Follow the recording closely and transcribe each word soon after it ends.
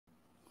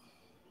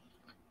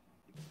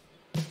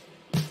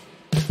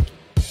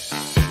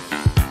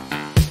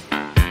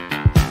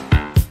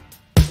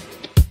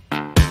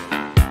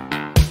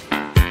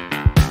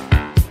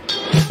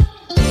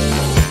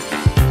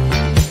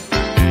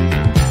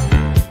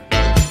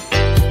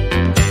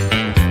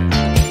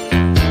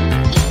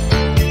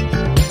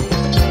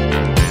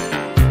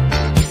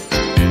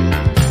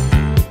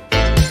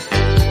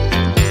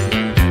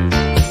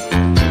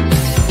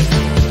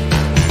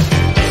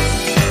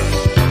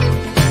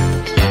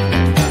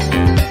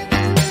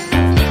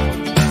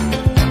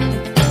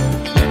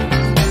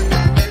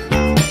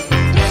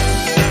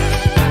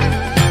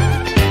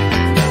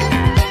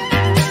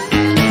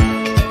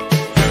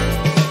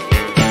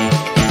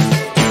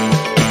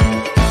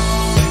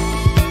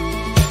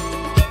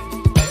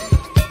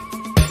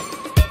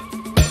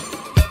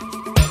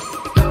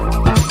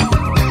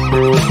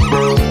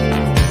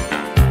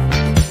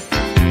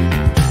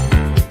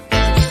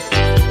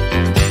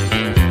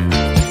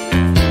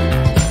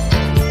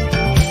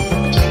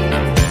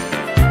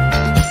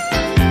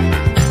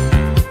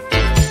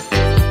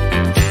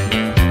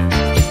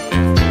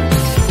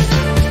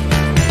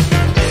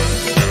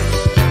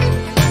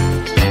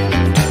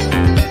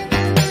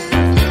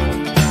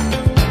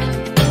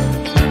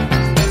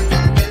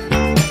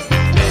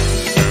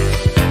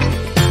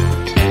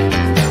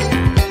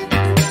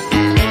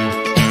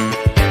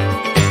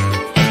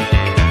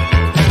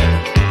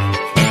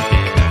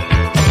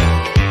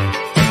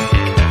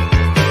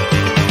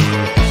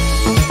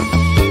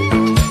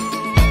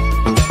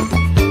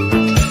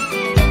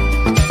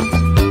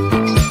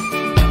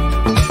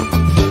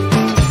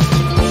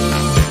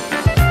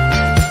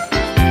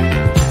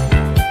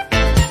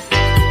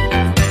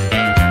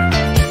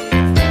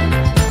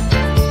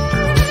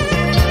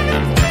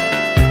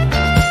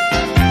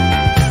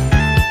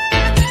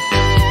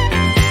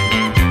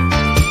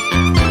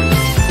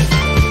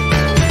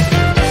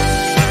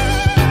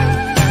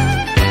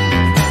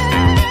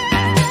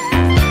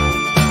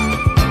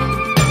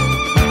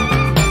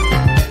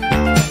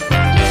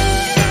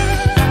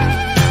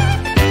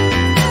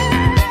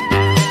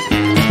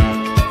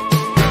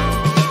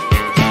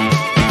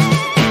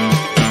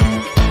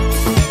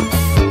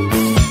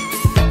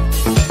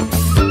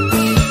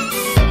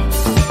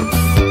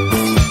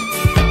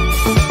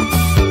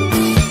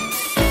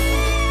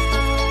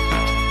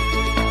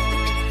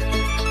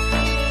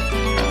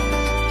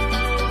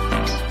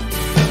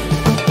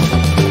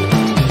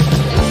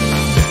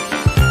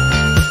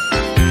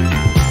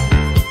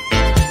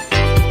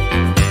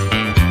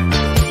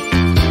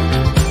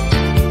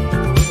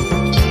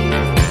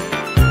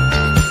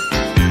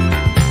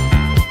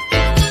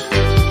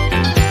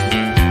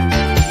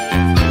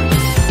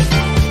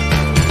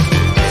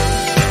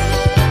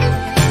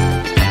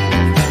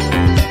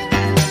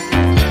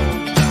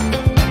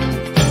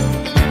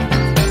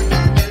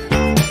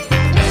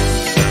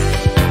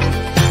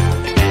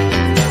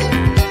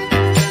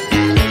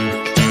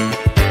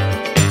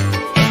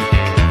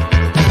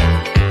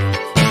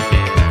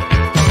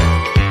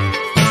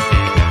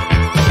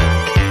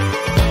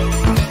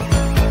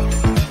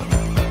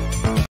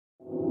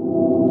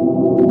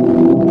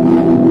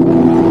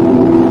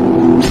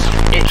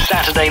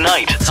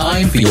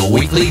time for your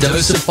weekly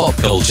dose of pop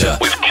culture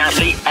with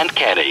Kathy and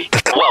Kenny.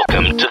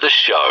 Welcome to the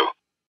show.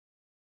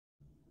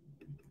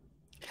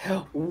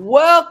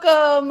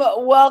 Welcome,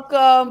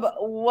 welcome,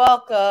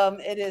 welcome.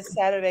 It is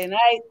Saturday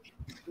night.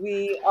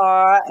 We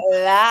are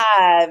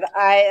live.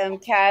 I am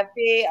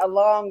Kathy,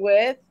 along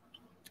with...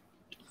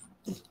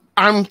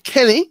 I'm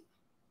Kenny.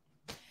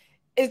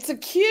 It's a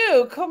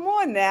cue. Come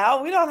on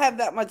now. We don't have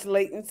that much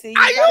latency.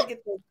 I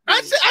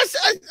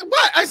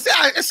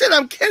said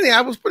I'm Kenny.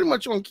 I was pretty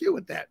much on cue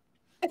with that.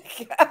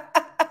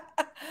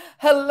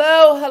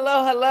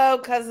 Hello.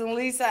 Cousin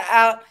Lisa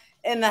out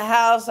in the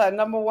house, our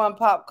number one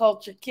pop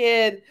culture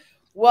kid.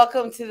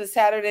 Welcome to the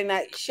Saturday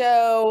night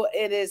show.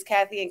 It is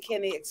Kathy and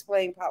Kenny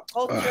Explain Pop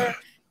Culture,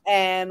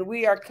 and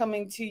we are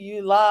coming to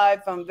you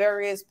live from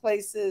various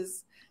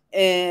places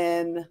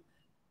in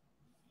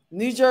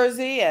New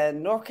Jersey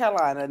and North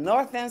Carolina,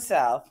 North and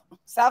South.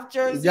 South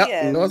Jersey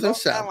and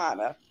North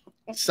Carolina.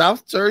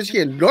 South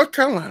Jersey and North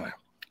Carolina.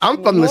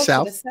 I'm from the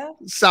South.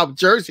 South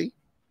Jersey.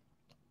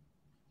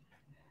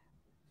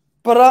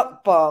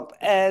 Bump.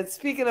 And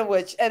speaking of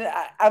which, and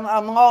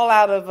I'm all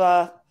out of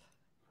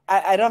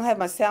I don't have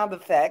my sound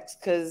effects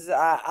because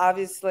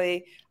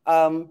obviously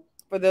for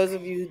those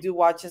of you who do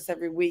watch us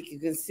every week, you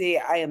can see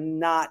I am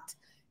not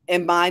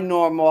in my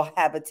normal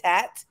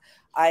habitat.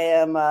 I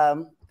am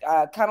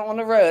kind of on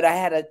the road. I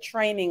had a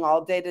training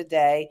all day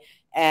today,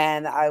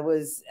 and I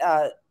was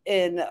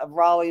in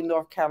Raleigh,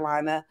 North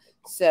Carolina,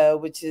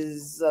 which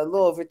is a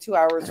little over 2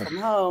 hours from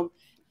home.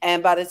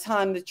 And by the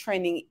time the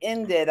training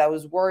ended, I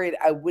was worried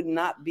I would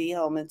not be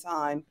home in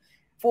time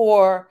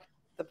for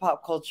the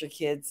pop culture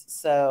kids.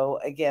 So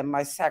again,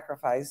 my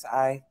sacrifice,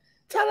 I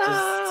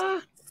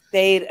just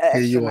stayed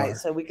extra night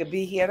so we could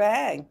be here to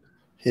hang.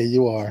 Here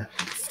you are.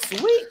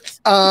 Sweet.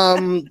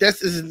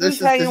 Who's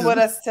hanging with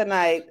us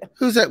tonight?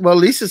 Who's that? Well,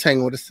 Lisa's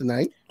hanging with us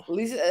tonight.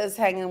 Lisa is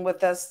hanging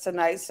with us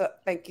tonight. So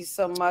thank you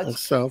so much.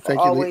 So thank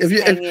you.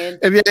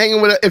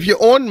 If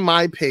you're on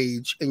my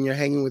page and you're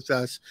hanging with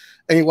us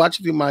and you're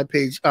watching through my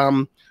page,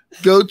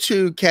 go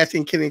to Kathy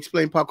and Kenny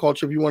Explain Pop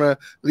Culture if you want to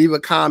leave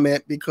a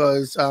comment,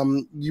 because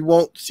you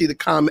won't see the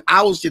comment.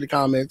 I will see the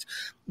comments,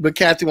 but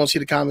Kathy won't see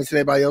the comments and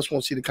everybody else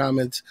won't see the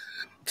comments.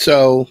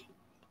 So,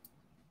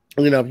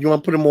 if you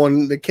want to put them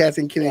on the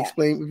Kathy and Kenny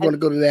Explain, if you want to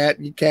go to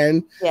that, you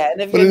can. Yeah. And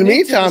if but in the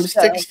meantime,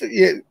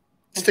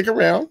 stick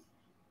around.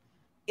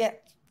 Yeah,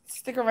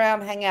 stick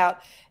around, hang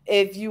out.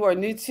 If you are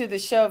new to the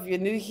show, if you're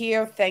new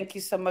here, thank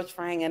you so much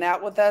for hanging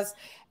out with us.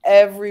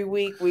 Every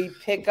week we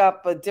pick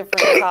up a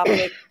different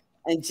topic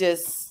and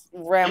just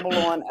ramble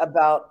on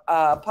about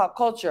pop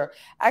culture.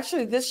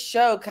 Actually, this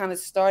show kind of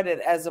started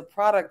as a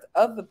product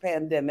of the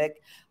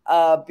pandemic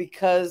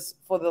because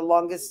for the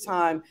longest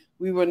time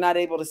we were not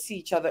able to see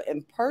each other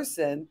in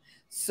person.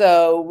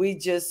 So we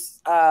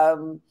just,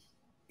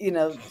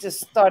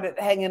 just started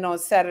hanging on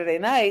Saturday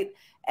night.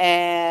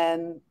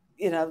 And,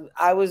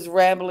 I was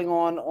rambling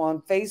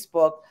on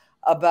Facebook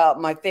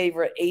about my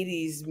favorite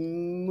 80s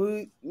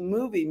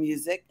movie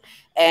music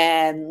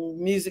and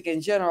music in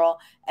general.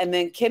 And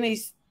then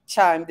Kenny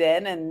chimed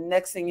in, and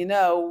next thing you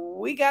know,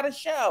 we got a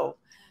show.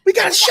 We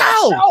got a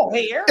show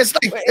here.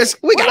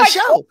 We got a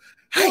show.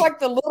 We're like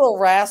the Little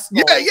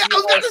Rascals. Yeah, I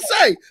was going to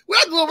say, we're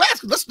like the Little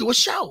Rascals. Let's do a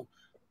show.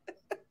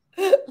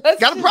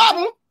 Got a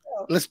problem?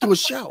 Let's do a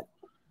show.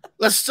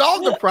 Let's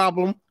solve the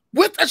problem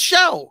with a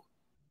show.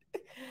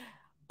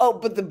 Oh,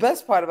 but the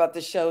best part about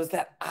the show is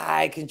that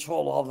I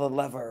control all the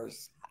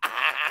levers.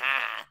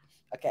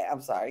 Okay,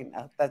 I'm sorry.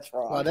 No, that's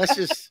wrong. Well, that's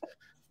just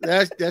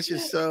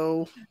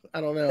so, I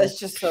don't know. That's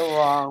just so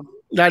wrong.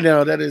 I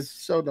know, that is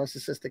so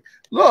narcissistic.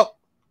 Look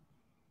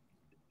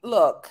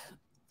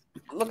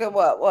at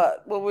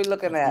what we're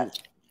looking at.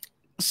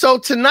 So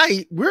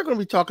tonight we're going to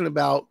be talking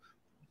about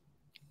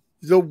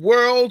the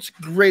world's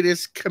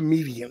greatest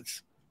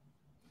comedians.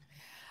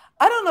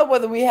 I don't know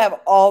whether we have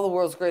all the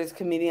world's greatest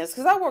comedians,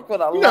 because I work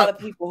with a lot of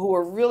people who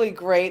are really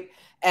great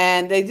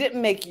and they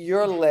didn't make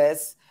your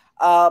list.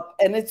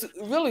 And it's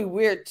really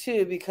weird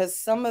too, because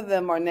some of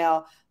them are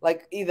now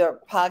like either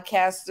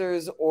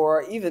podcasters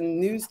or even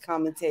news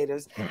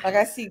commentators. Like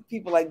I see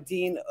people like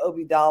Dean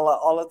Obidala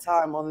all the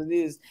time on the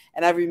news.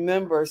 And I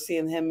remember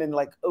seeing him in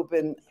like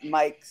open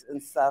mics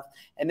and stuff.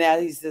 And now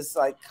he's this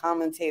like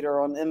commentator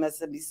on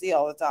MSNBC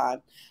all the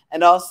time.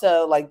 And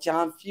also like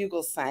John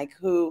Fugelsang,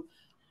 who,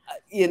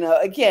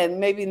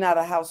 again, maybe not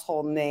a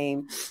household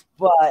name,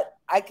 but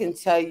I can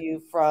tell you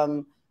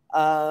from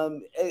a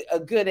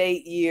good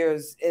 8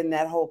 years in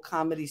that whole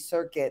comedy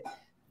circuit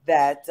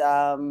that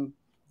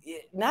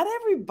not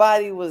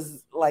everybody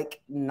was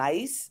like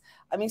nice.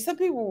 I mean, some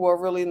people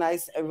were really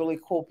nice and really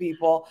cool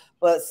people,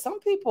 but some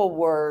people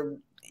were,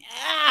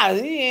 I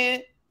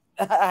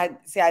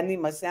need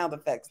my sound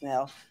effects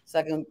now so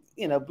I can,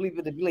 bleep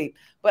it to bleep.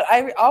 But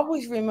I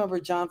always remember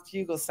John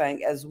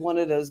Fugelsang as one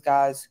of those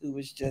guys who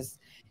was just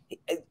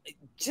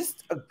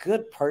a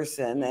good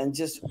person and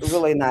just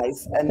really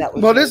nice. And that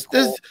was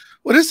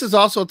this is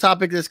also a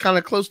topic that's kind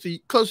of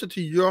closer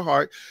to your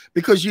heart,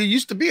 because you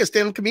used to be a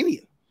stand-up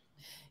comedian.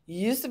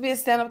 You used to be a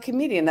stand-up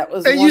comedian. That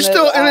was, and you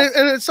still,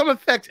 and in some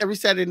effect, every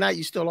Saturday night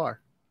you still are.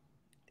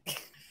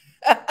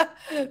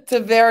 to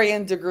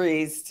varying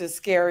degrees, to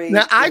scary.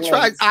 Now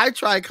I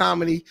tried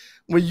comedy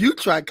when you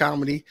tried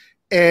comedy,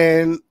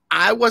 and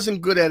I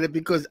wasn't good at it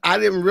because I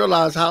didn't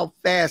realize how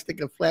fast they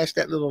could flash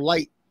that little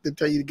light to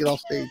tell you to get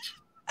off stage.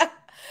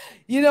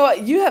 You know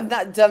what? You have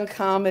not done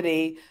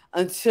comedy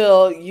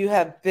until you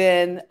have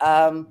been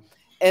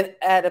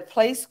at a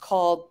place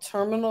called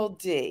Terminal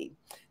D.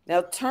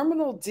 Now,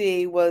 Terminal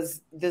D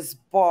was this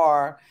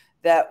bar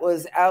that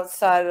was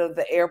outside of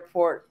the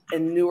airport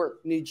in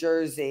Newark, New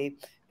Jersey,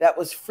 that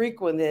was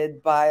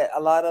frequented by a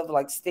lot of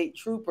like state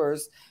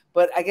troopers.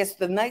 But I guess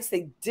the nights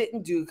they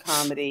didn't do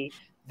comedy,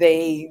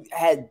 they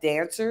had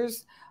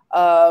dancers.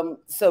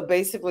 So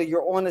basically,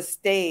 you're on a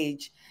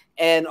stage,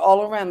 and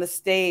all around the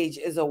stage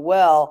is a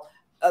well,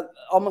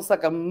 almost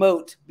like a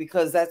moat,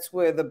 because that's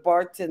where the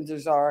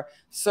bartenders are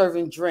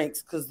serving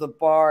drinks, because the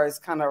bar is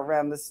kind of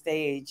around the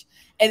stage.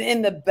 And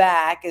in the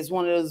back is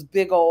one of those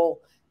big old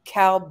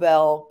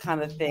cowbell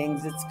kind of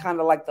things. It's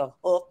kind of like the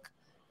hook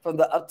from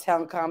the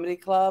Uptown Comedy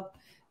Club.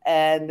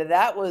 And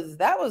that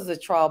was a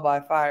trial by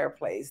fire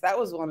place. That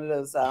was one of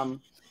those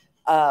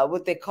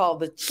what they call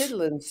the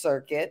chitlin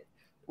circuit.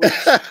 Which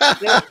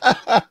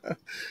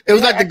it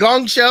was like the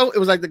Gong Show. It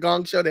was like the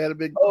Gong Show. They had a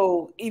big.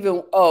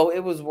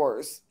 It was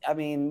worse. I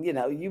mean,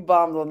 you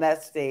bombed on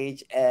that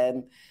stage,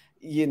 and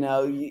you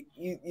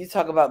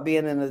talk about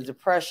being in a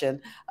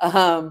depression.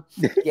 You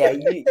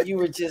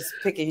were just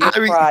picking your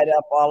pride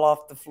up all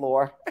off the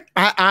floor.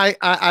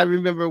 I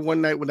remember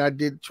one night when I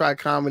did try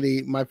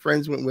comedy. My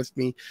friends went with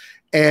me,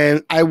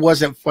 and I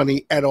wasn't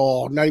funny at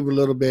all, not even a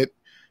little bit.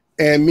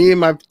 And me and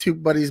my two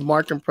buddies,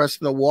 Mark and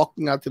Preston, are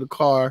walking out to the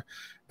car.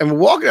 And we're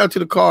walking out to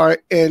the car,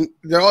 and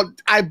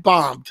I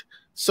bombed.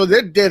 So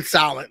they're dead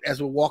silent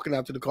as we're walking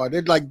out to the car.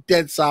 They're like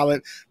dead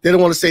silent. They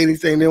don't want to say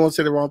anything. They don't want to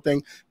say the wrong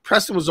thing.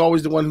 Preston was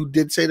always the one who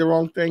did say the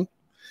wrong thing.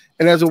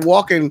 And as we're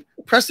walking,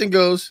 Preston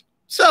goes,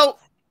 "So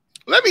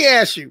let me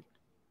ask you,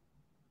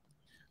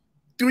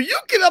 do you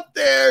get up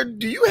there?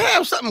 Do you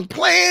have something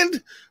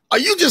planned? Or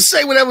you just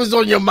say whatever's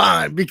on your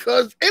mind?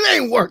 Because it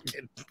ain't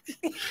working."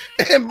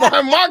 And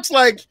Mark's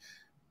like,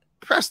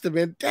 "Preston,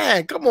 man,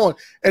 dang, come on."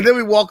 And then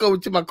we walk over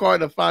to my car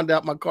to find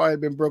out my car had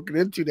been broken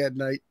into that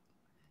night.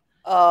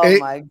 Oh,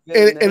 my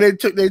goodness.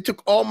 And they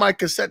took all my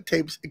cassette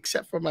tapes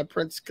except for my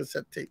Prince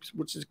cassette tapes,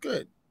 which is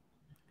good.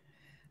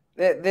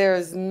 There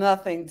is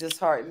nothing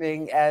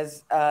disheartening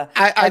as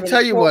I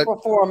tell you what,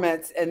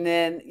 performance, and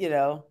then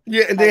and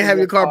they have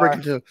your car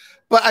broken too.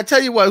 But I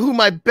tell you what, who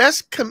my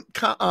best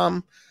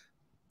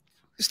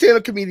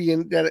stand-up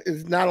comedian that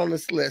is not on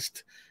this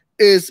list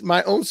is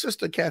my own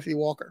sister, Kathy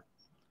Walker.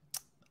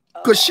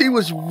 Because she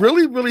was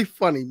really, really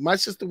funny. My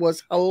sister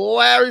was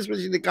hilarious when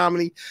she did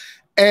comedy.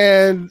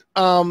 And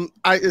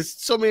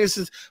it's so many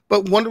instances.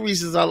 But one of the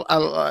reasons I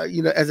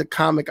as a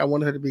comic, I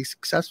wanted her to be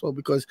successful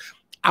because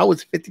I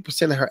was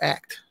 50% of her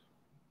act.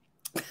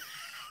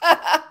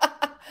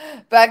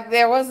 Back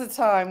there was a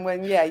time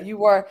when, you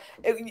were.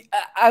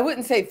 I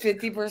wouldn't say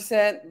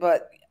 50%,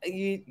 but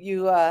you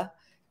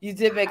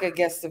did make a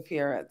guest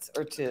appearance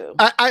or two.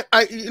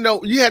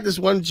 You had this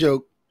one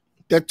joke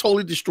that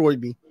totally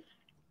destroyed me.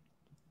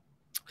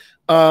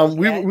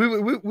 Okay.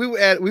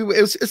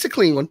 It's a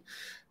clean one.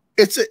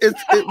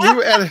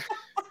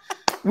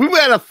 We were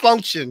at a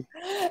function.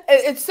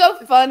 It's so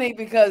funny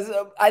because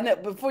I know,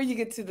 before you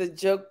get to the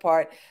joke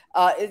part,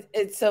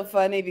 it's so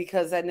funny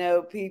because I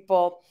know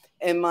people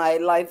in my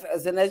life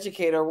as an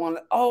educator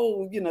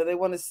they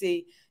want to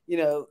see,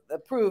 the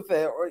proof,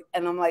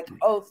 and I'm like,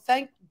 oh,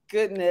 thank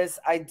goodness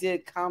I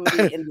did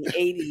comedy in the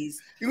 80s.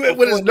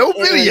 When there's no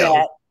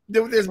video.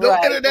 There's no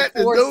internet,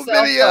 there's no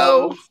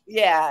video. Phones.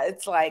 Yeah,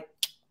 it's like,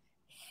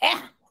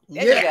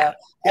 there you go.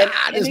 And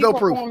there's any no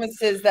proof.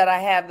 Performances that I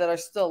have that are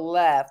still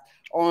left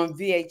on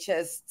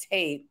VHS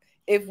tape,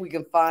 if we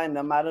can find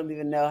them. I don't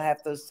even know,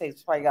 half those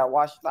tapes probably got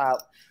washed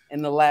out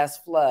in the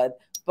last flood.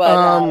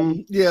 But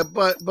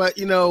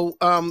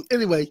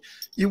anyway,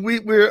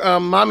 we're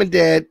mom and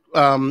dad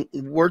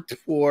worked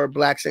for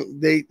blacks,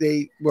 and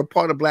they were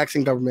part of blacks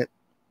in government.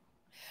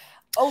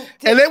 Oh,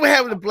 and they were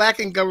having a black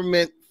in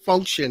government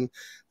function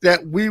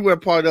that we were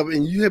part of,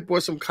 and you had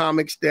brought some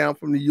comics down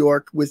from New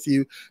York with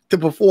you to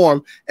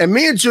perform. And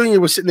me and Junior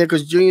were sitting there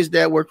because Junior's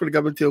dad worked for the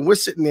government too. And we're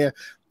sitting there,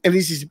 and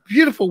these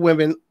beautiful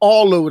women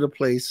all over the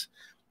place.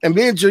 And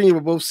me and Junior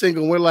were both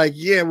single. And we're like,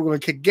 yeah, we're going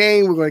to kick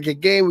game. We're going to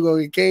get game. We're going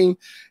to get game.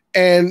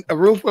 And a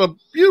room full of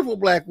beautiful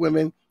black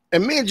women.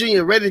 And me and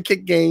Junior are ready to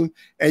kick game.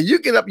 And you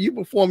get up, you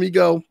perform, you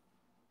go,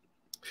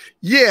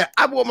 yeah,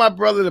 I bought my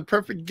brother the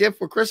perfect gift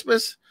for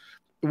Christmas.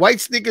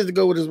 White sneakers to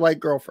go with his white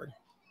girlfriend.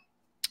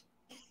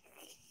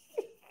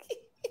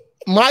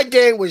 My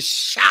game was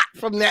shot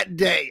from that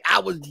day. I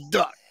was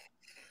done.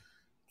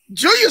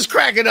 Junior's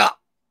cracking up.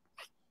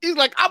 He's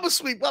like, I'm gonna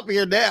sweep up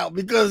here now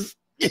because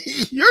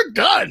you're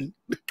done.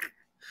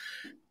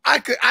 I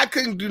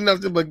couldn't do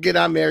nothing but get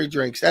our merry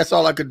drinks. That's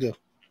all I could do.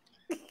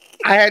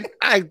 I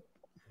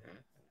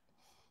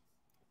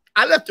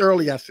left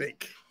early, I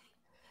think.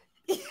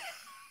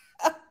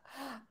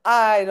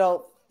 I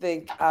don't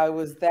think I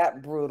was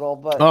that brutal,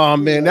 but oh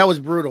man, that was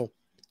brutal.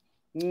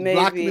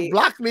 Maybe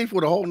block me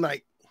for the whole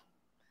night.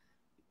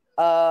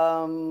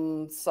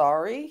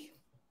 Sorry.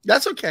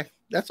 That's okay.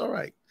 That's all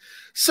right.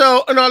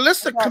 So on our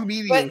list of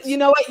comedians, but you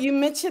know what? You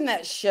mentioned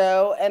that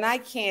show, and I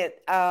can't.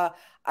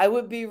 I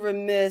would be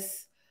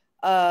remiss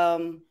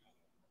um,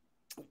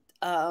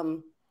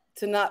 to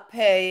not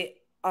pay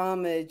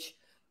homage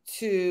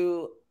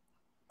to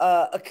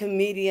a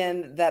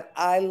comedian that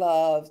I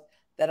loved,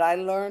 that I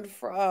learned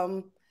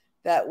from.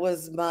 That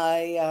was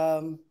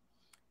my.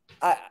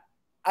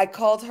 I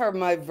called her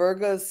my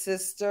Virgo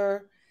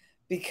sister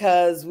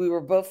because we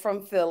were both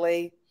from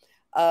Philly.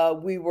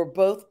 We were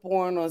both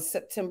born on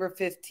September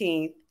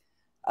 15th,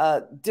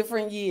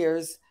 different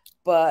years,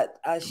 but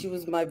she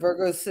was my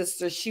Virgo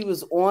sister. She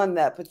was on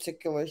that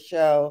particular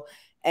show,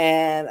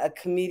 and a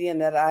comedian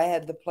that I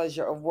had the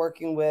pleasure of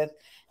working with.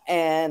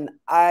 And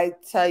I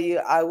tell you,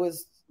 I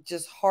was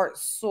just heart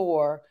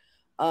sore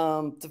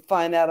to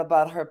find out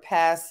about her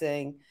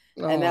passing.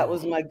 And that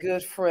was my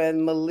good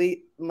friend,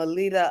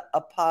 Melita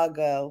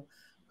Apago,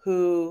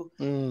 who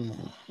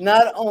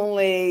not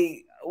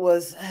only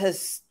was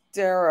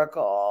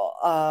hysterical,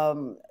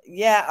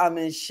 yeah, I'm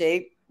in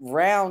shape.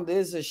 Round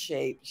is a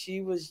shape.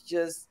 She was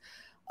just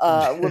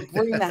would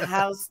bring the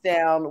house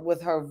down with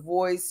her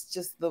voice,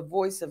 just the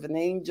voice of an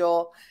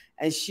angel,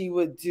 and she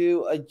would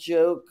do a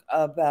joke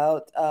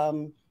about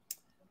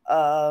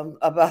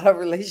her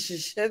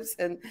relationships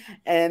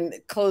and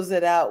close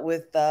it out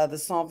with the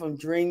song from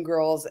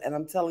Dreamgirls. And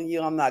I'm telling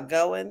you, I'm not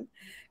going,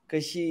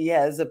 because she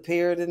has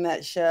appeared in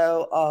that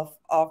show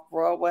off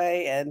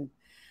Broadway. And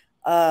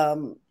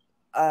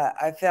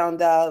I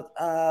found out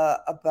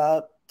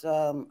about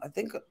I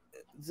think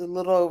it's a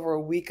little over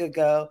a week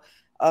ago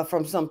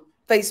from some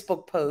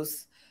Facebook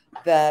posts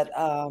that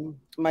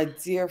my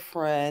dear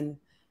friend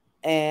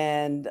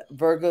and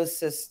Virgo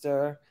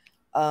sister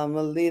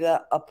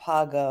Melita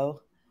Apago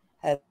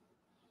had.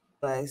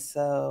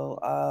 So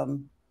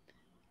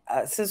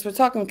since we're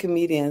talking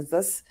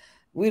comedians,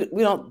 we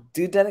don't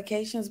do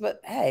dedications,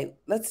 but hey,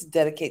 let's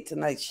dedicate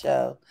tonight's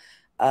show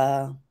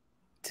to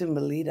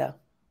Melita.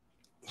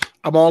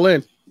 I'm all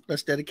in.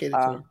 Let's dedicate it to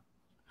her.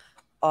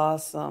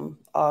 Awesome.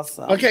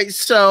 Okay,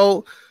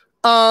 so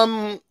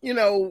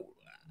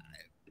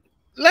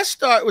let's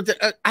start with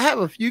I have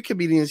a few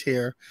comedians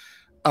here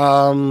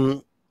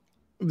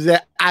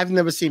that I've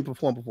never seen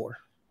perform before.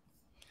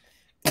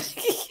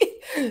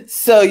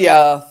 So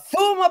yeah,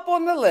 threw them up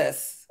on the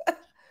list.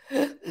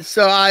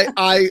 So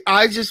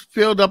I just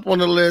filled up on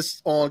the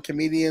list on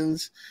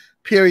comedians,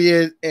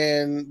 period.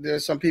 And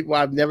there's some people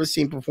I've never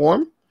seen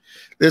perform.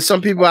 There's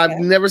some people I've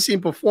never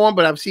seen perform,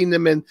 but I've seen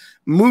them in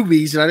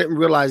movies, and I didn't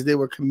realize they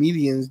were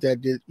comedians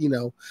that did.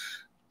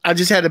 I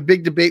just had a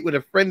big debate with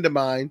a friend of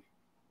mine,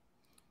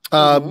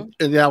 and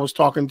I was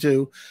talking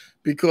to,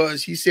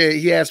 because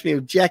he asked me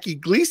if Jackie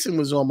Gleason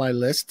was on my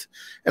list,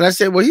 and I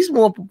said, well, he's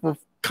more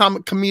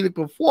comedic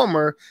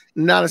performer,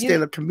 not a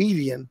stand-up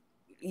comedian.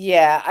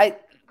 Yeah,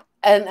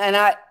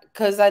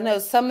 because I know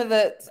some of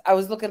I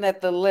was looking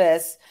at the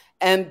list,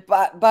 and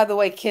by the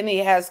way, Kenny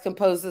has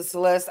composed this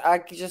list. I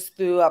just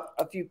threw up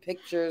a few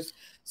pictures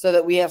so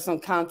that we have some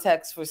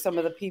context for some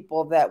of the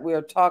people that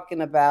we're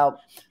talking about.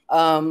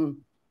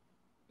 Who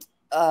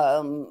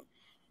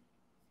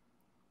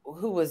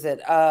was it?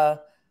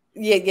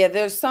 Yeah,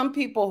 there's some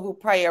people who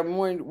probably are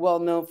more well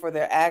known for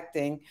their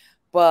acting,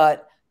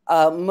 but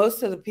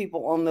most of the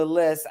people on the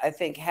list, I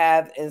think,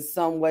 have in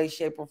some way,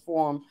 shape, or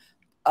form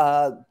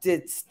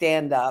did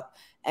stand up.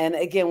 And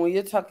again, when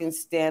you're talking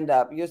stand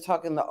up, you're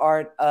talking the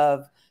art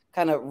of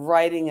kind of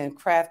writing and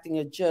crafting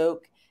a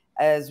joke,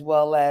 as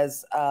well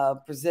as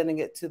presenting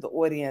it to the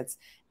audience.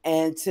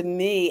 And to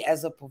me,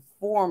 as a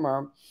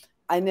performer,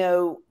 I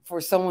know for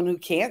someone who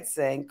can't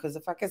sing, because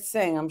if I could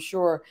sing, I'm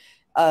sure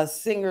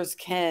singers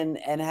can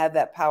and have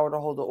that power to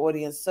hold the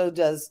audience. So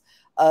does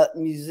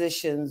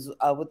musicians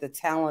with the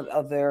talent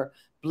of their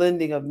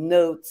blending of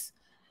notes.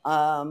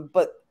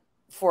 But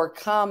for a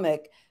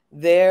comic,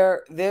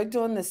 they're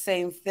doing the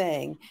same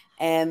thing,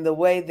 and the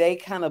way they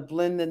kind of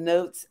blend the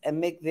notes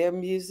and make their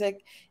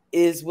music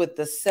is with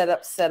the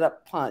setup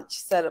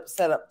punch, setup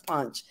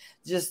punch,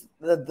 just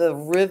the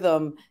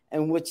rhythm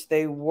in which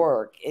they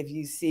work. If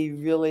you see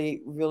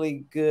really,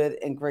 really good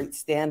and great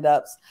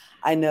stand-ups,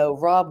 I know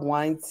Rob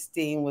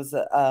Weinstein was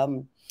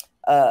a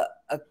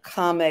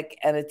comic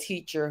and a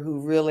teacher who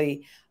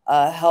really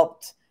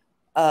helped,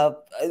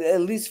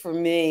 at least for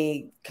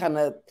me, kind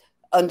of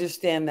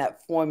understand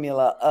that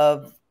formula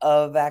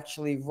of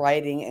actually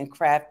writing and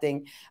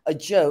crafting a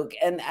joke.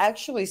 And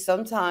actually,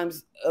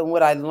 sometimes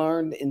what I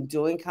learned in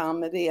doing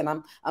comedy, and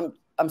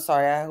I'm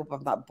sorry, I hope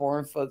I'm not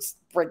boring folks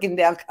breaking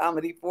down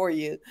comedy for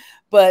you,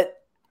 but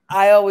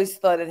I always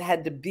thought it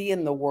had to be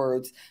in the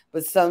words,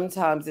 but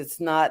sometimes it's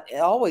not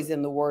always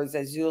in the words,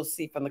 as you'll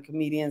see from the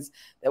comedians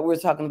that we're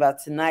talking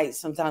about tonight.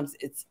 Sometimes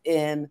it's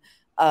in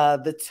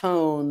the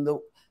tone,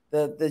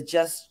 the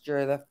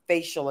gesture, the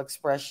facial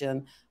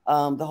expression,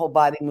 the whole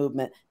body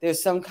movement.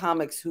 There's some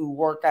comics who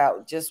work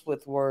out just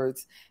with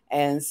words,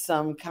 and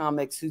some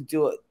comics who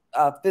do it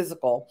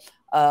physical.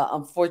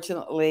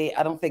 Unfortunately,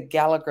 I don't think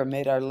Gallagher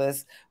made our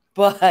list,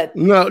 But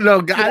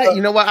no, got it.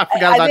 You know what? I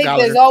forgot about think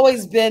Gallagher. there's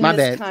always been My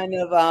this bad. kind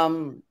of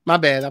My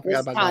bad. I forgot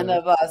this about kind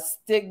Gallagher. of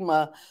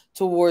stigma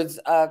towards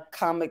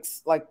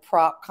comics, like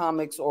prop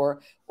comics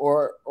or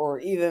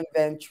even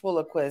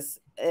ventriloquists.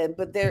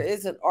 But there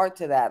is an art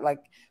to that. Like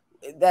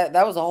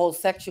that was a whole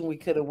section we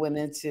could have went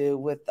into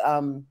with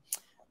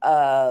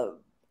uh,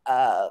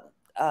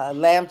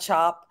 Lamb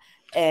Chop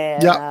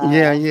and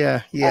yeah.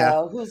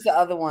 who's the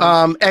other one?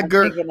 I'm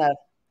Edgar. thinking of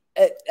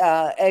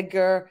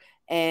Edgar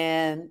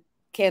and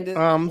Candace.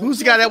 Who's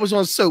the guy that was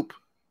on Soap?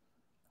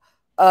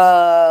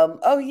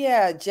 Oh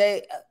yeah,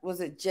 Jay,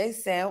 was it Jay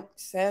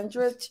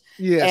Sandrich?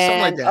 Yeah, and,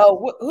 something like that.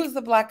 Oh, who's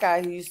the black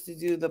guy who used to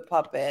do the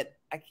puppet?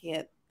 I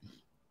forget,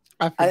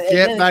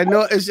 but I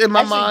know it's in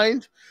my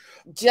mind.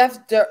 Jeff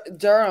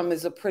Durham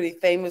is a pretty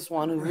famous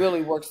one who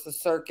really works the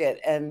circuit,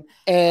 and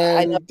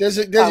I know there's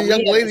a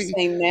young lady, the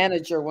same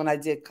manager when I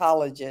did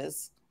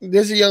colleges.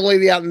 There's a young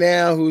lady out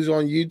now who's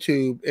on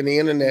YouTube and the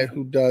internet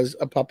who does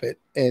a puppet,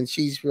 and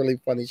she's really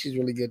funny. She's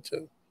really good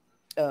too.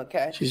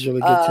 Okay, she's really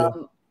good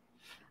too.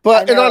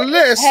 But in our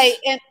list,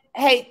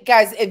 hey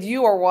guys, if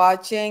you are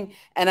watching,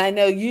 and I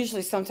know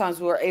usually sometimes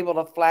we're able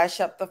to flash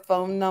up the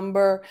phone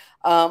number.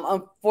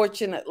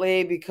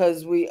 Unfortunately,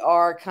 because we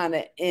are kind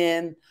of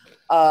in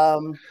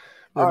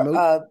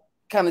our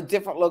kind of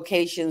different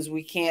locations,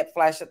 we can't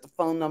flash up the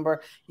phone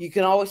number. You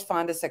can always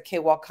find us at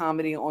KWalk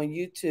Comedy on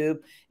YouTube.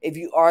 If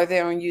you are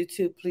there on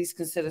YouTube, please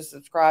consider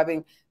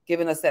subscribing,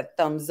 giving us that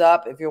thumbs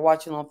up. If you're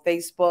watching on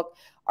Facebook,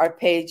 our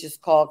page is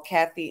called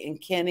Kathy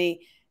and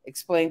Kenny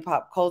Explain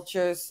Pop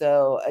Culture.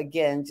 So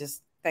again,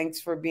 just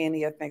thanks for being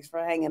here. Thanks for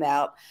hanging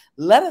out.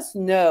 Let us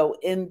know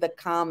in the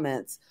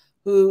comments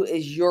who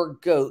is your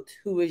GOAT,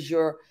 who is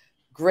your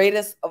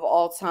greatest of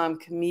all time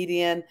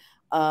comedian.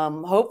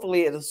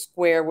 Hopefully it'll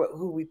square with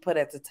who we put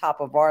at the top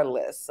of our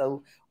list.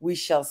 So we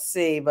shall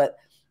see. But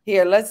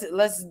here,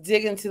 let's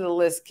dig into the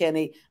list,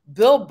 Kenny.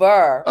 Bill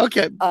Burr.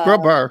 Okay,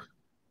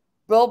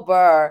 Bill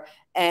Burr.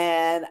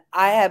 And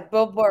I have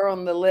Bill Burr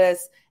on the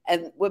list.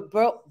 And with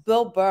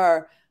Bill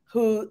Burr,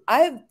 who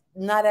I have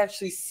not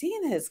actually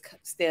seen his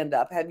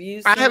stand-up. Have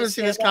you? I haven't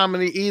seen his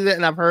comedy either,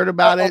 and I've heard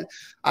about it.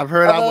 I've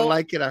heard I would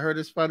like it. I heard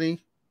it's funny.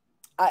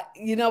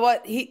 You know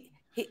what?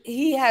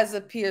 He has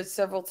appeared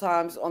several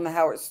times on the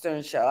Howard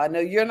Stern show. I know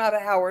you're not a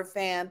Howard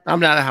fan. I'm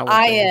not a Howard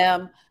fan. I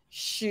am.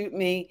 Shoot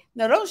me.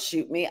 No, don't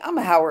shoot me. I'm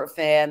a Howard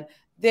fan.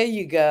 There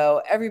you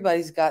go.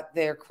 Everybody's got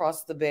their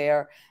cross the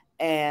bear,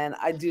 and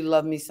I do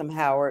love me some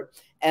Howard.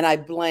 And I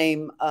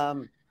blame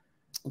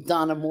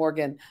Donna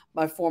Morgan,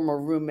 my former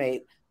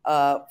roommate,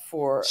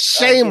 for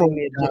shame on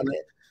you.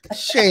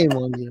 Shame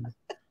on you.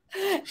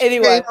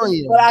 Anyway,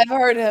 but I've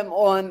heard him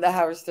on the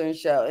Howard Stern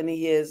show, and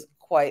he is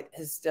quite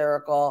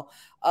hysterical.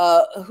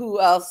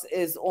 Who else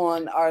is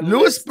on our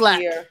list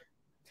here?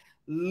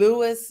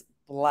 Louis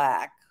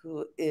Black,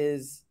 who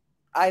is,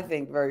 I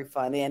think, very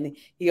funny, and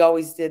he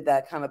always did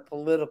that kind of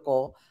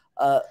political.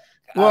 I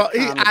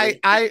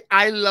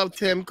loved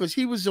him because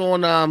he was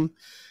on one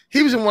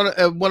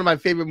of my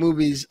favorite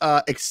movies,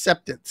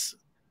 Acceptance.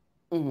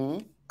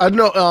 Mm-hmm.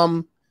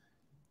 No,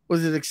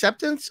 was it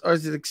Acceptance or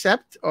is it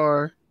Accept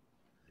or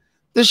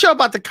the show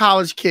about the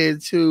college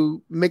kids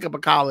who make up a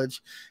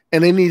college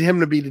and they need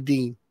him to be the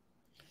dean?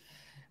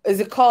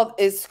 Is it called?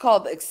 It's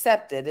called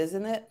Accepted,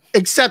 isn't it?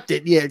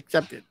 Accepted, yeah,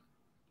 Accepted.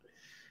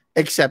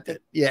 Accepted,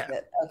 yeah.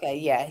 Okay,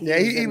 yeah,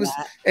 he was,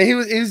 and he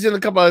was in a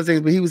couple other things,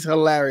 but he was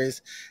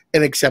hilarious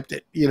and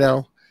Accepted. You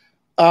know.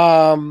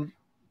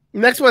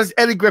 Next one is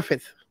Eddie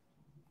Griffith.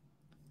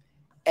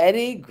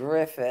 Eddie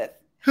Griffith.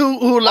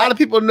 Who a lot of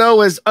people know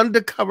as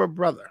Undercover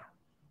Brother.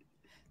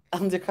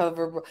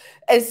 Undercover.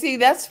 And see,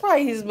 that's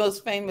probably his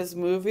most famous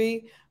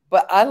movie.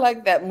 But I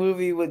like that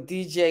movie with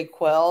DJ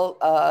Quell,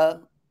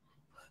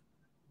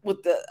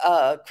 with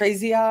the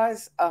crazy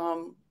eyes.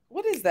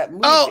 What is that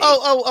movie? I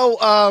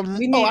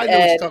know what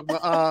you're talking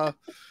about.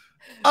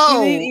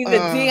 You need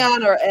either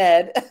Dion or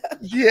Ed.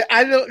 Yeah,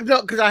 I know,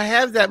 no, because I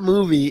have that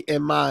movie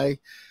in my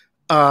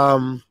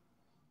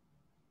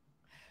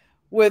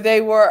where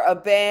they were a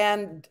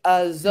band,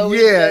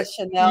 Zoe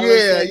Chanel.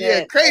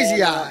 Yeah,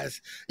 Crazy Eyes.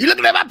 You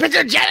looking at my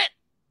picture, Janet?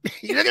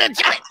 You looking at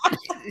Janet?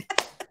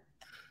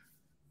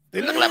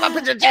 You looking at my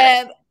picture,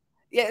 Janet?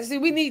 Yeah, see,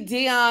 we need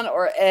Dion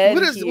or Ed.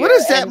 What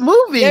is that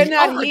movie? They're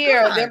not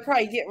here. God. They're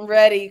probably getting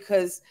ready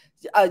because,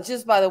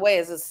 just by the way,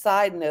 as a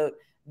side note,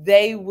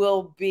 they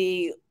will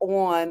be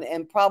on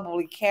and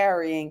probably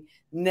carrying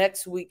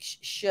next week's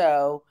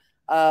show.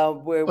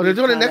 Where they're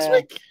doing it next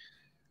week?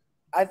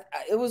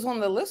 It was on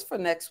the list for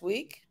next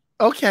week.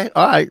 Okay,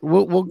 all right.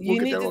 We'll you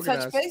get need that to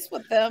organized. touch base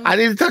with them. I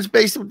need to touch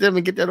base with them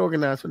and get that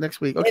organized for next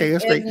week. Okay,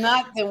 that's great. If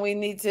not, then we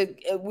need to.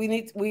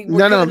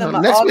 No.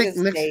 Next week.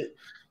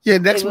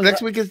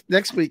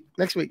 Next week.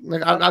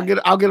 I'll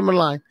get them in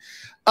line.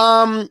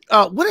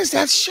 What is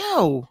that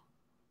show?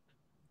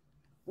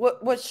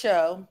 What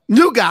show?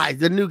 New Guy.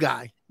 The New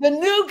Guy. The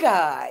New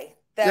Guy.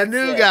 The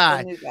New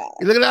Guy. You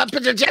looking at that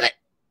picture, Janet?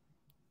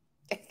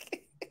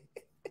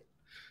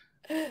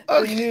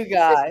 The New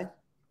Guy.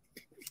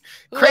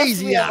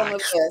 Crazy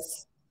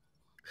Eyes.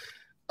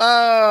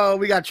 Oh,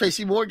 we got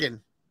Tracy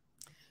Morgan.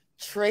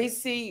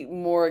 Tracy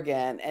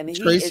Morgan, and he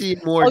Tracy is.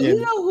 Oh, you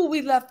Morgan. know who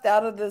we left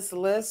out of this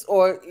list,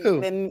 or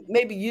Who?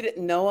 maybe you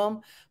didn't know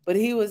him, but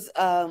he was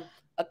a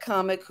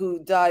comic who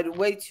died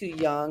way too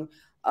young.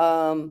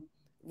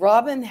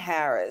 Robin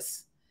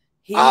Harris.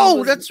 He Oh,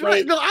 was that's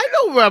right. No, I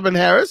know Robin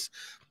Harris.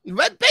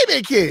 Red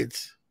Baby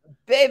Kids.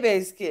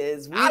 Bebe's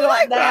Kids. We I don't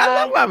like her. I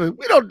love die. Robin.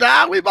 We don't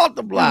die. We We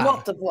multiply.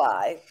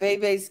 multiply.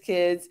 Bebe's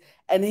Kids,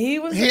 and he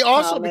was a He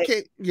also comic.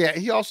 became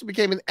he also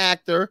became an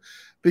actor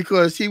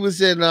because he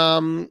was in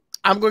I'm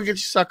Gonna Get You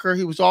Sucker.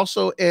 He was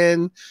also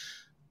in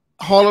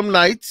Harlem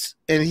Nights,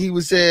 and he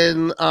was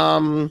in Do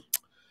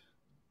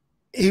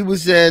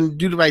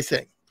the Right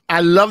Thing.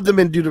 I loved him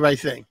in Do the Right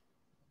Thing.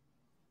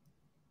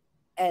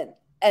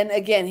 And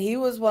again, he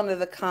was one of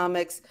the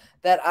comics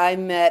that I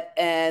met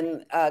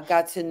and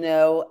got to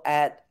know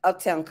at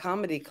Uptown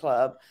Comedy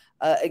Club.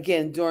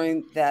 Again,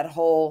 during that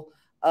whole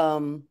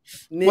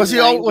Was he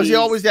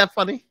always that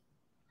funny?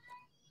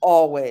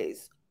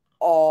 Always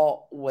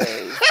brought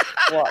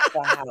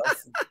the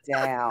house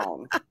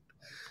down.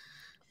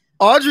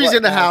 Audrey's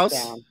in the house.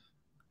 Down.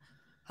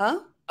 Huh?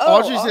 Oh,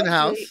 Audrey's in the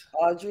house.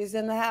 Audrey's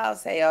in the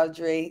house. Hey,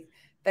 Audrey.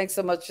 Thanks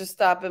so much for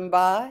stopping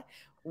by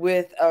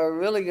with a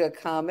really good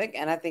comic.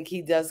 And I think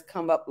he does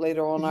come up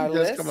later on our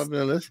list. He does come up in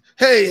the list.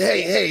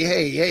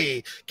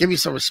 Hey. Give me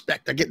some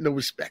respect. I get no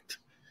respect.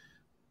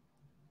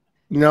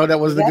 No, that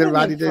wasn't a good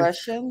Roddy did.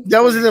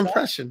 That was an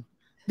impression.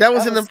 That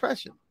was an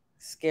impression.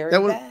 Scary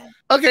bad.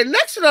 Okay,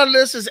 next on our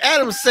list is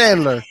Adam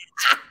Sandler.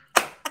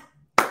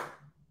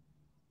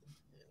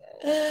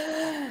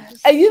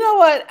 And you know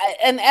what?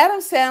 And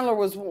Adam Sandler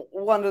was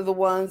one of the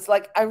ones,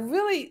 like, I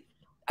really,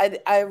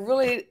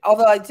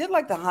 although I did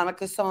like the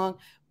Hanukkah song,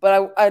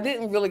 but I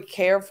didn't really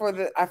care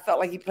for I felt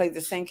like he played the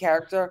same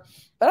character.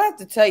 But I have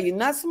to tell you,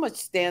 not so much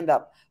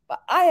stand-up,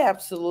 but I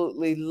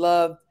absolutely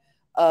loved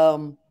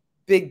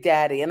Big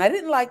Daddy. And I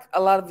didn't like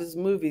a lot of his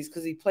movies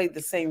because he played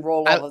the same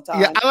role all the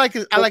time. Yeah, I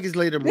like his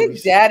later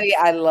movies. Big Daddy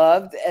I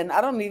loved, and I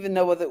don't even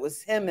know whether it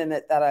was him in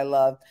it that I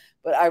loved,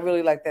 but I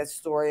really like that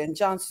story. And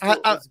Jon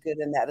Stewart was good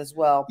in that as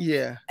well.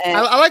 Yeah. And,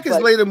 I like his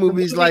later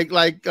movies, like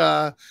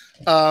the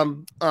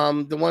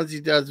ones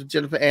he does with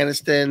Jennifer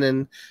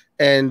Aniston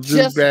and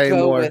Drew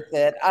Barrymore. Just go with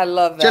it. I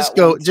love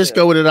that. Just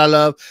go with it. I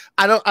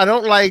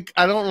don't like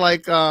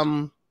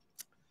the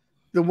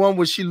one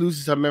where she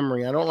loses her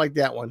memory. I don't like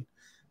that one.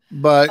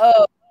 But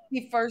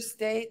 50 First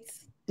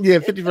Dates. Yeah,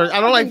 51st.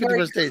 I don't like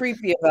 51st Dates.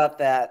 Creepy about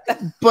that.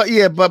 But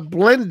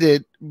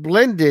Blended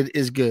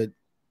is good.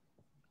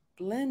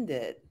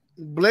 Blended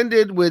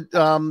with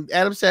Adam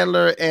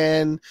Sandler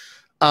and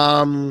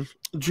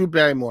Drew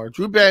Barrymore.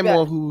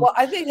 Well,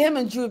 I think him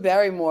and Drew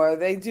Barrymore,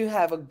 they do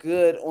have a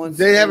good on.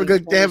 They have a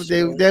good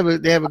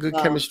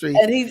chemistry.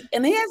 And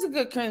he has a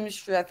good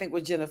chemistry, I think,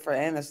 with Jennifer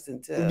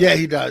Aniston too. Yeah,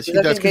 he does. He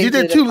does. He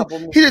did two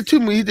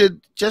movies. He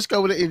did Just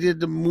Go With It. He did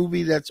the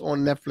movie that's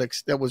on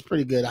Netflix that was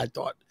pretty good, I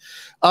thought.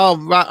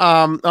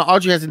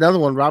 Audrey has another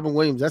one, Robin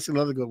Williams. That's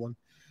another good one.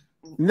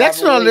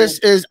 Next on our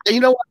list is, you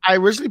know what? I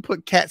originally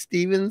put Cat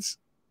Stevens,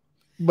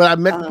 but I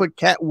meant to put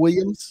Cat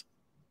Williams.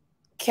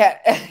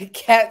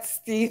 Cat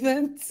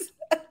Stevens.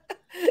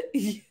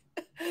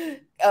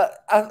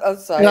 I'm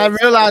sorry. And I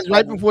realized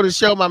right before the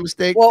show my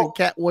mistake. Well,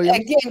 Cat Williams.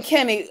 Again,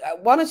 Kenny,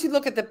 why don't you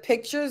look at the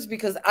pictures,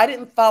 because I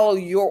didn't follow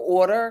your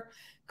order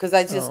because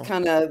I just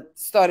kind of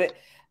started.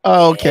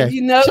 Oh, okay.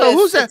 You know, so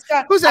who's that?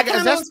 Who's that? I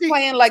kind of was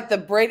playing like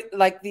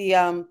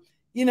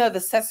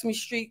the Sesame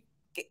Street.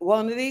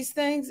 One of these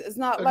things is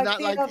not like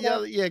the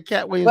other. Yeah,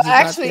 Cat Williams. But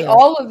actually,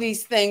 all of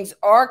these things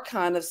are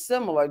kind of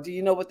similar. Do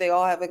you know what they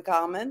all have in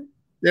common?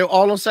 They're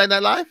all on Saturday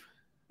Night Live?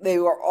 They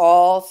were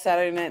all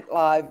Saturday Night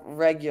Live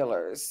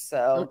regulars.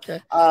 So okay.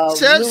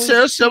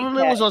 Sarah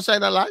Silverman was on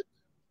Saturday Night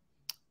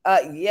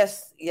Live?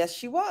 Yes,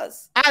 she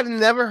was. I've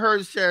never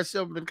heard Sarah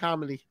Silverman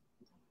comedy.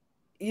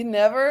 You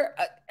never?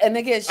 And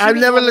again, I've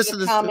never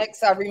listened to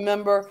comics. I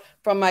remember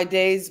from my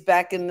days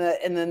back in the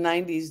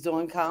 90s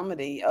doing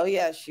comedy. Oh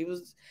yeah, she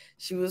was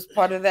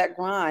part of that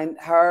grind.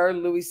 Her,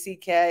 Louis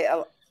C.K.,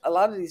 a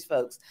lot of these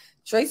folks.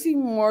 Tracy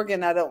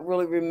Morgan, I don't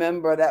really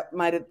remember. He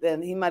might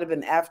have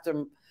been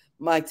after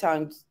my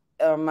time,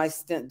 my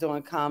stint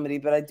doing comedy,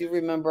 but I do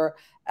remember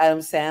Adam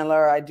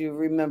Sandler.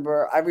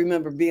 I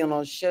remember being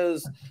on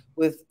shows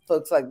with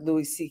folks like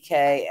Louis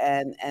C.K.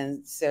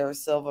 and Sarah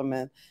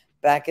Silverman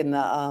back in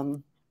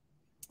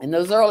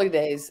those early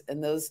days,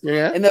 in those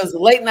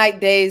late night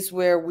days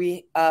where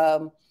we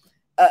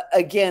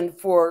again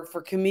for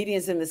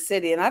comedians in the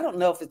city, and I don't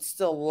know if it's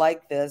still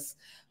like this,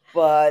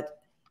 but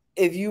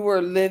if you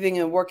were living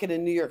and working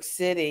in New York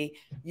City,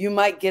 you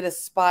might get a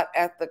spot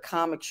at the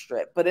comic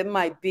strip, but it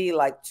might be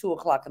like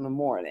 2:00 in the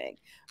morning,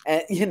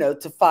 and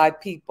to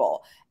 5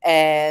 people.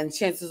 And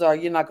chances are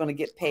you're not going to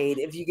get paid.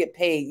 If you get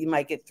paid, you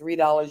might get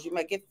 $3, you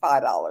might get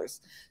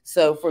 $5.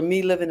 So for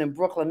me living in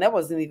Brooklyn, that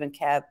wasn't even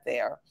capped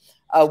there.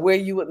 Where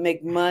you would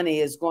make money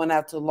is going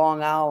out to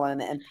Long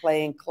Island and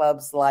playing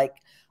clubs like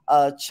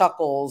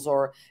Chuckles,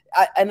 or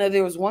I know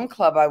there was one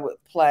club I would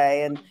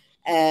play,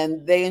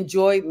 and they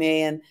enjoyed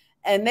me,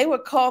 and they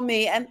would call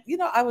me. And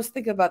I was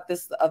thinking about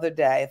this the other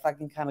day. If I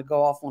can kind of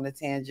go off on a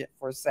tangent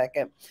for a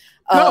second,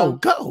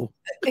 go.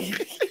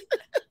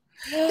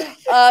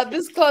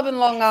 This club in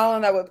Long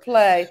Island I would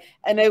play,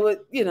 and they would,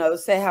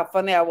 say how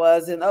funny I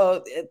was, and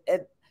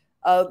the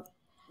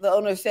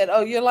owner said,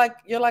 "Oh, you're like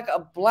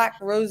a black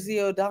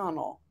Rosie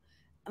O'Donnell,"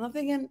 and I'm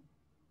thinking,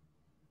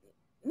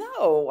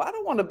 no, I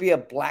don't want to be a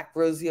black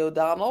Rosie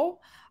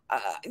O'Donnell.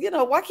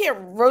 Why can't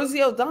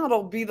Rosie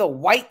O'Donnell be the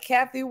white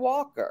Kathy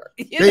Walker?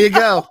 There you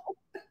go.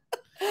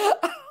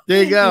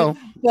 There you go.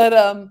 But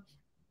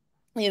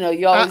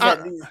you always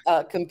have these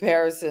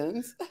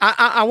comparisons.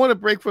 I want to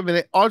break for a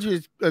minute. Audrey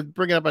is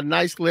bringing up a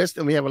nice list,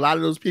 and we have a lot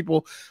of those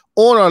people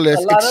on our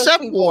list,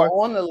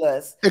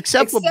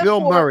 except for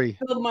Bill Murray.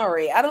 Bill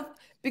Murray, I don't,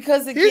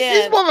 because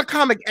again, he's more of a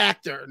comic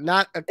actor,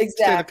 not a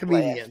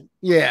comedian.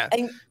 Yeah.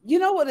 And you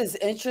know what is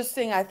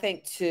interesting, I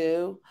think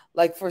too,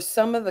 like for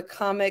some of the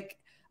comic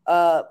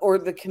or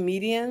the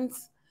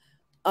comedians,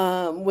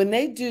 when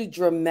they do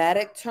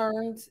dramatic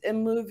turns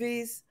in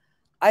movies,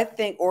 I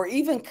think, or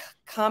even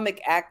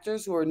comic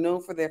actors who are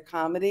known for their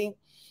comedy,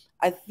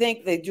 I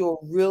think they do a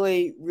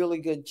really, really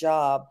good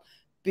job,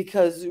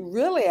 because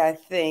really, I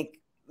think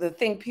the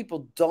thing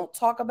people don't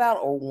talk about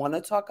or want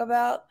to talk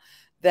about,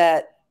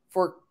 that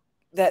for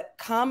that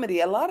comedy,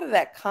 a lot of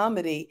that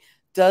comedy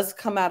does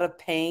come out of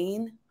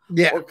pain,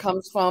 or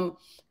comes from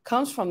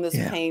this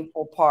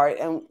painful part.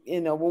 And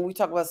when we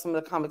talk about some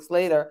of the comics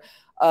later,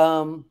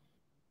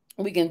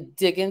 we can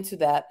dig into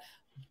that.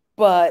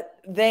 But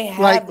they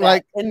have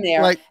that in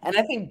there, and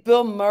I think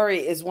Bill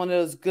Murray is one of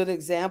those good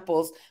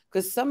examples,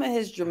 because some of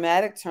his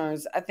dramatic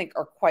turns I think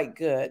are quite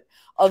good.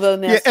 Although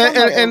now,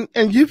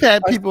 and you've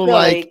had people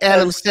like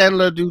Adam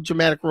Sandler do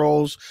dramatic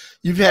roles.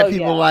 You've had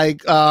people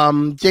like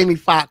Jamie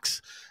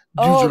Foxx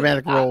do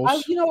dramatic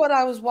roles. You know what?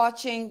 I was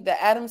watching the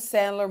Adam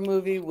Sandler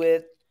movie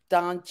with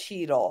Don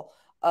Cheadle.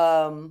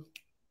 Oh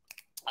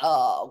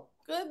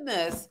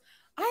goodness,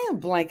 I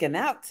am blanking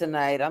out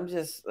tonight. I'm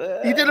just.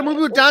 You did a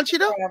movie with Don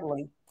Cheadle?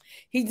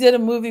 He did a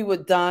movie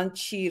with Don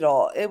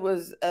Cheadle. It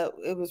was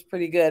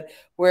pretty good,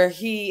 where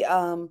he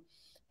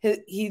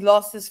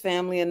lost his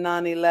family in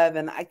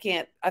 9/11. I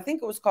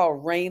think it was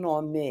called Rain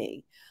on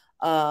Me.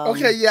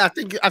 Okay, yeah,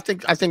 I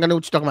think I know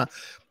what you're talking about.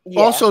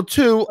 Yeah. Also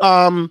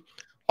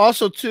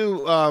too,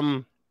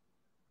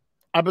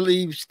 I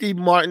believe Steve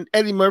Martin,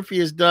 Eddie Murphy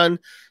has done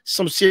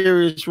some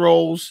serious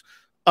roles.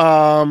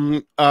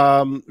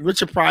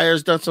 Richard Pryor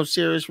has done some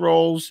serious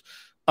roles.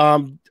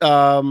 Who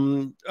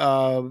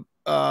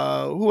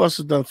else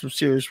has done some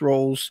serious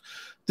roles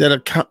that are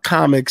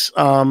comics?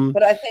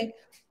 But I think,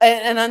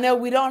 and I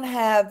know you don't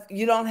have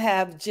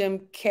Jim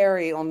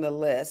Carrey on the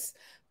list,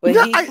 but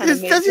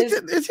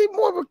is he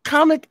more of a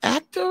comic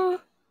actor?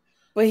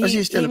 But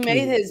he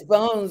made his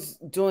bones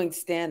doing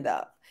stand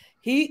up.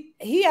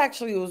 He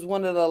actually was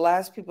one of the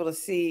last people to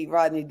see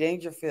Rodney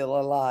Dangerfield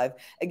alive.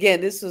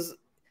 Again, this is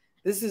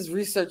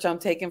research I'm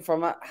taking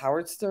from a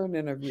Howard Stern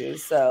interview.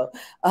 So,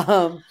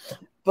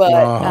 but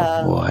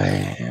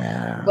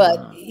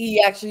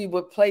he actually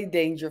would play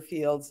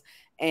Dangerfields,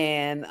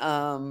 and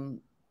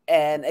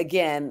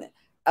again,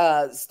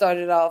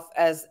 started off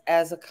as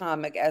a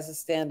comic, as a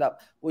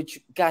stand-up, which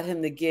got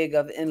him the gig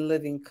of In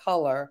Living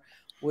Color,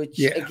 which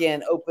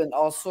again opened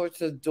all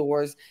sorts of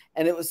doors.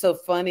 And it was so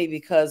funny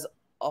because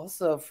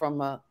also from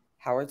a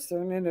Howard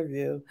Stern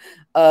interview,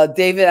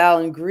 David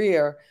Alan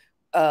Grier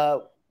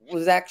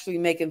was actually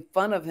making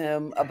fun of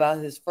him about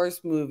his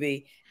first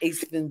movie,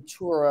 Ace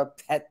Ventura: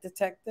 Pet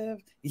Detective.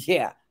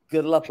 Yeah,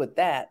 good luck with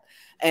that.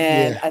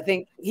 And I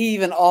think he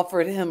even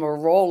offered him a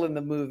role in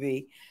the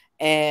movie,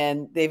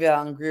 and David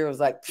Alan Grier was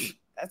like,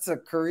 "That's a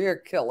career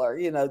killer,"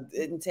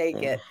 didn't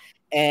take it.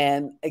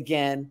 And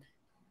again,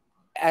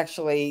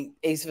 actually,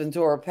 Ace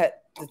Ventura: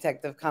 Pet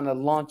Detective kind of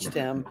launched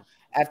him.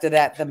 After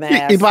that, The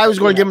Mask. He probably was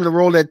going to give him the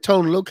role that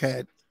Tone Loc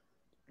had.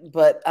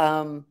 But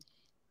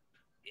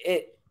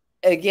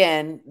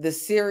again, the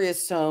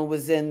serious tone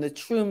was in The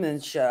Truman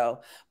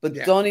Show. But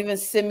don't even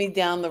send me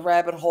down the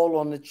rabbit hole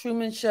on The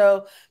Truman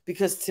Show,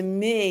 because to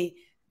me,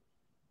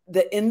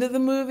 the end of the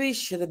movie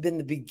should have been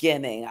the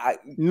beginning.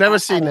 Never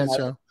seen that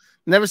show.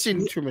 Never seen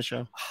The Truman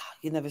Show.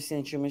 You never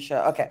seen The Truman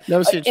Show? Okay.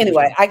 Never seen.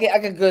 Anyway, I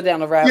could go down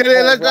the rabbit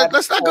hole.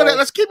 Let's not go there.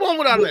 Let's keep on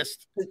with our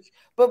list.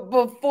 But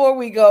before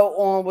we go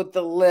on with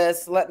the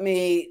list, let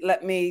me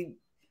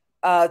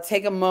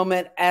take a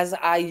moment, as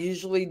I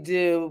usually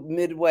do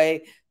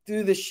midway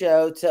through the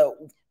show, to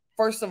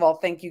first of all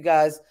thank you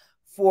guys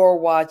for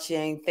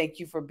watching. Thank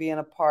you for being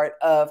a part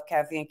of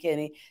Kathy and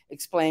Kenny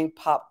Explain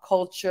Pop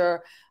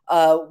Culture.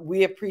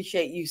 We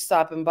appreciate you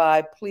stopping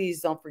by.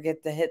 Please don't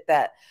forget to hit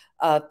that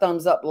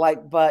thumbs up,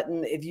 like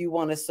button. If you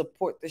want to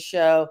support the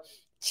show,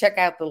 check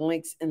out the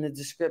links in the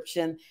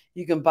description.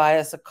 You can buy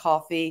us a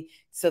coffee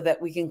so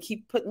that we can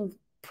keep putting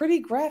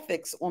pretty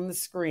graphics on the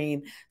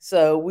screen.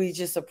 So we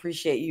just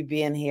appreciate you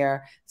being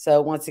here.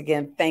 So once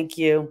again, thank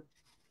you.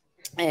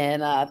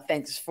 And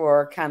thanks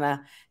for kind of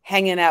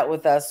hanging out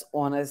with us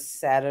on a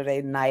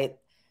Saturday night,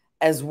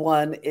 as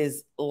one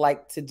is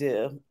like to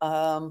do.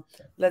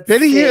 Let's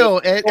Benny see.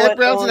 Hill. Ed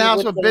Brown's in the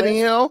house with Benny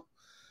Hill.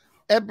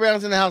 Ed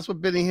Brown's in the house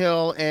with Benny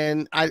Hill,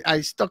 and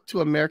I stuck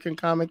to American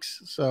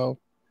comics, so.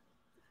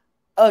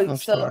 Oh,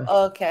 so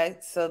okay,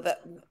 so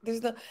that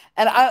there's no,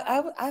 and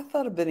I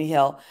thought of Benny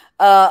Hill.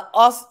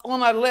 Also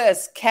on our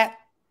list, Cat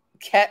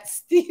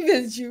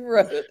Stevens, you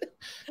wrote.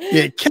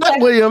 Yeah,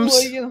 Cat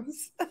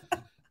Williams,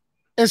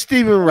 and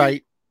Stephen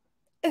Wright,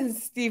 and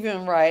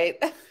Stephen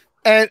Wright,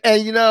 and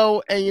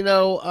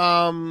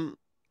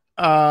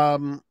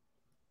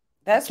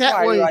that's Cat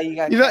why Williams,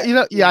 you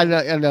got yeah,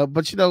 I know,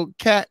 but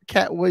Cat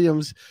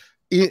Williams,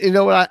 you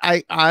know what,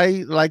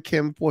 I like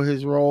him for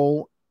his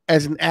role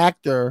as an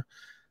actor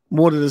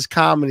more than his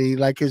comedy,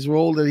 like his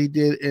role that he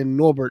did in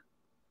Norbert.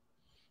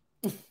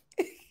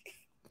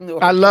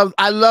 I love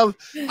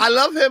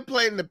him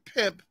playing the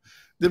pimp,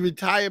 the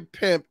retired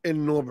pimp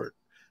in Norbert.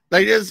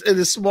 Like this in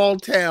a small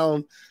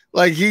town,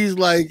 like he's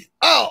like,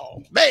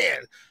 oh man.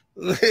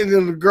 And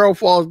then the girl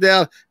falls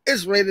down.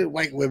 It's rated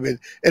white women.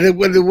 And then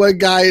when the one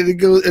guy and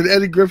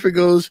Eddie Griffin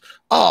goes,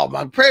 oh,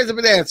 my prayers have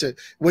been answered.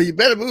 Well, you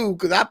better move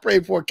because I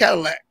prayed for a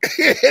Cadillac.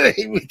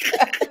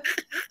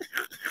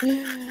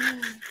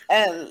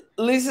 And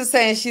Lisa's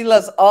saying she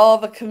loves all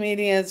the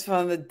comedians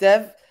from the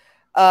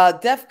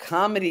Def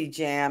Comedy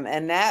Jam,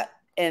 and that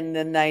in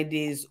the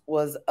 90s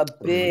was a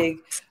big,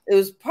 it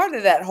was part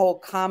of that whole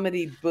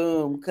comedy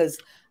boom, because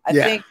I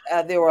think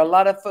there were a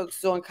lot of folks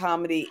doing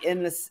comedy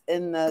in the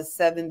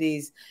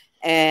 70s,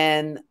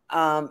 and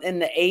in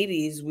the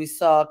 80s we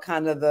saw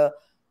kind of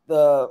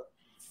the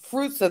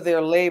fruits of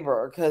their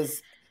labor,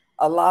 because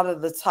a lot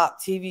of the top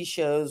TV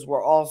shows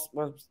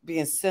were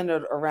being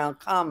centered around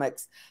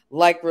comics,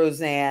 like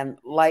Roseanne,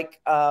 like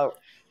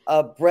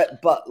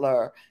Brett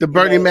Butler, the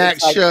Bernie Mac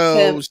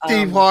show,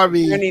 Steve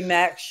Harvey, Bernie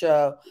Mac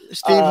show,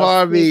 Steve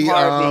Harvey,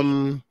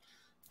 D.L.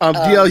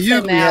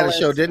 Hughley had a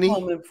show, didn't he?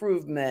 Home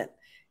Improvement.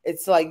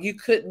 It's like you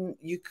couldn't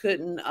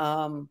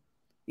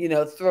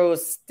throw a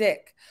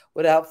stick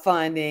without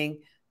finding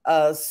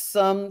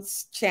some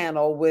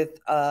channel with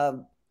a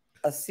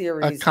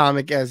series, a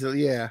comic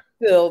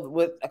filled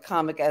with a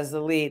comic as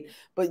the lead.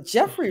 But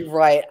Jeffrey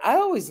Wright, I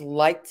always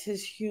liked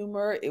his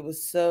humor. It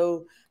was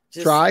so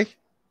just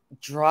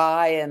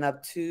dry and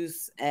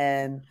obtuse,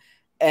 and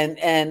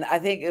I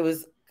think it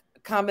was a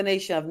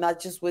combination of not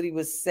just what he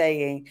was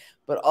saying,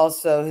 but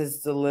also his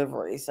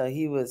delivery. So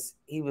he was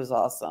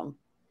awesome.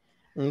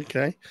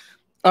 Okay.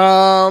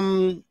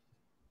 Kevin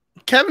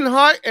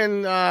Hart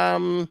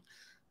and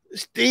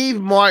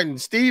Steve Martin.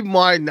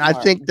 I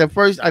think I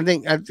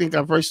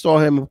first saw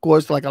him, of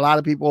course, like a lot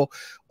of people,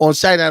 on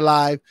Saturday Night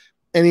Live,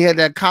 and he had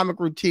that comic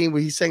routine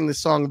where he sang the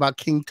song about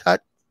King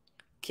Tut.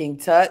 King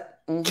Tut.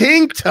 Mm-hmm.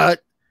 King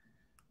Tut.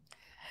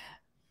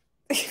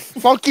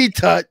 Funky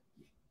Tut.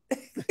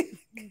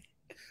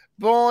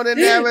 Born in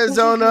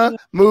Arizona,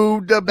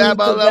 moved to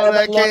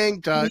Babylon,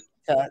 King Tut.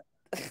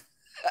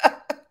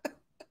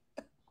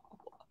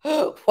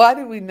 Why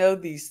do we know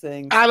these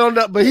things? I don't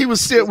know, but he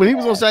was serious when he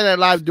was on Saturday Night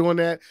Live doing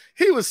that.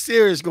 He was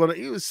serious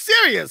He was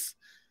serious.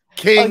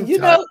 King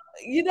Tut.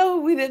 You know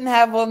who we didn't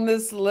have on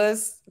this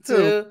list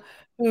too?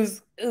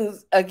 Who's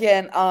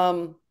again?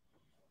 Oh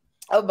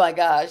my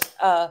gosh,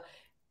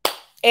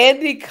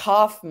 Andy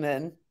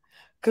Kaufman.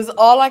 Because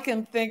all I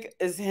can think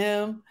is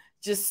him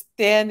just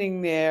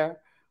standing there,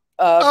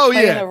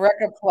 playing a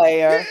record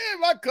player. Yeah,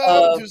 my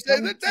car to say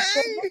the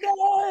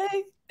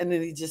day. And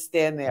then he just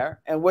stand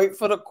there and wait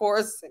for the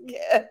chorus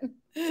again,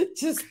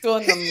 just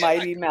doing the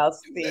Mighty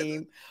Mouse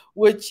theme,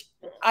 which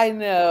I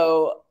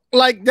know,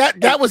 like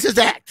that was his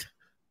act.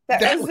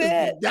 That was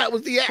it. That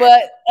was the act.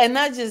 And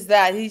not just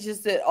that, he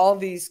just did all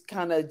these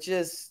kind of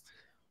just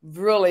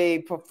really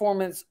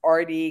performance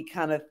arty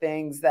kind of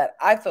things that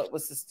I thought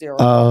was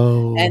hysterical.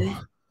 Oh. And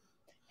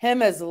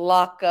him as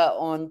Locke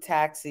on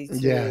Taxi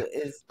too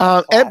is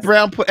Ed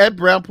Brown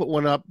put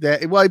one up there.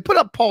 Well, he put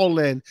up Paul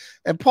Lynde,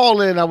 and Paul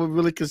Lynde I would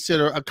really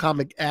consider a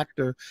comic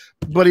actor,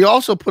 but he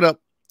also put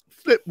up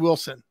Flip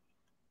Wilson.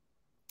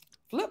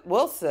 Flip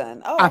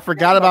Wilson. Oh, I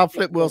forgot about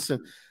Flip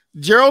Wilson.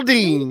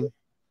 Geraldine.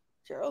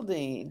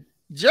 Flip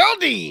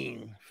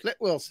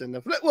Wilson.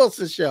 The Flip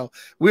Wilson Show.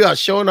 We are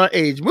showing our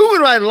age.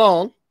 Moving right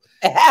along.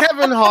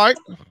 Kevin Hart.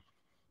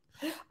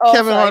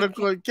 Kevin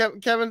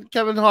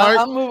Hart.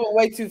 I'm moving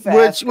way too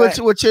fast.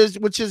 Which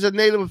is a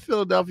native of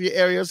Philadelphia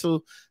area.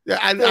 So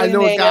I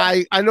know a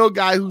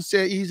guy who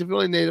said he's a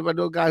Philly native. I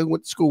know a guy who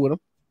went to school with him.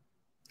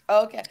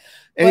 Okay.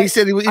 And he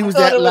said he was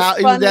that loud.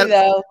 He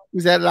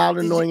was that loud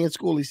and annoying in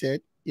school. He said,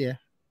 "Yeah."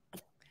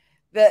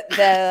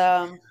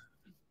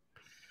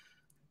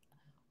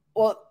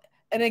 Well,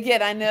 and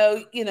again, I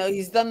know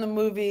he's done the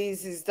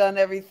movies, he's done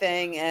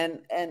everything,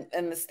 and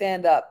the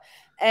stand up,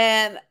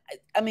 and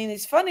I mean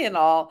he's funny and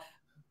all.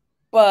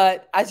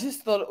 But I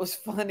just thought it was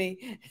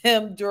funny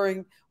him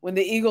during when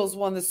the Eagles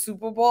won the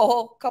Super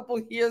Bowl a couple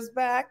years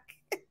back.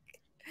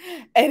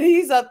 And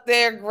he's up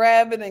there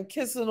grabbing and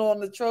kissing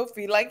on the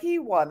trophy like he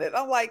won it.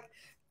 I'm like,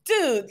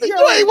 dude,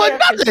 you ain't won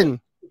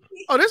nothing.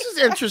 Oh, this is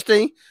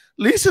interesting.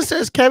 Lisa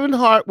says Kevin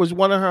Hart was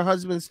one of her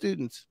husband's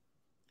students.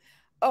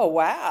 Oh,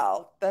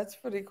 wow. That's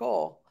pretty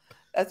cool.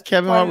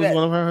 Kevin Hart was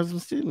one of her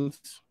husband's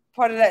students.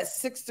 part of that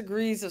 6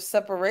 degrees of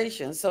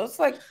separation. So it's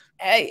like,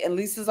 hey, and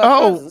Lisa's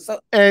our cousin. So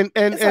and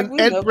it's like we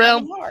Ed know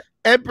Brown. Kevin Hart.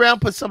 Ed Brown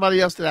put somebody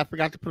else that I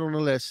forgot to put on the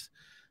list.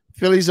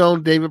 Philly's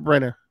own David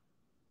Brenner.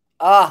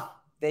 Ah,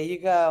 there you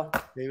go.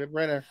 David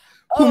Brenner,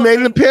 who made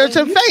an appearance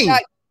in Fame.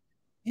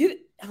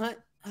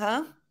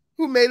 Huh?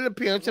 Who made an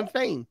appearance in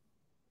Fame?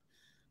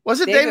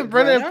 Was it David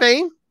Brenner in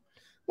Fame?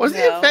 Was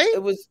he in Fame?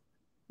 It was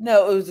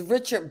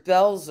Richard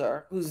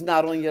Belzer, who's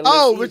not on your list.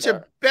 Oh, either.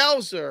 Richard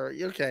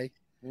Belzer. Okay.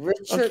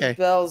 Richard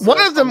Belzer. One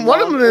of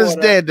them is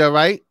dead, though,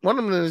 right? One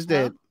of them is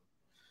dead.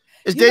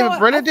 Is David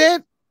Brenner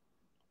dead?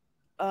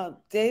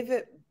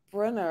 David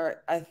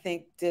Brenner, I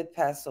think, did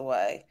pass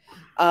away.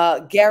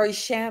 Gary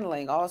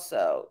Shandling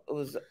also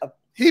was.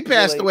 He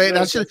passed away,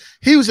 and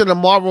he was in a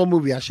Marvel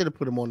movie. I should have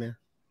put him on there.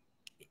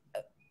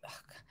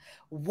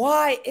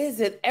 Why is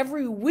it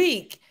every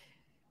week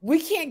we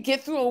can't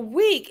get through a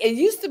week? It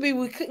used to be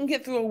we couldn't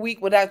get through a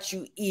week without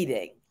you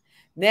eating.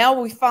 Now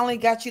we finally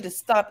got you to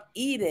stop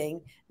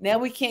eating. Now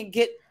we can't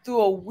get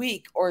through a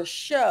week or a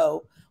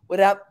show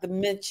without the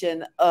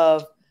mention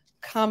of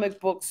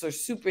comic books or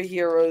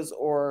superheroes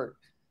or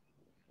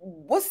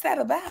what's that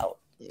about?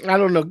 I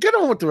don't know. Get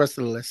on with the rest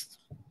of the list.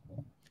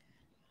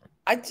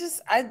 I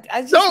just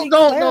need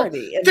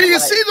clarity. Do you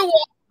see the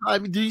wall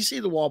behind me? Do you see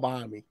the wall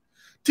behind me?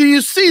 Do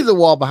you see the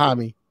wall behind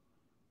me?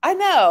 I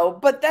know,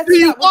 but that's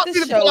not what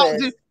this show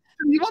is. Do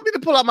you want me to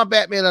pull out my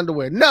Batman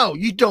underwear? No,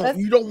 you don't.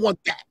 You don't want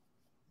that.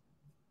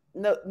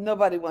 No,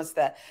 nobody wants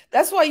that.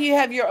 That's why you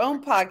have your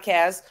own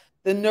podcast,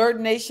 the Nerd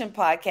Nation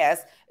podcast.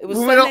 It was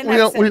Sunday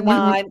nights at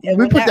 9.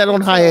 We put that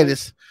on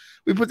hiatus.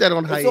 We put that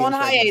on hiatus. It's on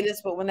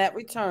hiatus, but when that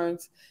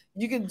returns,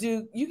 you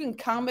can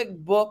comic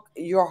book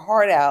your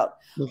heart out.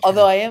 Okay.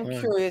 Although I am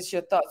curious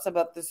your thoughts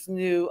about this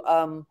new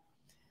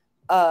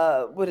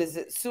what is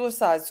it?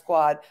 Suicide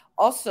Squad.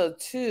 Also,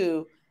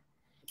 too,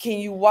 can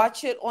you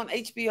watch it on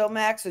HBO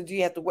Max or do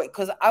you have to wait?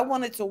 Because I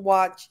wanted to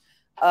watch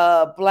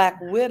Black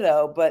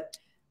Widow, but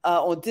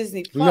on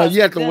Disney Plus. No,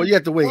 you have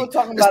to wait. We're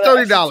talking it's about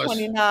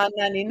 $30.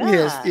 $29.99.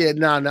 Yes, yeah,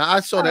 no.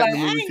 I saw that in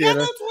the movie theater.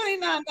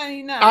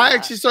 $29.99. I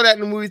actually saw that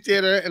in the movie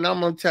theater, and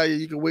I'm gonna tell you,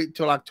 you can wait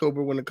until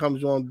October when it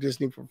comes on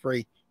Disney for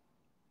free.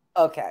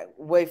 Okay,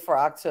 wait for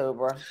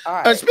October.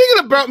 All right. Speaking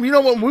of Bill, you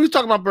know what? When we were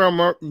talking about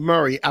Bill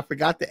Murray, I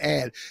forgot to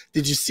add.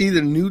 Did you see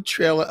the new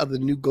trailer of the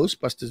new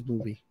Ghostbusters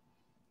movie?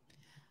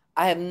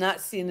 I have not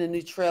seen the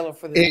new trailer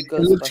for the new Ghostbusters.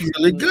 It looks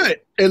really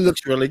good. It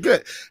looks really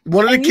good.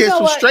 One of the kids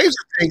from Stranger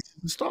Things is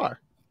the star.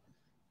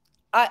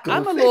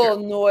 I'm a little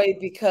annoyed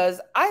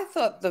because I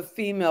thought the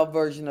female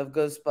version of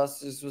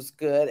Ghostbusters was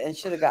good and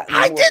should have gotten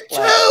more play.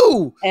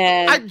 Too.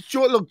 And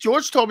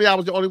George told me I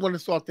was the only one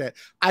that thought that.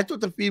 I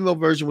thought the female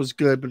version was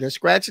good, but they're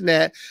scratching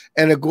that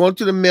and they're going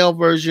to the male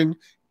version.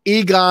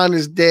 Egon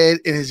is dead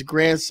and his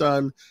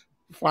grandson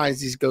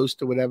finds these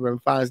ghosts or whatever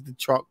and finds the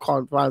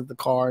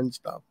car and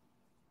stuff.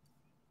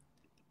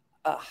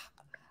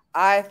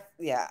 I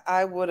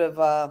would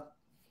have.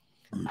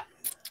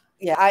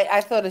 Yeah, I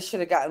thought it should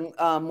have gotten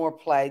more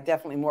play.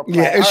 Definitely more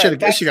play. Yeah, it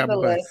should have got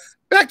more play.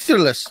 Back to the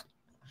list.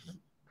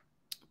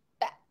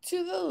 Back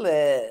to the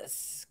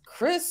list.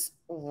 Chris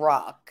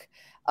Rock.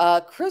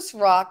 Chris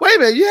Rock. Wait a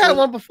minute, you had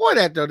one before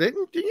that though,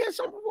 didn't you? Have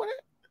something before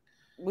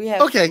that? We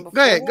have. Okay,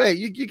 go ahead.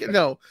 You can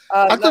no.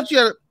 I thought you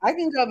had. I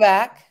can go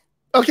back.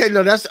 Okay,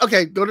 no, that's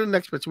okay. Go to the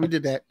next person. We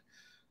did that.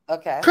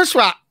 Okay. Chris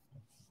Rock.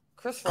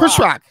 Chris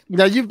Rock.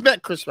 Now you've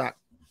met Chris Rock.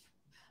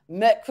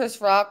 Met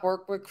Chris Rock.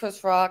 Worked with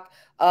Chris Rock.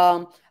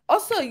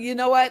 Also, you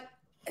know what?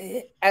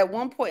 At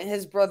one point,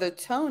 his brother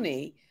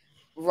Tony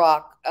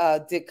Rock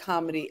did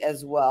comedy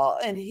as well,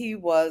 and he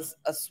was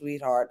a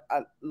sweetheart.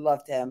 I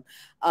loved him.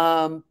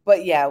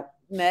 But yeah,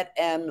 met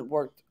and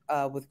worked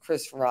with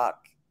Chris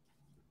Rock.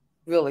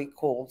 Really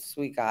cool,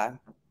 sweet guy.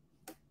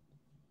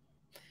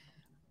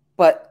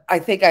 But I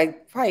think I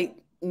probably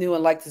knew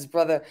and liked his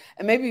brother,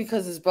 and maybe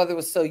because his brother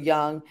was so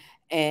young,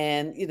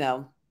 and you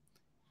know.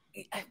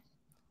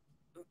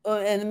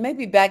 And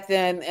maybe back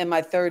then in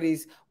my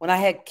 30s, when I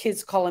had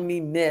kids calling me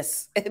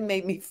Miss, it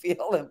made me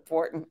feel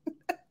important.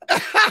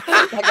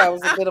 Like I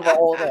was a bit of an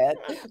old head.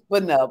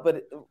 But no,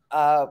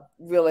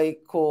 really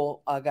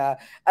cool guy.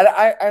 And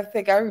I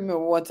think I remember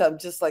one time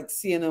just like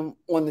seeing him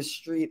on the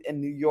street in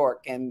New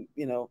York and,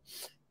 you know,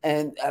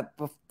 and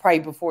probably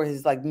before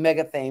his like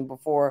mega fame,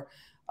 before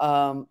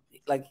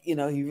like, you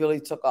know, he really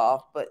took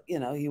off. But, you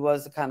know, he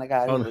was the kind of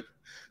guy who would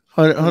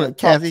hold on,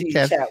 Kathy,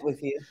 chat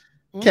with you.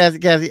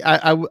 Kathy,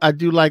 I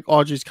do like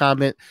Audrey's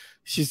comment.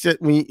 She said,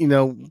 you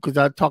know, because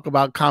I talk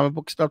about comic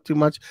book stuff too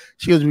much.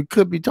 She goes, we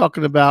could be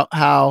talking about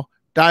how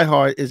Die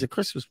Hard is a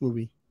Christmas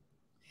movie.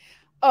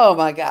 Oh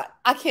my God.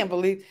 I can't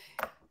believe,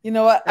 you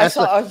know what? That's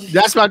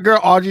my girl.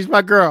 Audrey's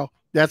my girl.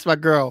 That's my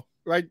girl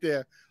right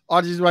there.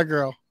 Audrey's my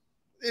girl.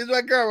 It's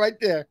my girl right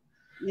there.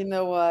 You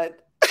know what?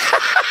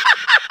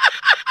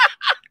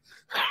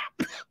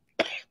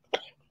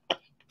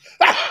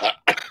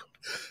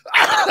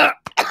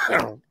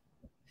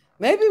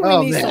 Maybe we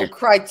need some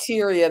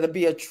criteria to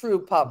be a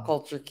true pop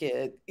culture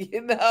kid,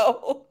 you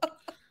know?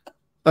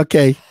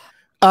 Okay.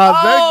 Very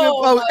good.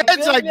 Oh my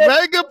Ed's like, goodness.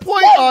 very good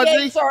point,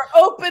 Audrey. Floodgates are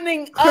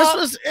opening up.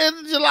 Christmas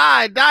in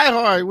July, Die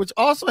Hard, which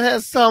also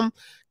has some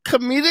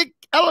comedic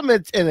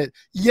elements in it.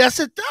 Yes,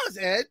 it does,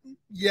 Ed.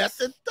 Yes,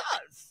 it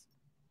does.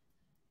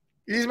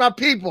 These are my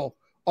people.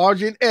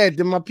 Audrey and Ed,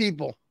 they're my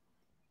people.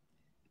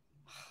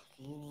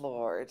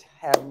 Lord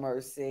have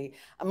mercy.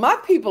 My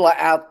people are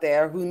out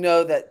there who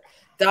know that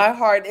Die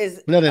Hard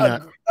is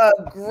a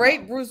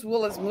great Bruce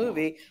Willis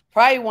movie,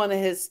 probably one of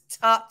his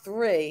top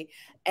 3,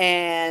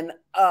 and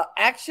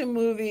action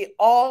movie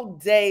all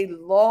day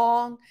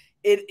long.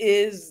 It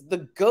is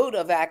the GOAT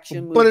of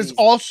action movies. But it's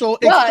also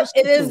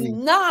it is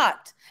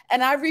not.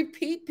 And I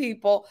repeat,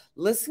 people,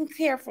 listen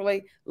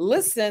carefully,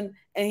 listen,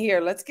 and here,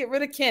 let's get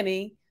rid of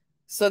Kenny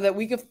so that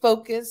we can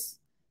focus,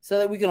 so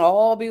that we can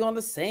all be on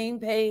the same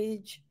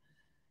page.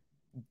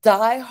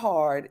 Die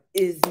Hard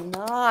is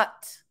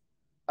not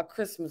a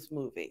Christmas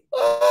movie.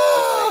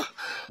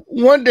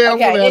 One day I'm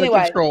going to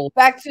have control.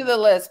 Back to the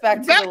list.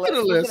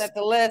 Looking at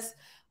the list,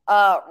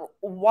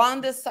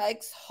 Wanda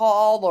Sykes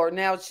Hall, or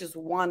now it's just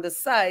Wanda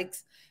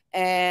Sykes,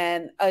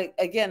 and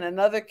again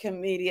another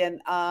comedian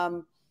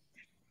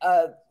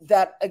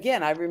that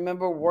again I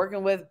remember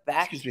working with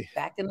back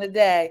in the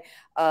day.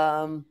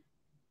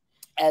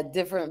 At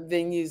different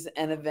venues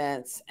and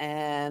events,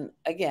 and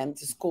again,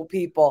 just cool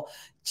people.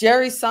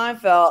 Jerry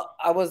Seinfeld,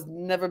 I was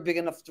never big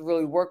enough to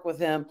really work with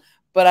him,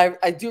 but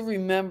I do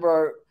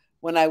remember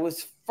when I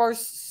was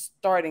first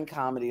starting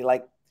comedy,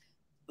 like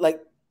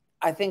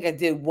I think I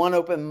did one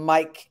open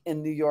mic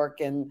in New York,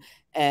 and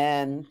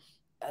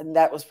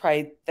that was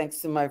probably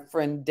thanks to my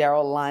friend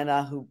Daryl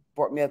Lina, who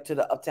brought me up to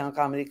the Uptown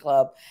Comedy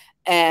Club.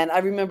 And I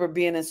remember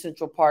being in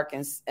Central Park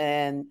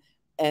and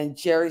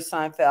Jerry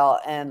Seinfeld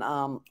and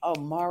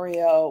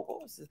Mario,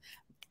 what was it?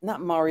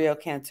 Not Mario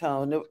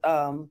Cantone.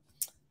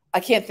 I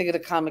can't think of the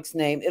comic's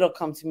name. It'll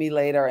come to me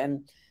later,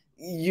 and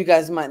you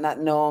guys might not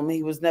know him.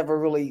 He was never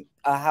really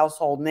a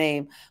household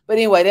name, but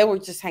anyway, they were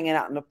just hanging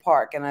out in the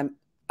park, and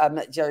I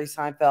met Jerry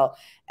Seinfeld,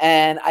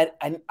 and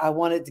I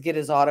wanted to get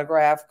his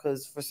autograph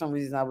because for some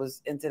reason I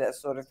was into that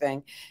sort of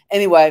thing.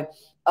 Anyway,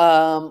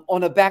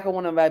 on the back of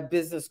one of my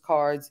business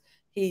cards,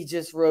 he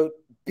just wrote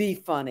 "Be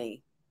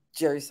funny,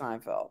 Jerry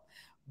Seinfeld."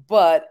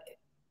 But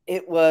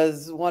it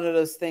was one of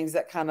those things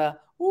that kind of,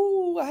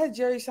 I had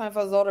Jerry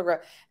Seinfeld's autograph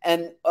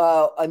and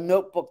a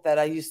notebook that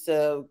I used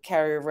to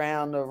carry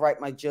around to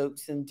write my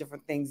jokes and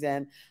different things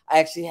in. I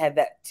actually had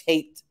that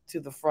taped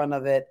to the front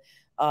of it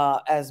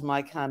as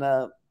my kind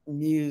of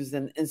muse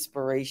and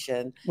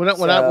inspiration. Jerry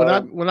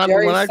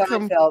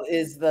Seinfeld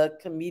is the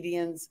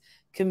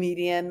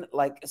comedian,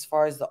 like as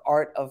far as the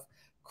art of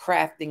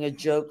crafting a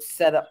joke,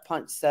 set up,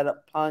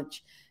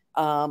 punch.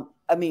 I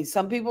mean,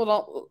 some people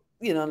don't,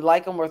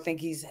 like him or think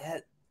he's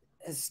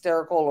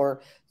hysterical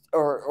or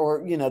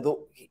he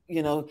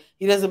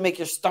doesn't make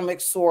your stomach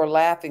sore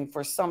laughing.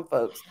 For some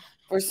folks,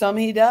 for some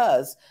he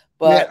does,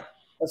 but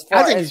as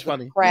far as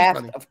the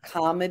craft of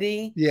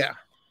comedy,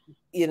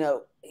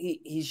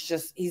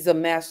 he's a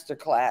master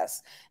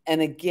class.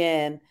 And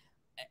again,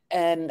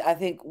 and I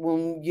think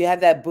when you have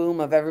that boom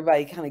of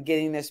everybody kind of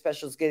getting their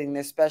specials,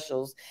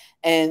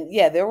 and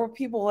there were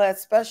people who had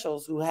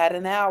specials who had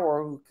an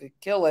hour who could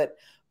kill it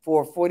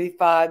for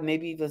 45,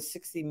 maybe even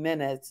 60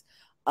 minutes.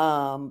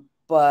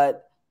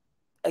 But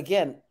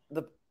again,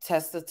 the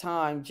test of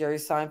time, Jerry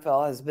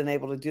Seinfeld has been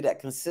able to do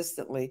that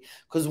consistently,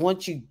 because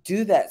once you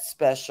do that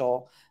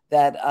special,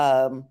 that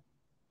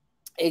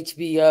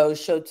HBO,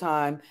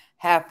 Showtime,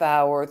 half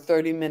hour,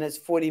 30 minutes,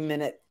 40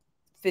 minute,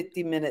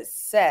 50 minute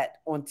set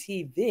on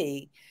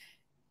TV,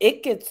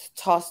 it gets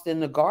tossed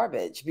in the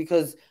garbage,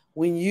 because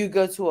when you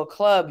go to a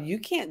club, you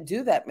can't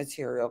do that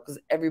material because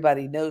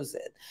everybody knows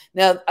it.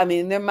 Now, I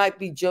mean, there might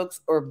be jokes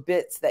or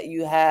bits that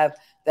you have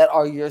that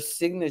are your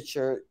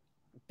signature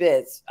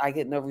bits, I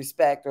get no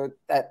respect, or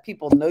that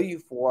people know you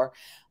for.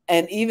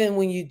 And even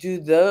when you do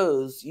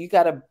those, you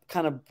got to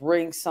kind of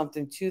bring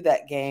something to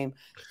that game,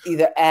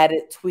 either add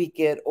it, tweak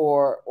it,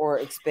 or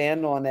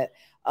expand on it.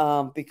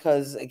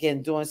 Because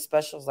again, doing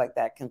specials like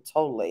that can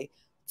totally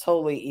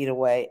eat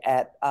away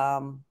at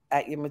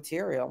your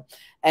material.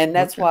 And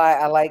that's why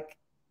I like,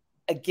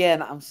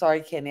 again, I'm sorry,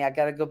 Kenny, I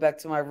got to go back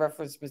to my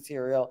reference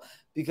material,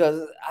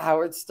 because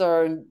Howard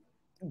Stern,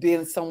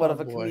 being somewhat of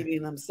a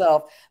comedian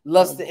himself,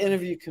 loves to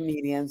interview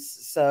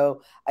comedians.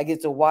 So I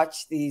get to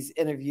watch these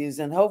interviews,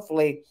 and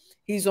hopefully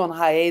he's on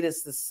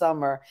hiatus this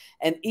summer.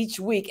 And each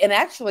week, and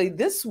actually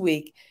this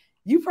week,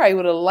 you probably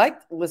would have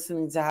liked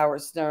listening to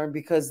Howard Stern,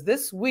 because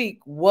this week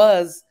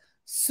was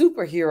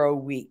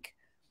Superhero Week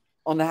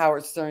on the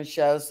Howard Stern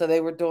Show. So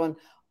they were doing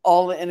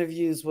all the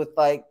interviews with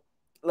like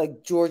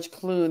George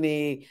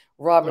Clooney,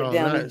 Robert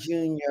Downey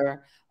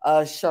Jr.,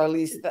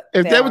 Charlize.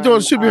 If they were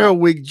doing Superhero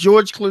Week,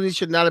 George Clooney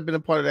should not have been a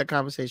part of that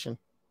conversation.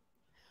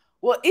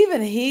 Well,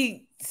 even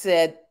he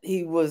said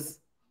he was,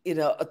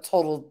 a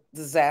total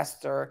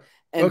disaster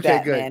in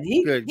Batman.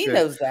 Good. He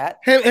knows that.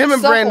 Him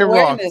and Brandon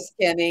Roth.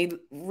 Kenny,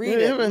 read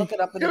it, look it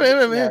up in the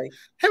dictionary.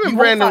 Him and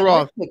Brandon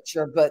Roth.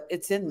 Picture, but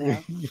it's in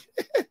there.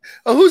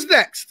 Oh, who's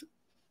next?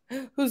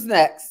 Who's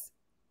next?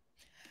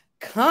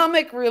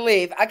 Comic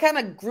relief. I kind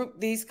of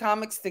grouped these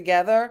comics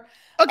together.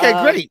 Okay,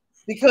 great.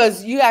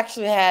 Because you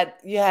actually had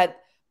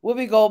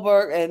Whoopi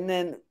Goldberg and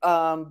then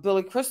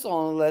Billy Crystal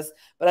on the list,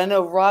 but I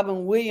know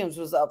Robin Williams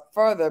was up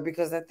further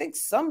because I think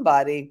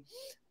somebody,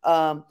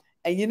 and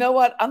you know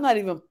what? I'm not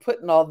even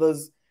putting all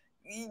those.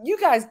 You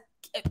guys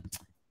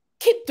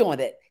keep doing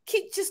it.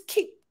 Keep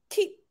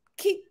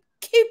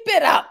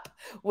it up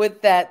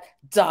with that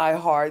Die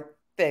Hard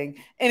thing.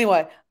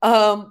 Anyway,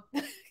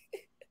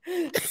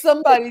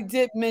 somebody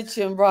did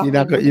mention Robin.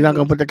 You're not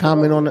gonna put the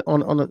comment on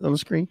the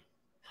screen.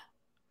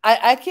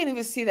 I can't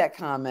even see that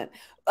comment.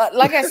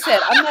 Like I said,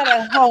 I'm not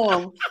at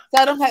home,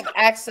 so I don't have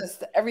access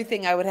to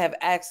everything I would have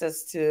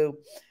access to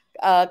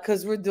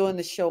because we're doing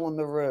the show on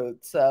the road.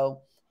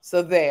 So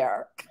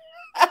there.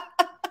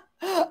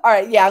 All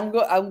right, yeah,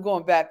 I'm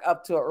going back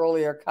up to an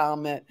earlier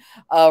comment.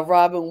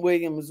 Robin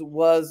Williams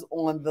was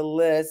on the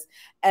list,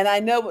 and I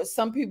know what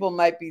some people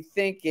might be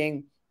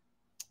thinking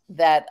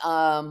that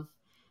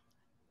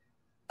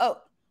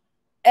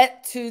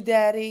et tu,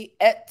 Daddy,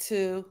 et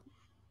tu.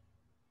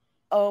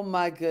 Oh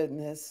my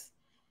goodness.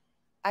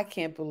 I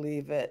can't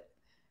believe it.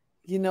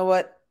 You know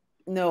what?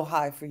 No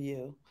high for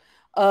you.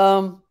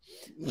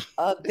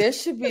 There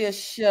should be a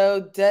show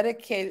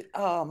dedicated.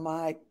 Oh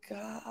my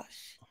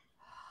gosh.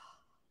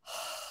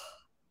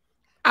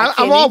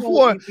 I'm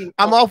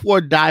all for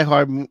a Die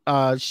Hard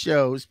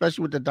show,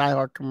 especially with the Die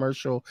Hard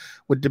commercial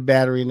with the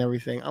battery and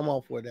everything. I'm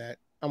all for that.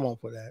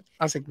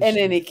 I think in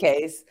any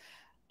case,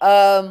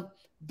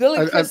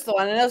 Billy Crystal,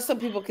 and I know some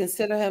people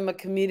consider him a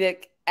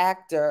comedic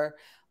actor.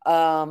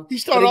 He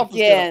started off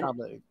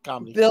with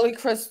comedy. Billy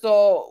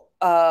Crystal,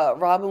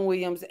 Robin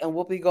Williams, and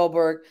Whoopi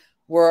Goldberg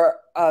were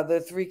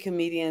the three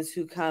comedians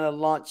who kind of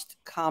launched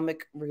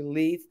comic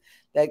relief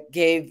that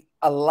gave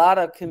a lot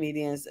of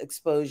comedians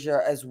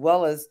exposure as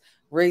well as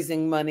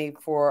raising money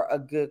for a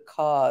good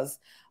cause.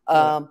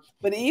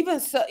 But even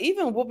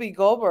Whoopi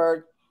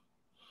Goldberg,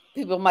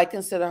 people might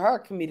consider her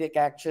a comedic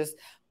actress,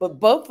 but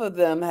both of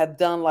them have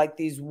done like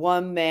these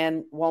one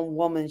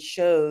woman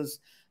shows,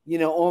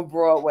 on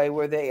Broadway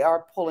where they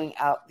are pulling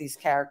out these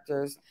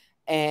characters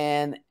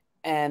and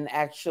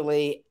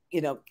actually,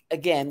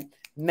 again,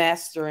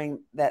 mastering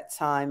that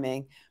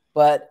timing.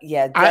 But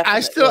yeah,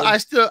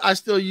 definitely. I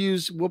still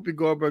use Whoopi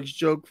Goldberg's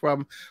joke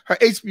from her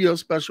HBO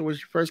special when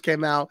she first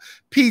came out.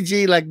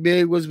 PG, like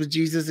Mary was with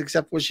Jesus,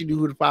 except when she knew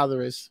who the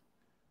Father is.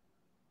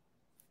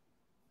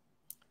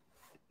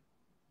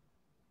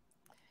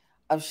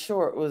 I'm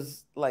sure it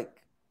was like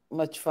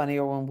much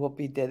funnier when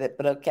Whoopi did it,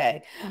 but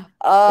okay.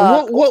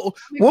 Whoopi,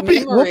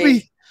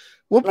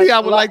 I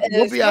would like.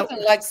 Whoopi, I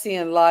like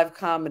seeing live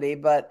comedy,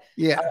 but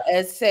yeah,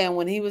 as saying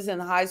when he was in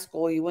high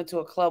school, he went to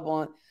a club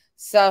on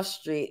South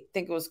Street. I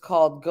think it was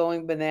called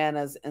Going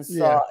Bananas, and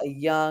saw a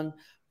young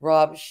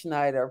Rob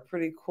Schneider.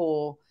 Pretty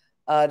cool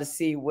to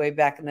see way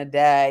back in the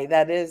day.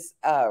 That is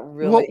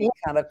really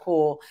kind of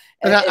cool.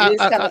 And it is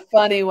kind of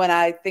funny when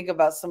I think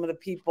about some of the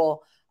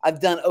people I've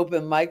done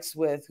open mics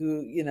with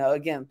who,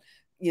 again,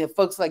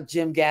 folks like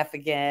Jim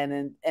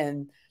Gaffigan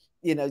and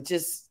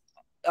just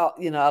a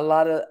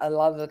lot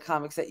of the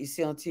comics that you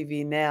see on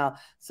TV now.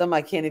 Some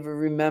I can't even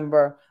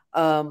remember.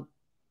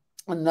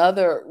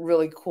 Another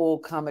really cool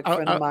comic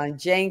friend of mine,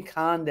 Jane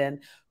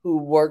Condon, who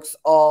works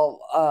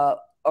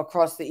all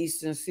across the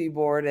Eastern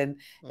Seaboard and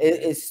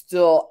is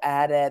still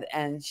at it.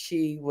 And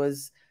she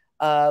was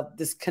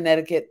this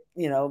Connecticut,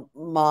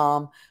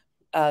 mom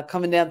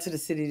coming down to the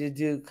city to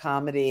do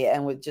comedy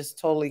and would just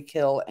totally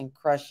kill and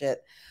crush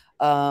it.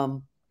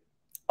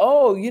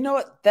 Oh, you know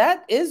what?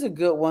 That is a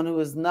good one who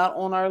is not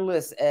on our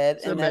list, Ed,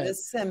 and that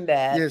is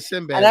Sinbad. Yeah,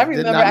 Sinbad. And I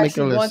remember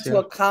actually going to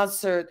a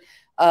concert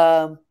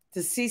to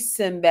see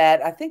Sinbad.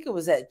 I think it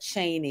was at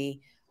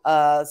Cheney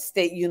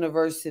State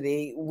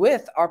University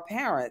with our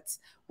parents,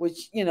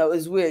 which,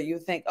 is weird. You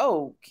think,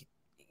 oh,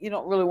 you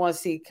don't really want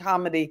to see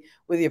comedy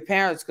with your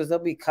parents because they'll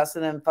be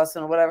cussing and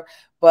fussing or whatever,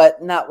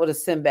 but not with a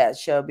Sinbad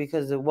show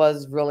because it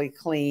was really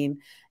clean.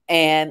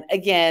 And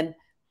again,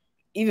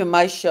 even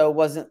my show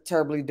wasn't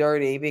terribly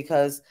dirty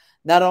because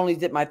not only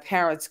did my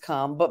parents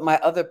come, but my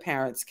other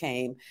parents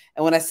came.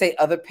 And when I say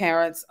other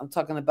parents, I'm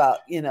talking about,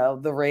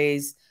 the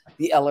Rays,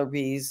 the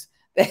Ellerbys,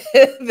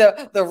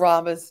 the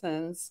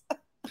Robinsons.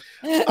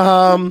 There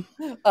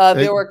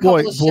were a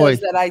couple of shows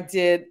that I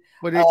did.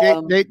 But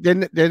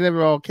they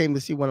never all came to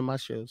see one of my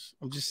shows.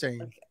 I'm just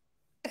saying.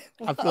 Okay.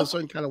 I feel a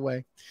certain kind of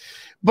way.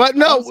 But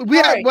no, we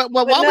had.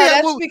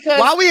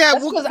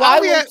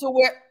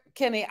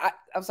 Kenny,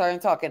 I'm sorry,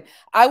 I'm talking.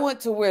 I went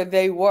to where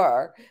they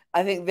were.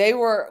 I think they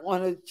were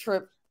on a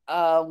trip,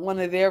 one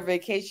of their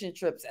vacation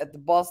trips at the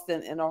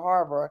Boston Inner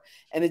Harbor,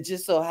 and it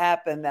just so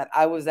happened that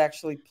I was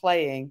actually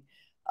playing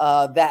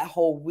that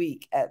whole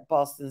week at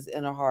Boston's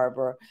Inner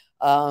Harbor.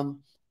 I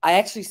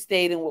actually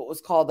stayed in what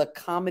was called a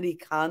comedy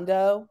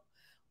condo,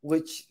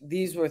 which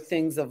these were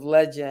things of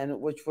legend,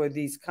 which were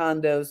these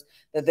condos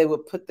that they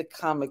would put the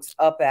comics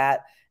up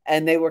at.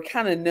 And they were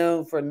kind of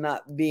known for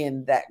not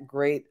being that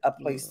great a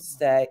place to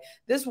stay.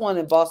 This one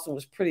in Boston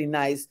was pretty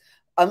nice.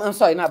 I'm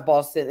sorry, not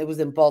Boston. It was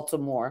in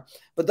Baltimore.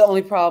 But the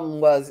only problem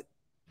was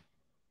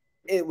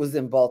it was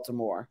in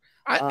Baltimore.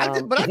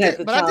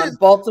 But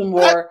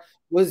Baltimore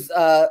was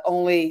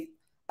only.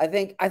 I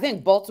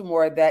think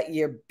Baltimore that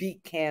year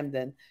beat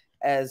Camden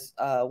as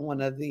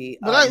one of the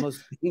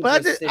most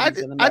dangerous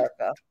cities in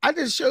America. I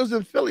did shows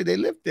in Philly. They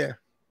lived there.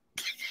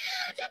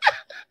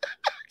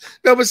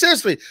 No, but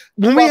seriously,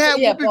 when we had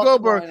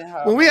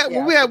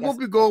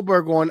Whoopi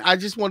Goldberg on, I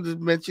just wanted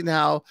to mention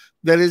how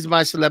that is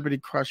my celebrity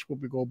crush,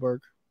 Whoopi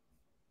Goldberg.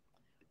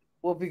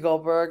 Whoopi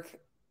Goldberg.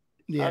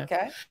 Yeah.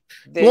 Okay.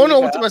 Going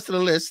on with the rest of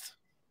the list.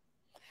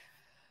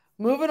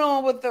 Moving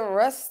on with the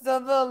rest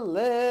of the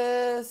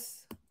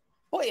list.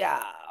 Oh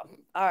yeah.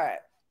 All right.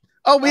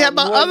 Oh, we have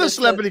my other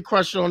celebrity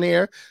crush on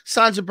here,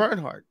 Sandra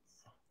Bernhard.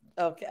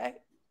 Okay.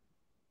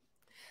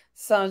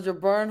 Sandra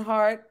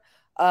Bernhard,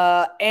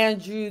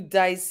 Andrew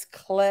Dice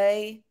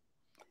Clay,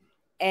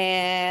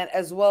 and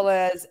as well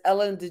as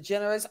Ellen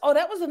DeGeneres. Oh,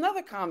 that was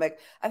another comic.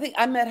 I think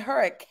I met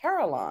her at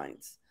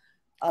Caroline's.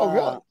 Oh,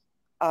 really?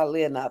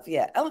 Oddly enough,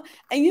 yeah. Ellen,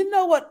 and you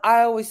know what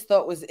I always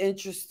thought was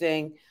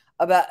interesting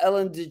about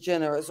Ellen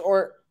DeGeneres,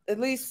 or at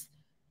least,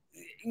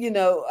 you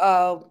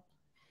know,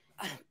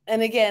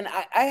 and again,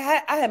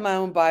 I had my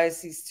own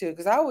biases too,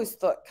 because I always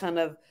thought kind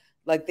of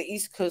like the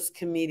East Coast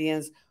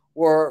comedians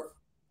were,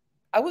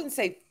 I wouldn't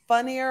say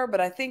funnier, but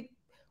I think,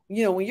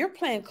 you know, when you're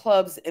playing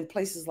clubs in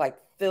places like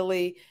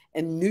Philly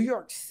and New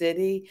York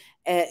City,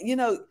 and, you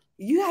know,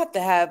 you have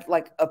to have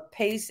like a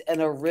pace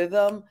and a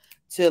rhythm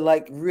to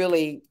like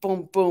really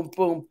boom, boom,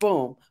 boom,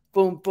 boom,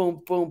 boom,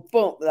 boom, boom,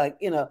 boom, like,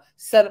 you know,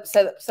 set up,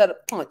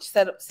 punch,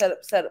 set up,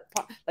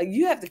 punch. Like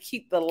you have to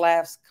keep the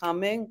laughs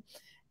coming.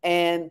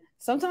 And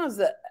sometimes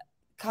the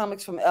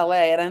comics from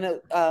LA, and I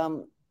know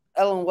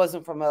Ellen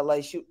wasn't from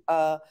LA, she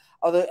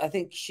although I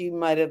think she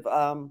might have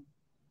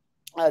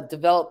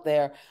developed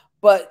there,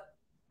 but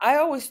I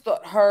always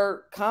thought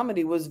her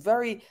comedy was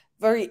very,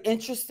 very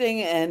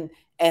interesting and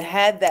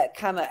had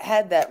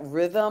that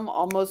rhythm,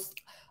 almost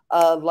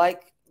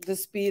like the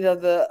speed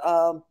of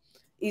the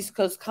East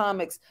Coast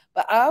comics.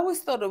 But I always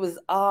thought it was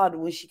odd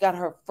when she got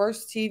her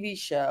first TV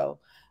show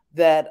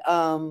that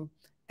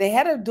they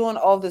had her doing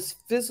all this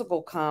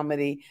physical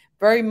comedy,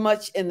 very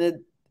much in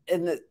the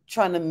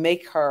trying to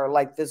make her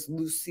like this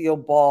Lucille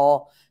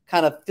Ball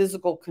kind of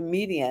physical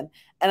comedian.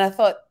 And I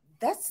thought,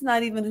 that's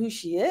not even who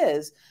she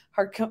is.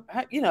 Her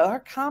you know, her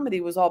comedy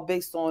was all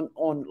based on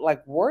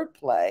like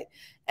wordplay.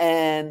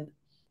 And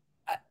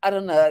I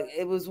don't know.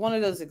 It was one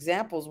of those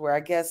examples where I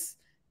guess,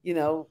 you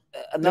know,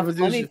 enough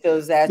money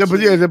throws at you.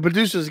 Yeah, the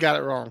producers got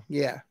it wrong.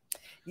 Yeah.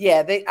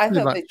 Yeah, I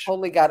thought they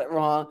totally got it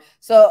wrong.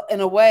 So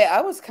in a way, I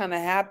was kind of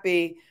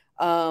happy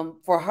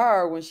for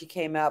her when she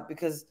came out,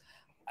 because,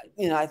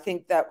 you know, I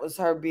think that was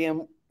her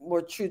being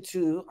more true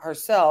to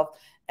herself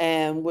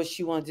and what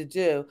she wanted to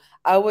do.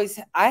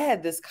 I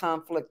had this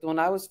conflict when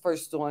I was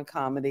first doing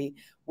comedy,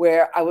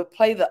 where I would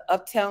play the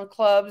uptown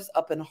clubs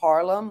up in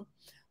Harlem,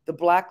 the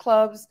black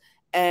clubs,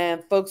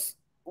 and folks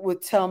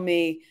would tell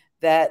me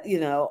that, you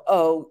know,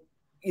 oh,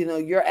 you know,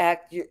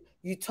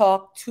 you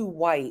talk too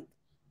white.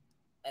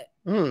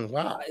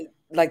 Wow.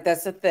 Like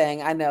that's a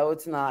thing. I know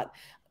it's not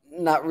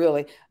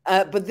really.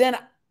 But then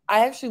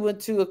I actually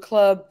went to a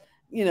club,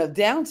 you know,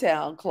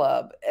 downtown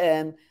club,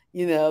 and,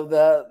 you know,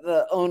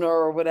 the owner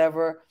or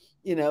whatever,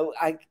 you know,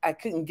 I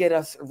couldn't get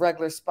a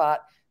regular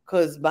spot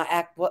because my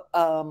act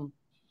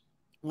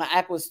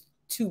was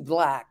too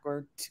black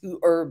or too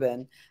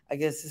urban, I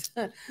guess.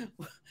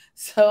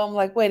 So I'm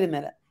like, wait a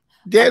minute.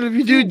 Damn if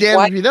you do, damn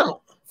if you don't.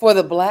 For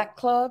the black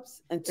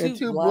clubs and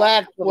too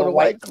black for the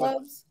white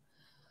clubs.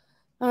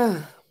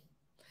 The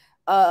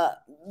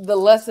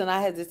lesson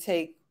I had to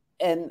take,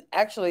 and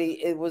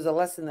actually it was a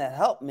lesson that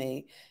helped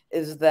me,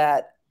 is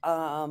that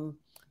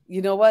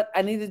you know what?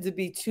 I needed to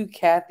be too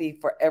Kathy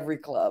for every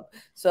club.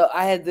 So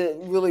I had to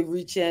really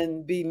reach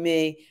in, be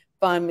me,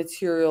 find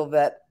material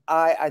that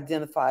I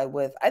identify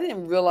with. I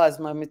didn't realize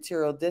my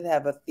material did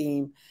have a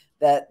theme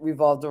that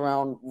revolved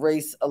around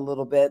race a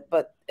little bit,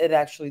 but it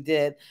actually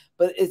did.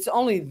 But it's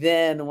only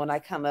then when I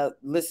kind of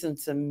listened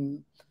to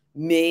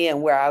me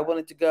and where I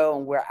wanted to go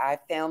and where I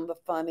found the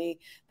funny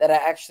that I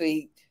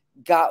actually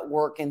got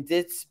work, and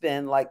did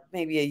spend like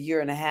maybe a year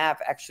and a half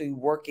actually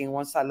working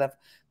once I left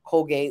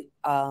Colgate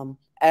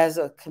as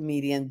a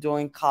comedian,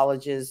 doing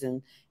colleges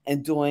and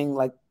doing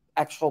like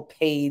actual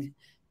paid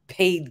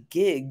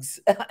gigs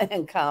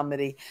in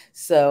comedy.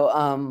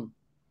 So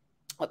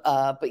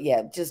but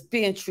yeah, just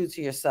being true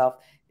to yourself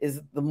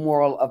is the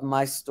moral of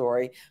my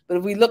story. But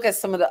if we look at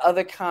some of the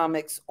other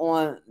comics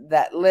on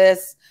that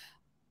list,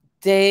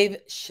 Dave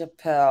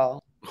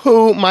Chappelle,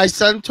 who my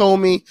son told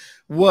me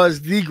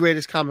was the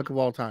greatest comic of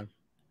all time.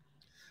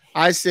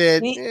 I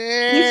said, he's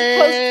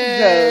close to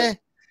GOAT.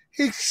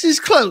 He's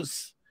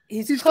close.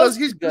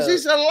 He's close.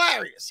 He's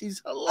hilarious.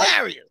 He's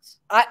hilarious.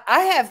 I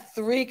have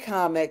three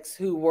comics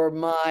who were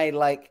my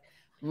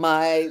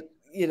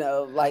you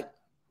know, like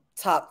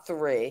top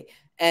three.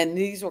 And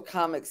these were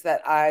comics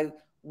that I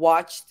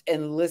watched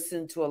and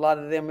listened to a lot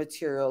of their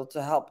material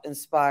to help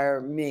inspire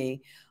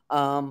me.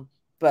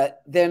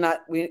 But they're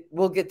not,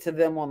 we'll get to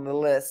them on the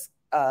list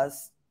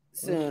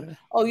soon.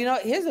 Okay. Oh,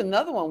 here's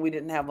another one we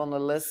didn't have on the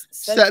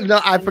list. No,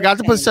 I forgot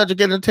to put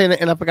Cedric Entertainer,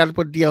 and I forgot to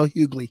put DL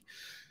Hughley.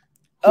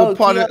 Oh,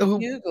 DL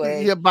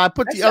Hughley. Yeah, but I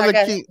put the other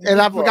king,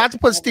 and I forgot to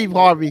put Steve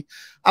Harvey.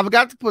 I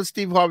forgot to put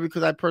Steve Harvey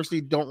because I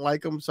personally don't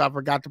like him, so I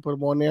forgot to put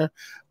him on there.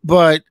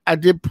 But I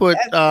did put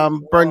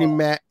Bernie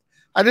Mac.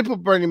 I did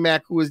put Bernie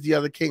Mac, who is the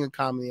other king of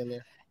comedy, in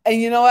there. And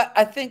you know what?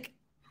 I think,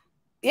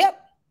 yep.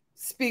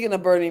 Speaking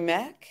of Bernie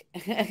Mac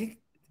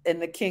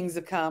and the kings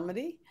of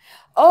comedy.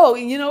 Oh,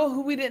 and you know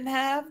who we didn't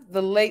have?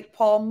 The late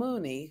Paul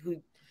Mooney,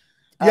 who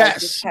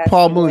yes,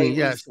 Paul Mooney.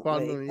 Yes, Paul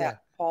Mooney. Yeah,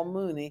 Paul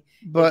Mooney.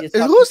 But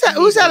who's that?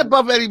 Who's that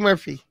above Eddie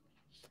Murphy?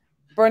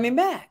 Bernie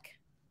Mac.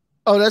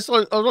 Oh, that's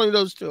only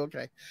those two.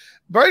 Okay,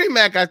 Bernie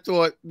Mac, I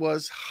thought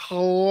was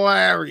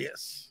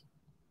hilarious.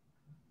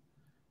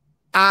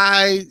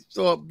 I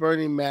thought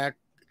Bernie Mac.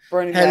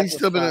 Had he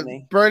still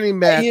been Bernie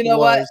Mac, you know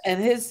what? And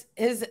his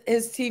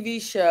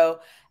TV show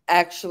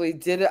actually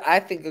did, I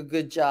think, a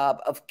good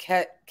job of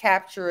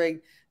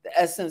capturing the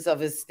essence of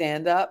his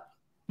stand-up.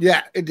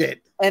 Yeah, it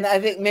did. And I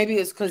think maybe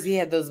it's because he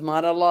had those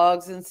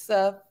monologues and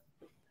stuff.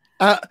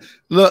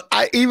 Look,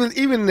 I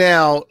even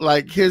now,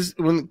 like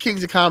when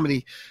Kings of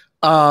Comedy,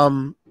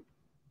 I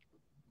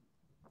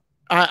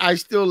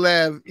still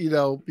laugh,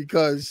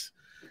 because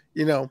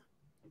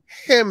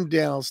him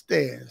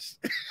downstairs.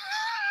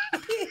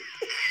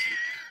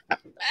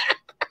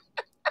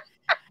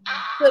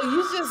 So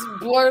you just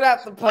blurt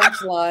out the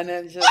punchline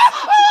and just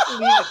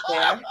leave it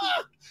there.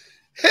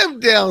 Him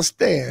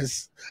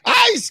downstairs.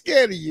 I ain't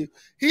scared of you.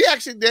 He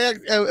actually,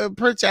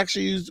 Prince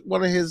actually used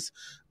one of his,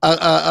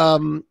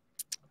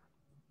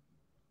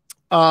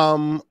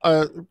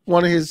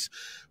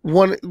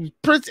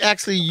 Prince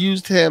actually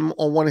used him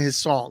on one of his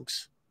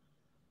songs.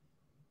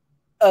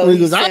 Oh, he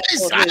goes, I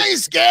ain't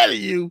scared of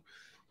you,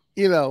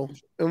 and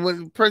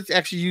when Prince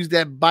actually used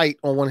that bite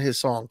on one of his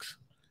songs.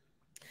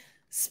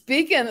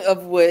 Speaking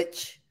of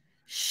which,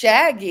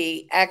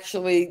 Shaggy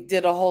actually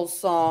did a whole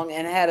song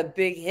and had a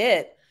big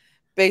hit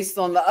based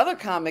on the other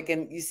comic,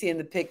 and you see in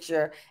the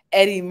picture,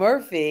 Eddie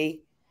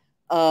Murphy.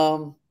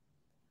 I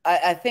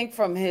think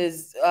from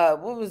his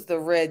what was the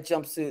red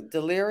jumpsuit,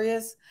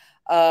 Delirious,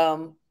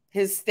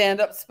 his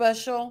stand-up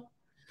special.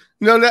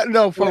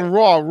 No, from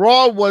Raw.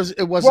 Raw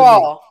wasn't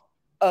Raw.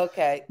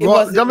 Okay.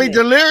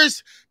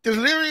 Delirious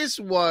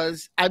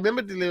was, I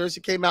remember Delirious.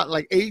 It came out in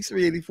like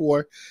 83,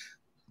 84.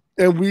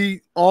 And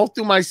we, all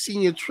through my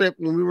senior trip,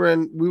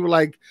 when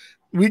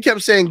we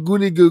kept saying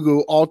Goonie Goo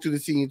Goo all through the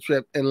senior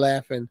trip and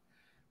laughing.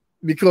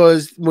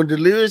 Because when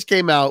Delirious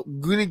came out,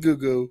 Goonie Goo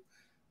Goo,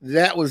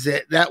 that was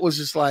it. That was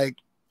just like,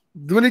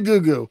 Goonie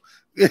Goo Goo.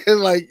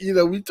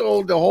 And we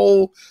told the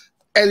whole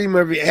Eddie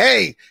Murphy,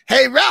 hey,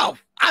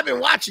 Ralph, I've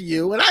been watching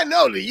you, and I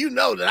know that you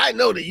know that I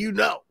know that you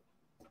know.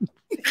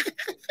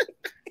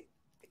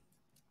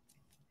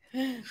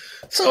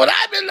 So what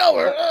I've been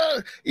over,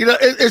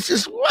 it's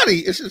just funny.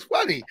 It's just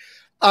funny.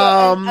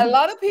 A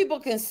lot of people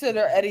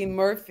consider Eddie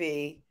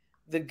Murphy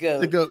the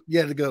GOAT. The GOAT.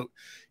 Yeah, the GOAT.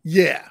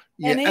 Yeah.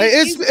 And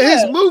his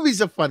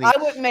movies are funny. I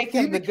wouldn't make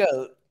him the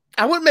GOAT.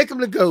 I wouldn't make him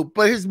the GOAT,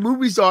 but his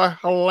movies are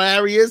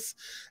hilarious.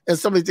 And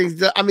some of the things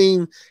that,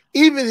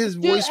 even his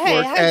voice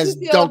work as Donkey. How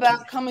did you feel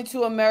about Coming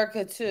to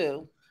America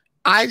 2?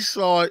 I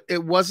saw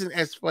it wasn't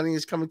as funny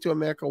as Coming to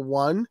America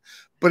 1,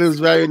 but it was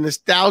very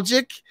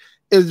nostalgic.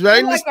 It was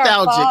very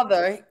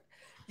nostalgic.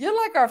 You're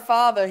like our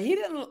father. He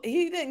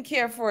didn't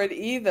care for it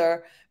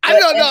either.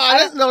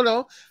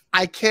 No.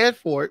 I cared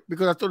for it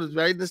because I thought it was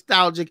very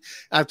nostalgic.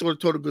 I thought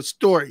it told a good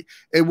story.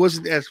 It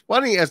wasn't as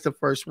funny as the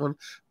first one,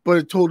 but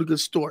it told a good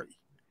story.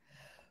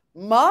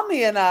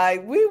 Mommy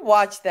and we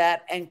watched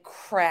that and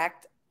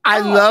cracked. I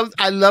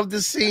love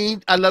the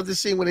scene. I love the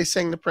scene when they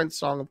sang the Prince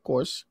song, of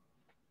course.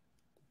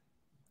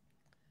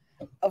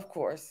 Of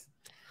course.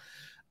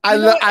 I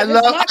love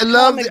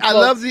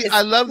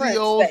the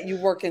old that you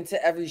work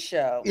into every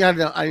show.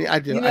 Yeah, I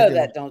do. You know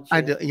that, don't you?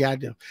 I do. Yeah, I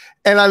do.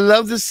 And I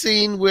love the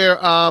scene where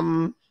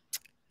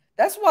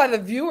that's why the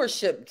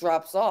viewership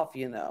drops off.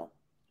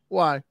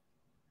 Why?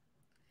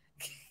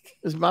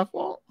 It's my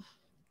fault.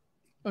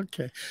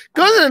 Okay,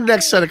 go to the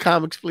next set of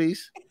comics,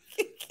 please.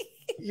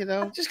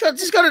 Just go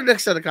to the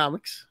next set of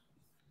comics.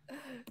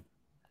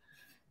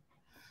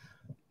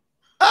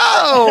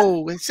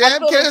 Oh,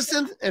 Sam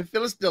Kinison and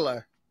Phyllis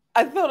Diller.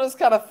 I thought it was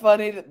kind of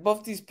funny that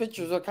both these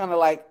pictures are kind of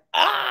like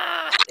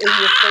in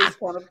your face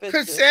kind of picture.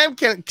 Because Sam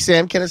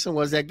Kinison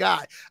was that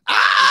guy.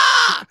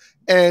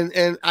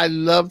 And I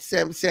loved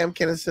Sam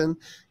Kinison.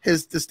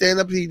 The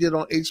stand-up he did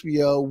on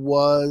HBO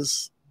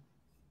was,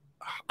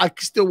 I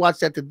can still watch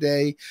that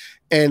today.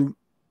 And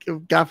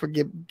God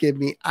forgive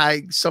me,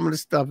 some of the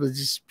stuff is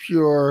just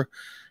pure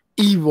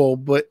evil,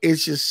 but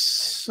it's just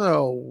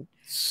so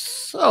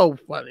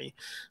funny.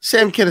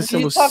 Sam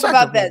Kinison was talk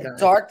about that guy.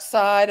 Dark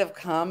side of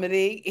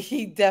comedy.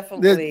 He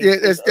definitely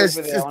is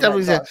over there on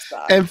that dark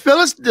side. And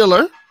Phyllis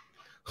Diller,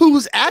 who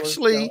was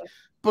actually,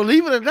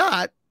 believe it or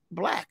not,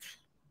 black.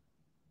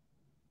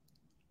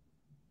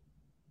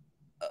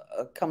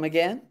 Come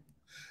again?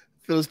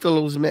 Phyllis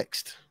Diller was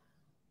mixed.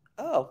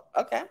 Oh,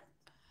 okay.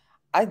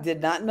 I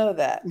did not know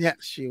that. Yes,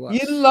 she was.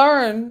 You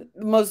learn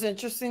the most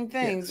interesting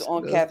things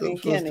on Kathy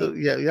and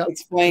Kenny.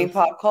 Explain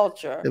pop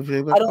culture.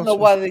 I don't know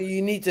whether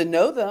you need to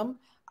know them.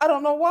 I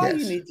don't know why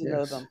you need to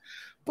know them.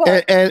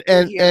 But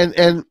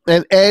and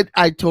Ed,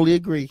 I totally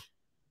agree.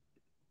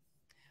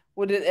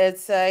 What did Ed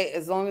say?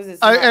 As long as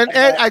it's and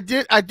Ed,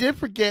 I did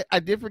forget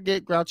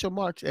Groucho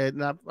Marx, Ed,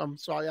 and I'm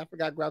sorry I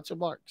forgot Groucho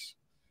Marx.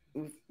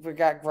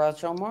 Forgot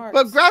Groucho Marx.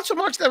 But Groucho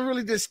Marx never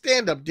really did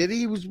stand up, did he?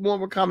 He was more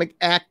of a comedic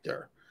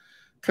actor.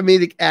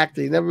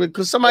 He never,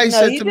 because somebody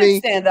said to me,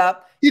 stand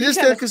up. He just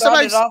did, because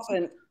somebody started off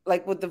in,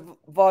 like, with the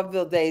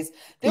vaudeville days.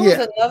 There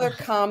was another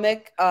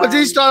comic. But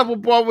he started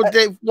with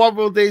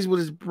vaudeville days with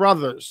his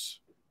brothers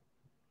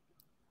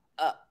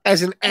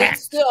as an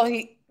act.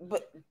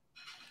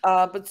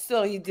 But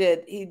still he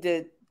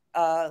did.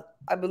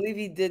 I believe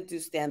he did do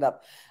stand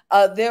up.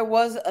 There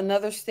was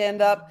another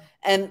stand up,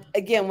 and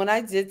again, when I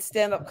did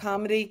stand up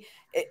comedy,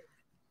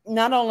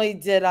 not only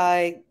did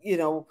I,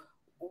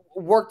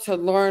 work to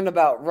learn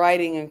about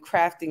writing and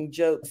crafting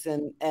jokes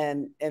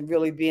and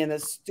really being a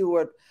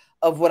steward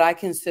of what I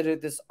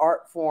considered this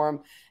art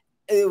form,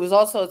 it was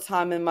also a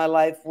time in my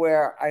life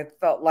where I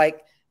felt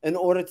like in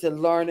order to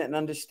learn and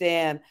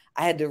understand,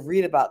 I had to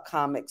read about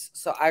comics.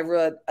 So I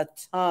read a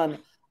ton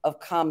of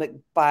comic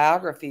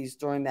biographies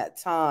during that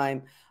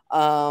time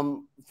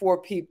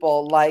for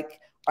people like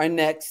our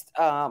next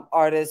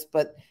artist.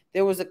 But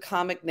there was a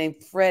comic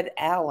named Fred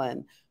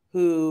Allen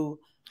who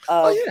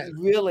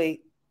really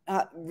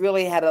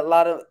had a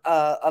lot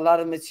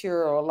of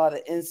material, a lot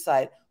of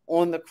insight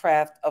on the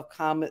craft of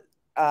comic.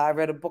 I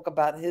read a book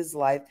about his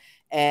life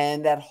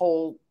and that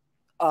whole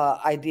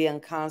idea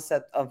and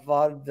concept of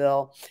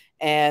vaudeville.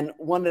 And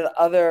one of the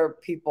other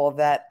people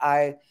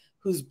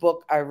whose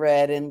book I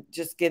read and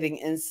just getting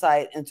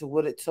insight into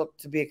what it took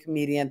to be a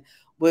comedian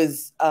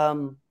was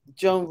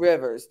Joan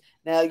Rivers.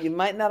 Now, you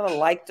might not have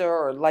liked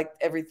her or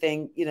liked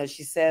everything,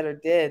 she said or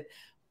did,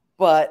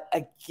 but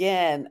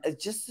again,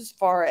 just as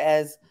far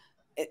as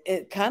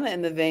it kind of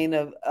in the vein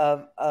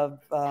of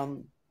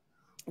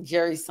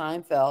Jerry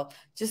Seinfeld,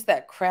 just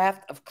that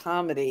craft of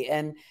comedy.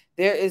 And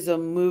there is a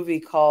movie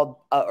called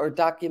or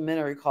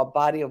documentary called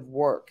Body of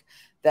Work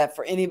that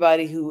for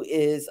anybody who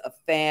is a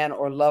fan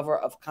or lover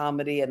of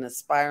comedy, an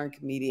aspiring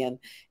comedian,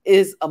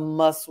 is a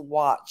must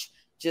watch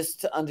just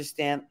to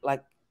understand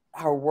like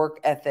her work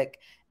ethic.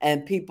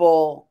 And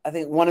people, I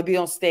think, want to be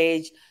on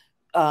stage.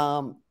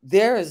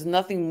 There is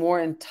nothing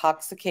more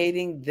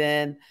intoxicating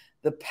than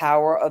the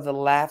power of the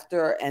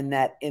laughter and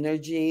that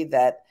energy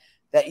that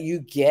you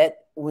get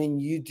when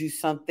you do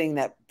something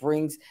that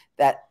brings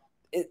that,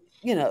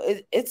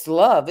 it's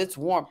love, it's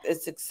warmth,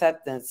 it's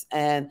acceptance.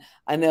 And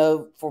I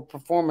know for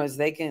performers,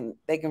 they can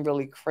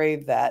really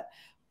crave that.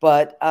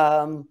 But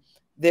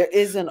there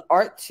is an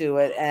art to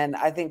it. And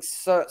I think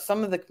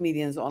some of the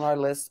comedians on our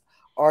list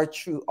are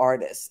true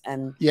artists.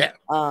 And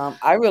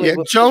I really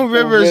would Joan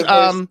Rivers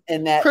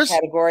in that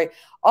category.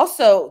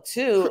 Also,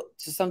 too,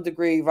 to some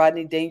degree,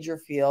 Rodney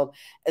Dangerfield,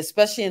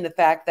 especially in the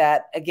fact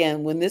that,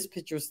 again, when this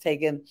picture was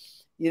taken,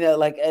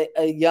 like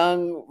a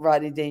young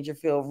Rodney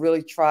Dangerfield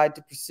really tried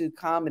to pursue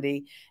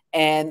comedy,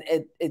 and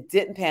it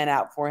didn't pan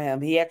out for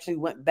him. He actually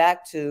went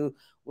back to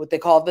what they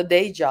call the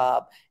day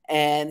job,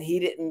 and he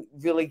didn't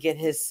really get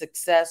his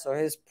success or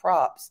his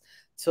props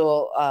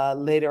till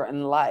later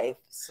in life.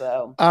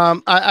 So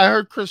I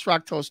heard Chris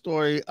Rock tell a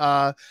story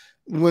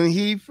when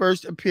he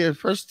first appeared,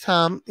 first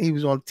time he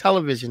was on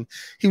television,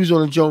 he was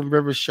on a Joan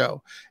Rivers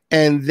show,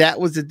 and that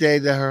was the day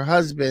that her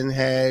husband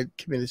had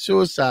committed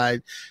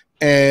suicide.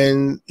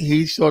 And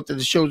he thought that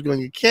the show was going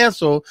to get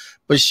canceled,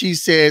 but she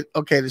said,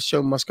 okay, the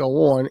show must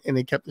go on. And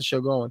they kept the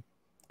show going.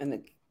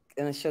 And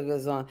the show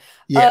goes on.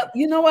 Yeah.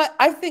 You know what?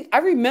 I think I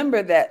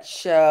remember that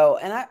show.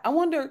 And I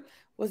wonder,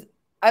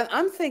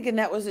 I'm thinking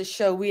that was a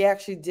show we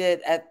actually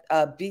did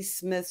at B.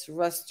 Smith's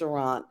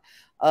restaurant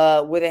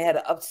where they had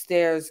an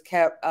upstairs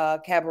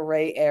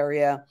cabaret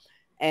area.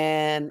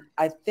 And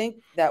I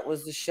think that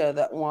was the show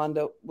that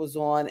Wanda was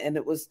on. And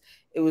it was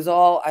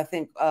all, I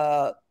think,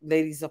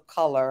 ladies of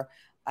color.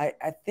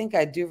 I think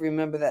I do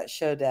remember that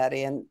show,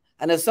 Daddy. And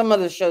I know some of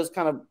the shows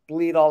kind of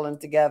bleed all in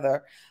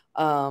together.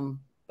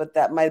 But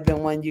that might have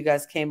been one you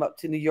guys came up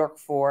to New York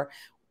for.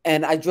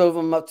 And I drove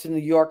them up to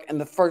New York.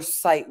 And the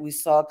first sight we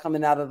saw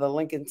coming out of the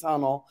Lincoln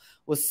Tunnel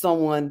was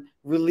someone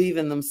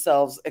relieving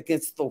themselves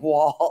against the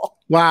wall.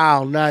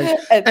 Wow,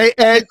 nice. And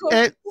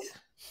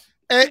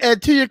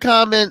to your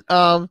comment,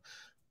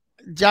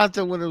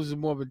 Jonathan Winter was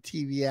more of a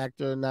TV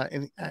actor, and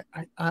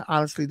I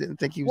honestly didn't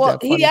think he was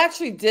that funny. He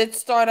actually did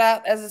start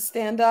out as a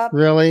stand-up.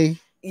 Really?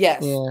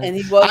 Yes, yeah. And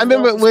he was. I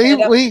remember when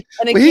he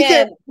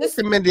came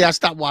to Mindy, I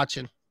stopped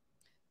watching.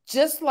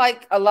 Just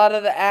like a lot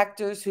of the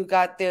actors who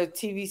got their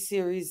TV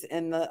series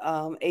in the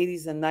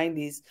 80s and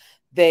 90s,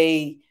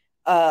 they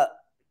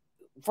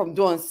from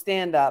doing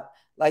stand-up.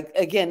 Like,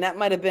 again, that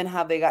might have been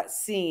how they got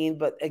seen,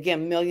 but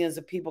again, millions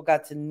of people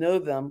got to know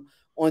them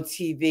on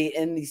TV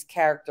in these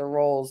character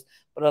roles.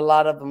 But a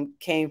lot of them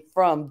came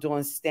from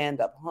doing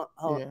stand-up,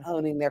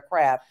 honing their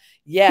craft.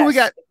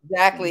 Yes,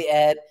 exactly,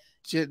 Ed.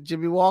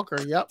 Jimmy Walker.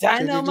 Yep.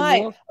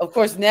 Dynamite. Of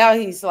course, now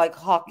he's like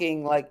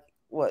hawking like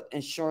what,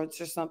 insurance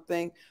or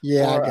something.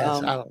 Yeah, or, I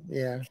guess. I don't.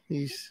 Yeah,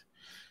 he's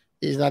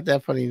not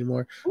that funny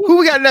anymore. Who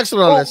we got next on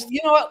our list? You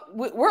know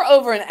what? We're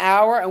over an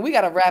hour, and we got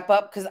to wrap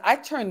up because I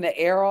turned the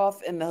air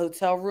off in the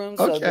hotel room,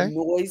 so the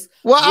noise.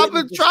 Well, I've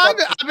been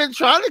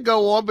trying to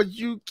go on, but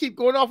you keep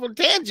going off on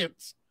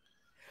tangents.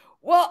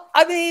 Well,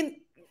 I mean,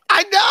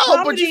 I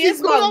know, but you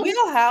keep going off.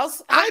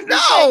 Wheelhouse. I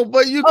know,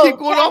 but you keep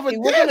going off on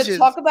tangents. We're going to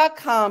talk about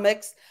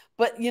comics,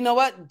 but you know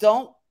what?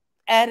 Don't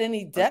add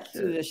any depth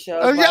to the show.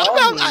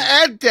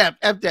 I add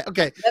depth.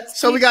 Okay,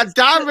 so we got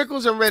Don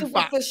Rickles and Red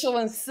Fox. Superficial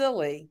and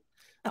silly.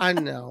 I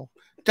know.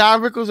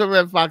 Don Rickles and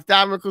Red Fox.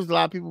 Don Rickles, a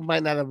lot of people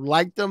might not have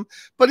liked him,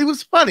 but he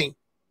was funny.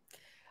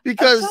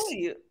 Because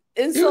he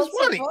was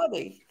funny.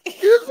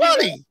 He was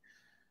funny.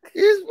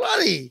 He was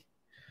funny.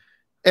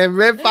 And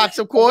Red Fox,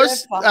 of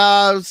course,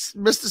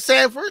 Mr.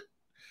 Sanford.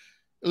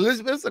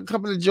 Elizabeth, I'm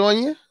coming to join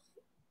you.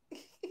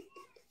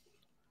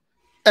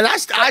 And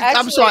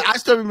I'm sorry, I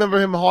still remember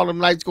him in Harlem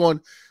Nights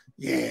going,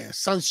 yeah,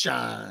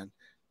 sunshine.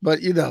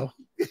 But, you know.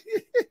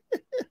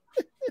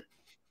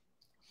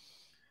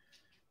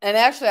 And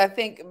actually, I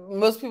think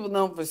most people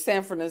know him for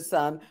Sanford and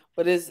Son,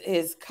 but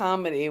his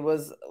comedy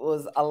was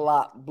a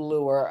lot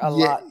bluer, a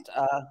lot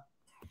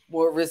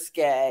more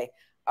risque.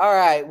 All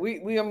right,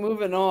 we are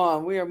moving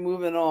on. We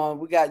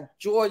got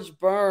George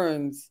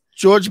Burns.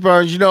 George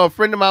Burns, you know, a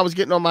friend of mine was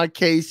getting on my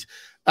case.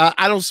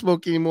 I don't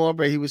smoke anymore,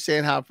 but he was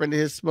saying how a friend of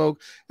his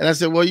smoked. And I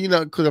said, well, you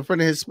know, because a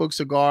friend of his smoked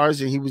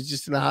cigars and he was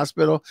just in the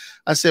hospital.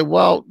 I said,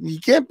 well,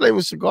 you can't blame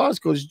him cigars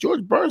because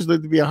George Burns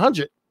lived to be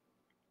 100.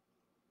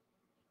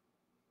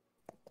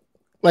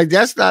 Like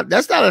that's not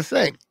a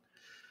thing.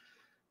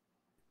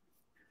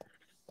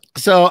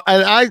 So,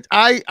 and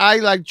I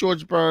like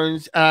George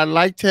Burns. I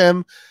liked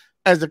him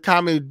as a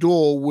comedy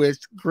duo with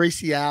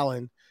Gracie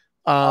Allen.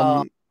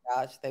 Oh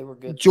gosh, they were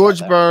good. George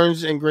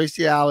Burns and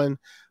Gracie Allen.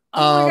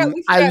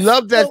 I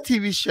love that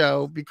TV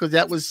show because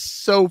that was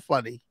so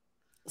funny.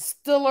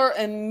 Stiller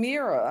and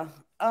Mira.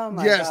 Oh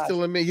my god.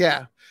 Stiller and Mira.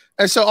 Yeah.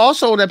 And so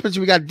also in that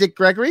picture we got Dick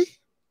Gregory.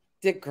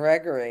 Dick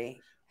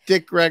Gregory,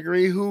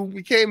 who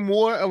became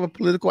more of a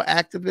political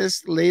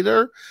activist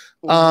later,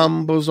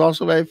 but was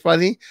also very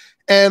funny.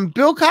 And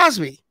Bill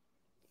Cosby,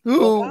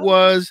 who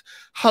was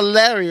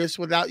hilarious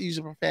without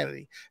using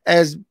profanity.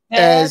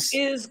 That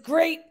is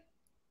great.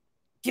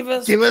 Give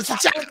us a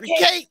chocolate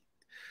cake.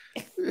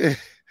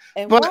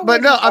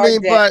 but no, I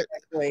mean,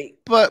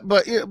 but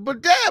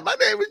Dad, my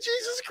name is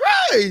Jesus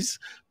Christ.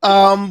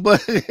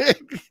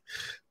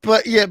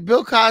 But yeah,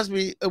 Bill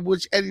Cosby,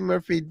 which Eddie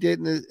Murphy did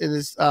in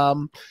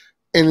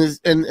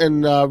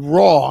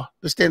Raw,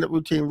 the stand-up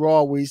routine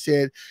Raw, where he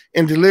said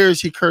in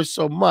Delirious he cursed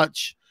so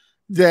much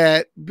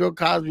that Bill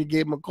Cosby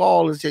gave him a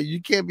call and said,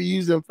 you can't be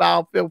using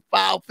foul in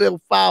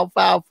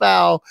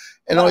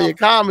all your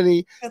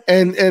comedy.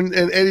 And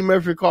Eddie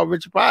Murphy called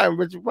Richard Pryor, and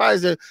Richard Pryor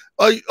said,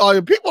 are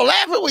your people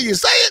laughing when you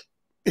say it?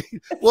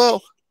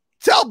 Well,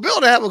 tell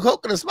Bill to have a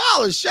Coke and a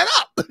smile and shut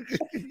up.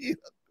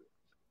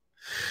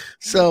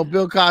 So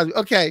Bill Cosby.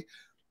 Okay.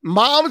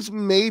 Moms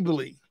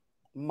Mabley.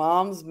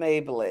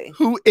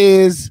 Who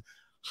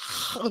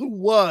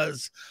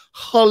was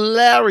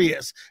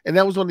hilarious. And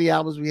that was one of the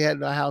albums we had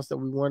in our house that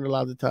we weren't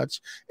allowed to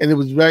touch. And it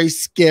was very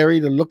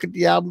scary to look at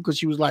the album because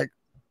she was like,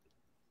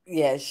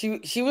 yeah,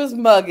 she was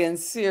mugging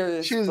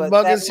seriously. She was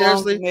mugging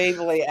seriously.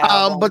 Mabley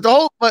album.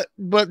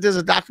 But there's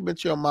a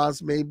documentary on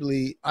Moms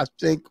Mabley, I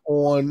think,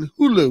 on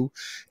Hulu.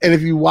 And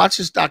if you watch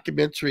this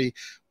documentary,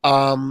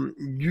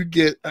 you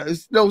get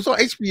it's on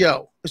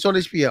HBO. It's on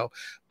HBO.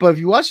 But if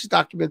you watch this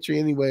documentary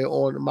anyway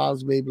on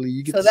Moms Mabley,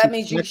 you get. So that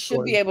means you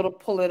should be able to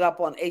pull it up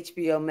on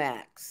HBO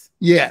Max.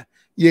 Yeah,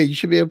 you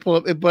should be able to pull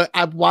up it. But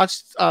I've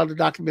watched the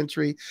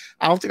documentary.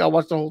 I don't think I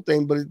watched the whole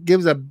thing, but it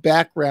gives a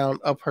background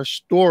of her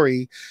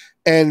story.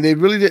 And they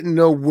really didn't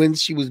know when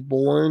she was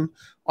born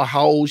or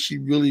how old she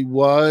really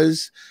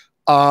was.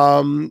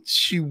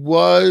 She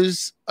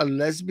was a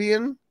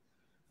lesbian,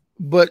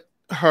 but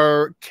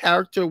her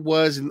character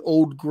was an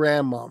old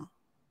grandmom.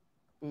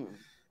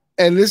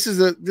 And this is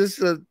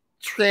a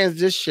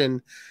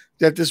transition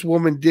that this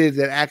woman did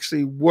that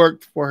actually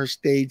worked for her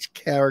stage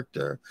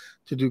character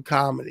to do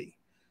comedy.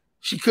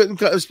 She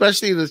couldn't,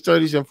 especially in the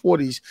 30s and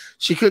 40s,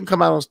 she couldn't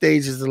come out on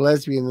stage as a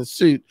lesbian in a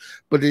suit.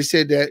 But they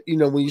said that, you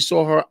know, when you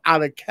saw her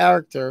out of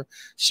character,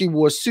 she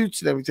wore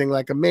suits and everything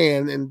like a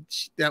man, and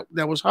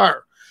that was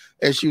her.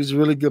 And she was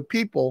really good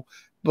people.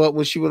 But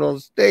when she went on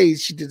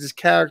stage, she did this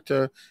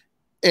character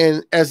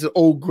and as an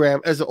old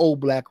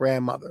black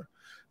grandmother.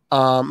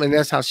 And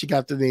that's how she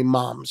got the name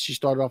Moms. She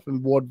started off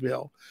in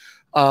vaudeville.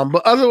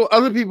 But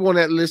other people on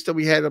that list that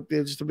we had up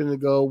there just a minute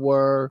ago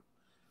were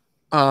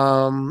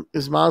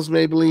is Moms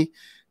Mabley,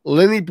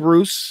 Lenny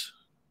Bruce.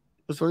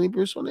 Was Lenny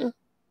Bruce on there?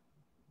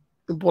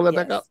 Can pull that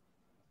back up.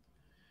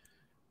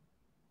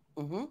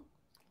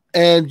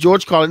 And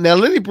George Carlin. Now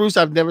Lenny Bruce,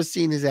 I've never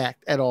seen his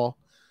act at all.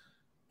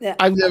 Yeah,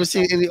 I've never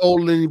seen any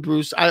old Lenny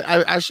Bruce.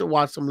 I should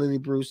watch some Lenny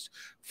Bruce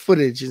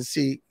footage and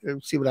see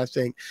what I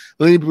think.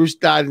 Lenny Bruce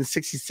died in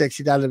 '66.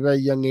 He died at a very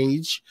young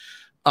age.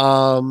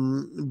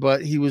 But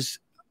he was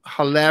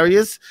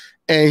hilarious,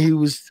 and he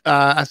was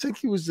I think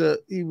he was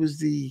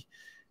the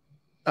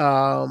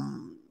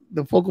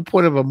focal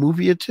point of a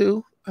movie or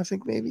two, I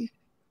think maybe.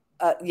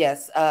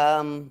 Yes.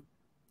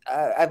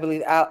 I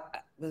believe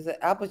was it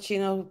Al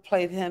Pacino who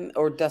played him,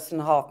 or Dustin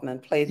Hoffman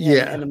played him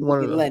Yeah, in the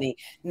one movie of them. Lenny.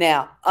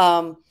 Now,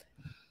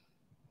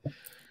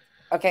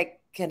 okay,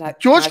 can I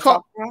Well,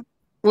 talk now?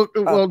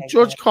 Okay, go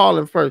George ahead.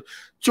 Carlin first.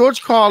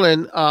 George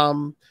Carlin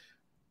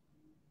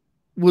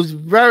was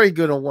very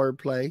good on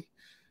wordplay.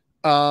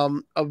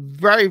 A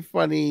very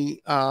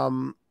funny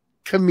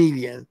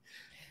comedian.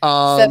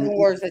 7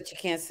 words that you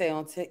can't say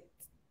on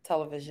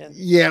television.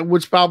 Yeah,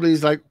 which probably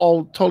is like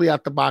all totally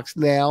out the box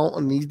now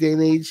on these day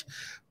and age.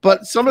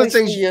 But some of the Please do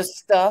things, your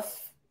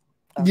stuff.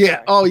 Oh, yeah,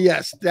 sorry. oh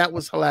yes, that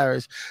was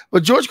hilarious.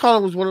 But George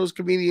Carlin was one of those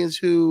comedians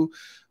who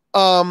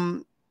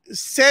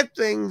said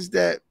things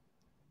that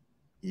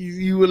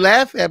you would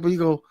laugh at, but you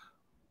go,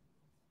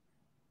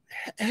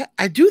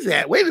 I do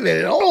that. Wait a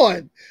minute, hold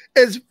on.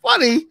 It's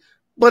funny,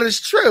 but it's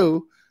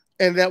true.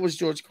 And that was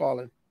George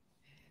Carlin.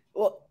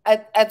 Well,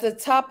 at the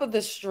top of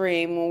the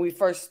stream when we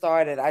first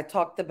started, I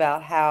talked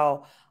about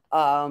how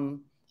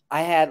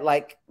I had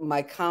like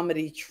my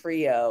comedy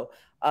trio,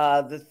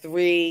 the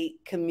three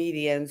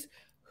comedians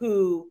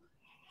who,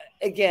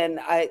 again,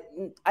 I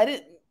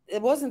didn't.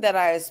 It wasn't that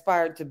I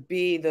aspired to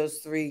be those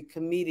three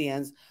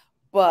comedians,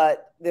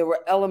 but there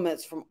were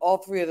elements from all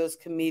three of those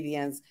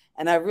comedians,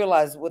 and I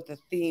realized what the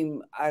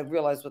theme. I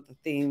realized what the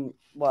theme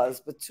was,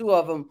 but two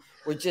of them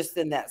were just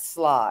in that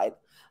slide.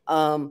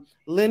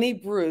 Lenny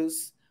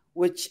Bruce,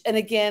 which, and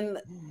again,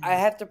 I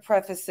have to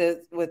preface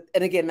it with,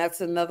 and again,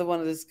 that's another one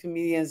of those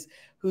comedians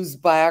whose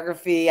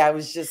biography I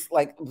was just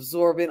like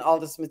absorbing all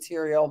this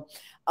material.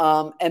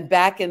 And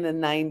back in the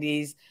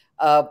 90s,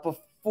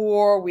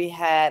 before we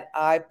had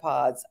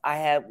iPods, I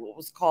had what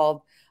was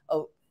called,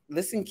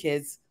 listen,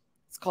 kids,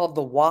 it's called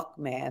the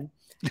Walkman.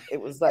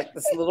 It was like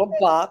this little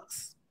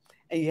box,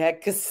 and you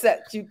had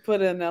cassettes you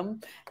put in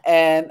them.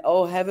 And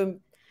oh,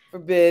 heaven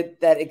forbid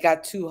that it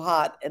got too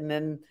hot and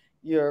then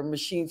your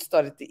machine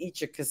started to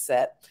eat your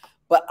cassette.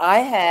 But I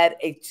had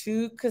a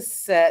 2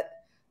 cassette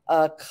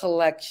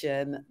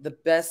collection, the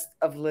best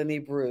of Lenny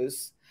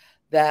Bruce,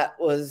 that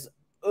was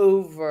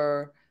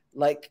over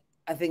like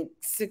I think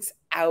 6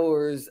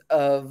 hours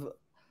of.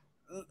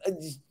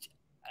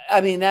 I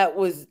mean, that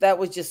was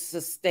just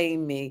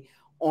sustain me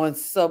on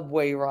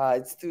subway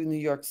rides through New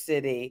York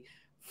City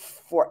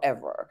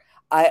forever.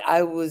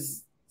 I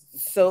was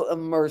so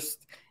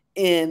immersed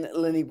in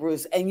Lenny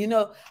Bruce, and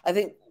I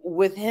think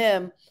with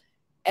him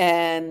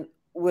and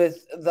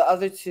with the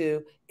other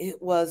two, it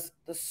was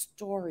the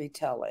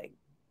storytelling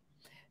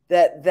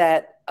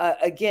that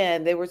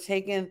again, they were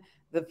taking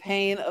the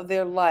pain of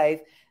their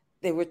life,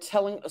 they were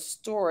telling a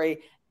story,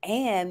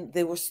 and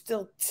they were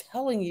still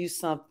telling you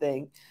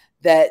something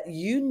that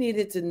you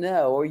needed to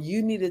know or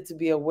you needed to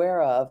be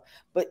aware of.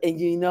 And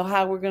you know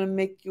how we're going to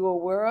make you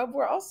aware of?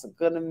 We're also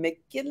going to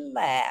make you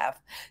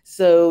laugh.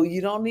 So you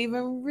don't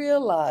even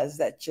realize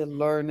that you're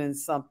learning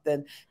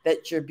something,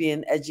 that you're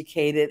being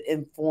educated,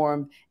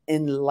 informed,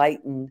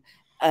 enlightened,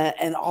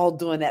 and all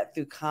doing that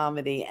through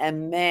comedy.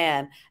 And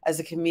man,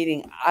 as a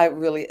comedian, I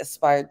really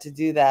aspired to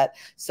do that.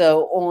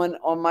 So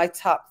on my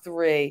top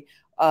three,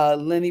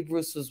 Lenny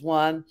Bruce was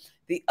one.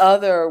 The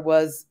other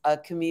was a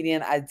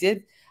comedian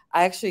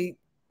I actually,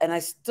 and I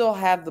still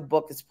have the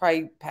book. It's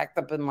probably packed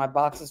up in my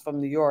boxes from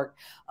New York.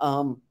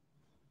 I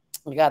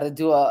got to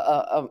do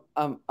a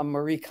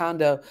Marie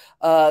Kondo,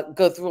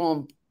 go through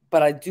them.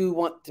 But I do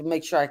want to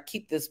make sure I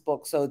keep this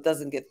book so it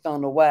doesn't get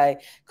thrown away,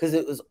 because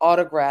it was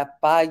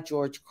autographed by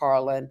George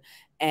Carlin.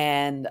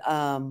 And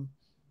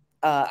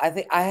I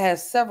think I have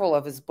several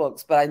of his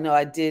books, but I know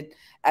I did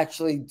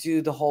actually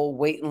do the whole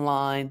wait in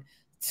line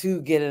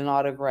to get an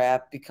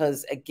autograph,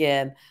 because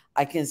again,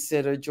 I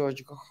consider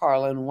George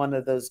Carlin one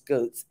of those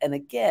goats. And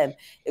again,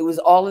 it was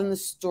all in the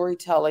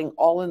storytelling,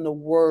 all in the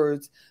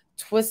words,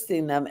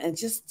 twisting them and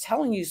just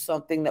telling you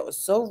something that was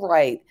so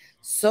right,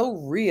 so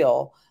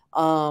real,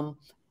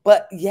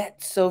 but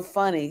yet so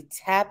funny,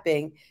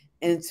 tapping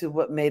into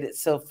what made it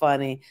so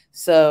funny.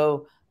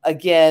 So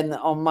again,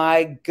 on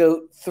my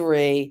GOAT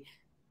 3,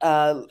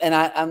 and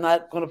I'm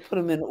not going to put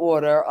them in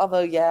order,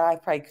 although, yeah, I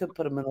probably could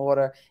put them in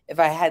order. If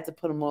I had to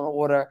put them in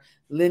order,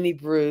 Lenny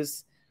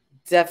Bruce,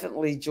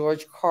 definitely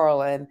George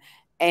Carlin,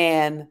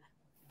 and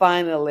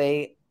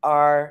finally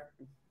our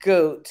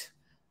GOAT,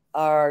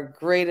 our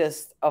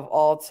greatest of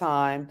all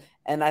time.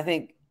 And I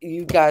think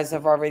you guys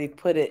have already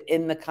put it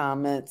in the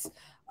comments,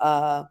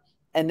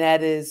 and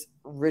that is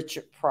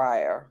Richard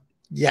Pryor.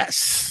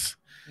 Yes.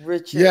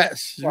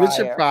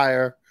 Richard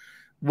Pryor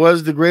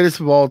was the greatest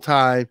of all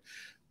time.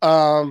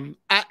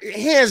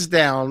 Hands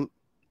down,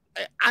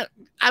 I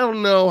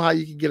don't know how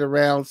you can get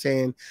around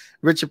saying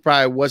Richard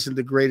Pryor wasn't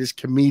the greatest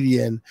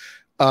comedian,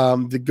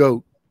 the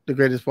GOAT, the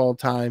greatest of all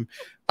time.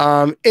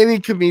 Any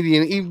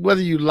comedian, even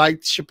whether you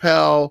liked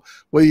Chappelle,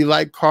 whether you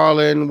like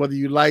Carlin, whether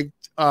you liked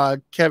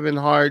Kevin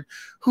Hart,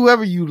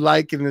 whoever you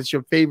like and it's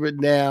your favorite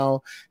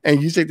now,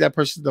 and you think that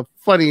person's the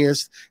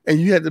funniest,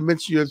 and you had to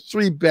mention your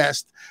 3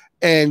 best,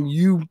 and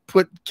you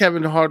put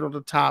Kevin Hart on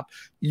the top,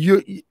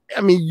 you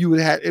would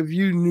have, if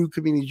you knew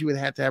comedians, you would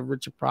have to have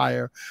Richard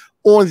Pryor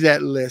on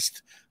that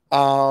list.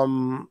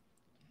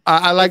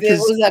 I like if it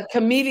was a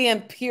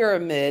comedian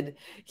pyramid,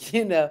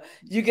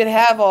 you could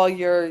have all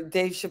your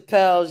Dave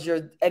Chappelle's,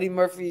 your Eddie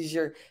Murphy's,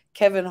 your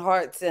Kevin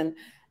Hart's,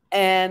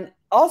 and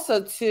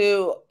also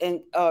too,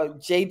 and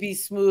JB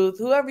Smooth,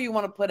 whoever you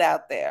want to put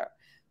out there.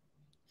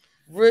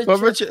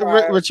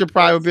 Richard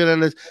Pryor would be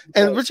on this,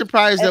 and Richard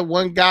Pryor is that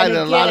one guy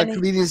that a lot of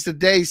comedians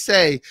today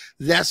say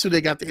that's who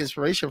they got the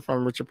inspiration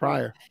from, Richard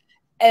Pryor.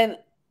 And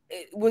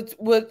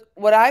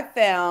what I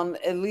found,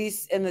 at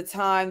least in the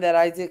time that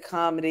I did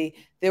comedy,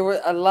 there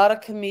were a lot of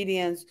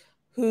comedians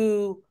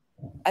who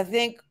I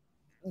think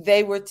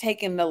they were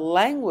taking the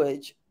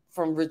language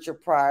from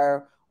Richard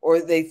Pryor,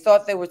 or they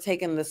thought they were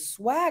taking the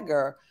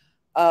swagger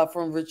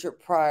from Richard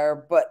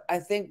Pryor. But I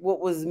think what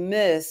was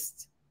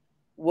missed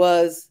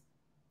was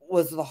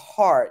the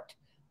heart,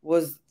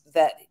 was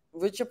that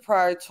Richard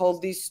Pryor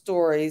told these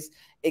stories.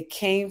 It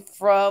came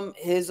from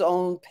his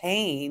own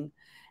pain,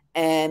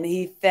 and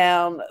he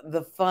found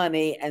the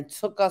funny and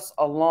took us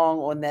along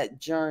on that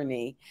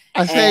journne.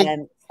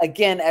 And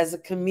again, as a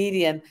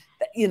comedian,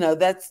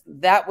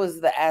 that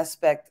was the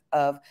aspect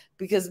of,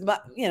 because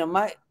there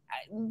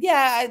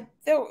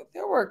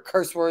were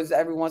curse words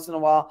every once in a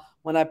while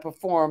when I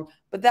perform,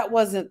 but that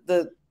wasn't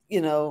the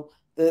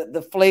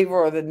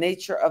flavor or the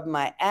nature of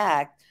my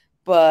act.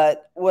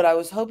 But what I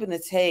was hoping to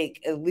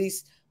take, at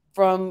least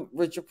from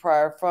Richard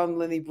Pryor, from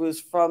Lenny Bruce,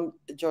 from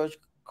George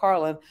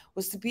Carlin,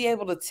 was to be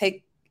able to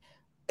take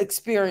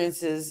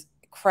experiences,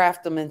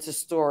 craft them into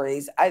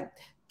stories. I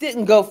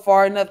didn't go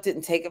far enough,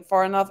 didn't take it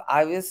far enough,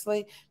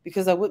 obviously,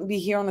 because I wouldn't be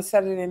here on a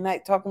Saturday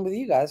night talking with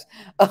you guys.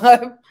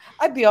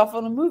 I'd be off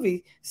on a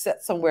movie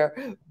set somewhere.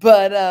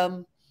 But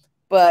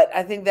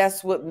I think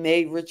that's what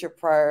made Richard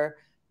Pryor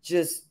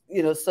just,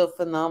 so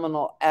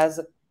phenomenal as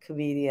a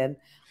comedian.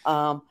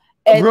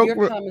 Ed,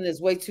 your comment is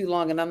way too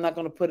long, and I'm not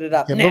going to put it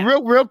up. Yeah, but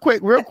real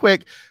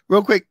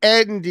quick,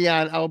 Ed and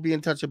Dion, I'll be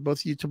in touch with both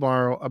of you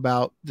tomorrow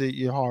about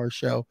your horror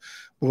show.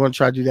 We're going to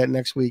try to do that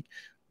next week.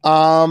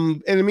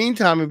 In the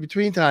meantime, in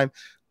between time,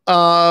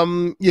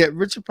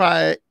 Richard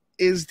Pryor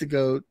is the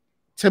GOAT.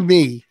 To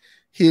me,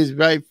 he is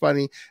very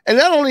funny, and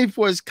not only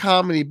for his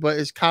comedy, but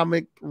his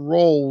comic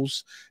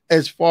roles.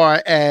 As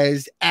far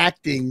as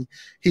acting,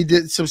 he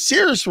did some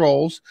serious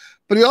roles,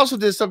 but he also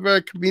did some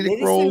very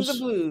comedic roles. The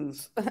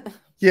blues.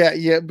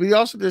 Yeah, but he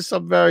also did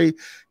some very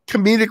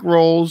comedic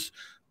roles.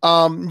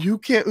 Who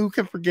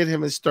can forget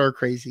him as Stir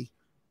Crazy?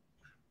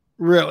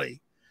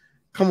 Really?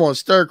 Come on,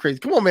 Stir Crazy.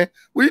 Come on, man.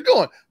 What are you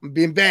doing? I'm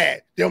being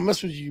bad. They don't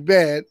mess with you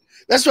bad.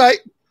 That's right.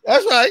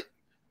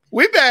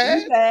 We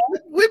bad. Yeah.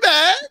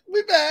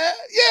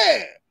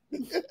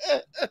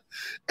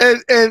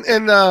 and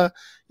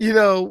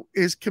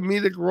his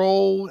comedic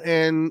role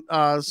in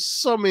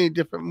so many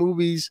different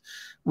movies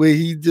where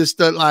he just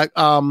did like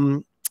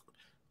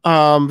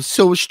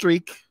Silver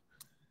Streak.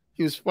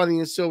 He was funny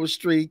in Silver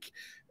Streak.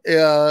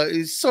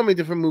 So many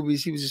different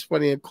movies. He was just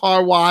funny in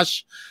Car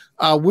Wash.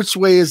 Which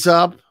Way Is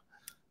Up?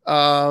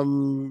 What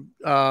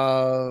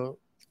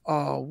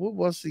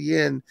was the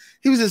end?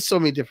 He was in so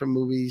many different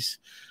movies.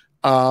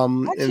 I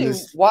actually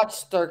watched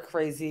Stir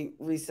Crazy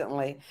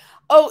recently.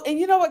 Oh, and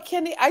you know what,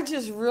 Kenny? I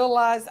just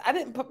realized I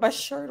didn't put my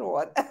shirt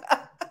on.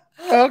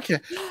 Okay,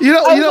 you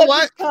know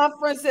what?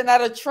 Conference and at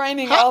a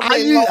training. How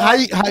you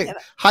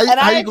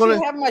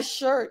gonna have my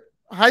shirt?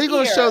 How you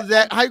gonna show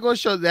that? How you gonna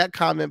show that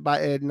comment by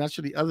Ed, and not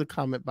show the other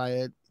comment by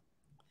Ed?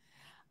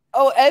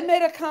 Oh, Ed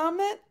made a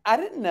comment. I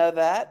didn't know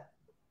that.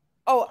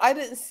 Oh, I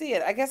didn't see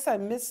it. I guess I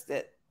missed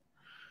it.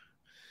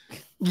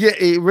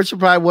 Yeah, Richard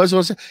Pryor was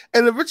on,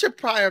 and the Richard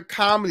Pryor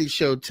comedy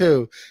show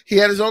too. He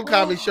had his own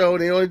comedy show,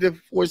 and they only did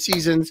 4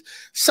 seasons.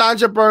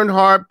 Sandra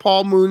Bernhard,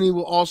 Paul Mooney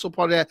were also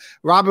part of that.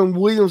 Robin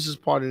Williams is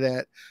part of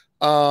that.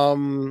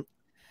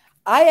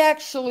 I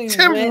actually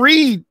Tim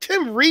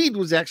Reed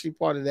was actually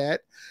part of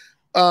that.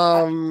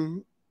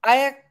 Go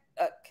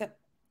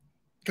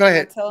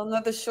ahead. Tell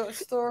another short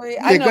story.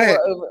 Yeah, I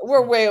know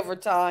we're way over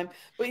time,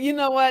 but you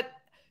know what?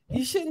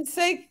 You shouldn't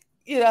say,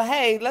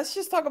 hey, let's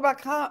just talk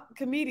about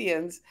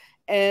comedians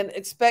and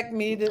expect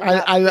me to.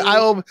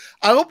 I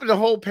opened the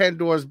whole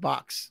Pandora's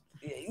box.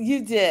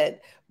 You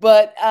did,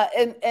 but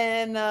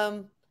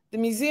the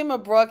Museum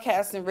of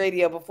Broadcasting and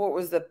Radio, before it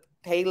was the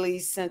Paley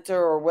Center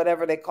or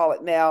whatever they call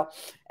it now,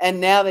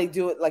 and now they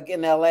do it like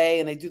in LA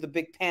and they do the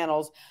big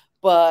panels.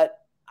 But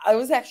I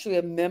was actually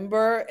a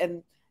member,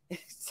 and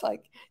it's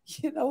like,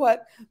 you know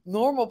what?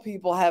 Normal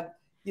people have,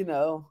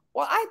 well,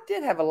 I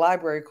did have a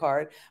library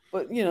card,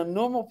 but,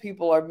 normal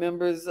people are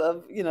members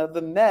of,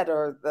 the Met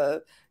or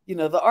the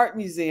Art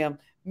Museum.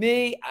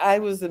 Me, I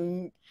was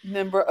a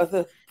member of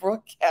the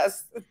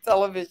Broadcast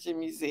Television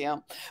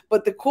Museum.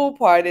 But the cool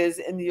part is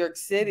in New York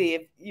City,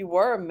 if you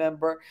were a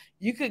member,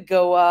 you could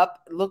go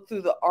up, look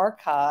through the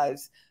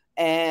archives,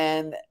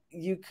 and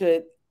you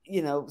could,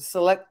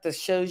 select the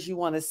shows you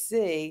want to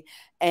see,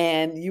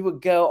 and you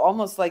would go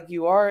almost like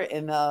you are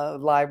in a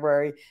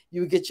library.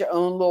 You would get your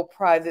own little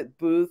private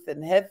booth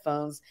and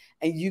headphones,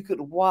 and you could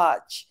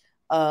watch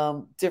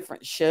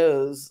different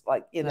shows.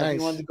 Like, you know, if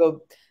you wanted Nice. to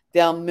go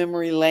down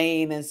memory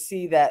lane and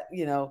see that,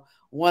 you know,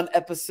 one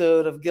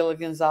episode of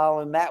Gilligan's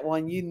Island, that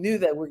one, you knew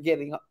that we're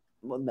getting,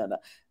 well, no,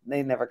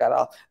 they never got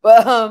off.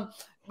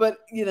 But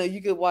you know,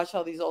 you could watch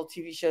all these old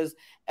TV shows,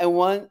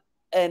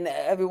 and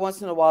every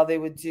once in a while they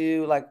would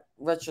do like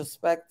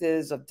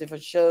retrospectives of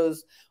different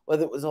shows,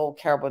 whether it was old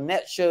Carol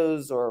Burnett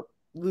shows or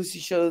Lucy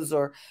shows,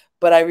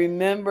 but I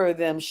remember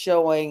them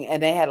showing,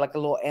 and they had like a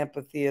little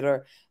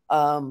amphitheater,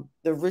 the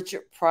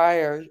Richard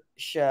Pryor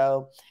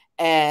show.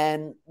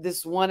 And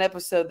this one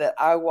episode that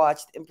I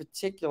watched in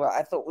particular,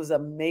 I thought was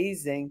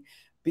amazing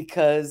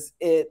because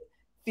it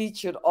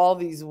featured all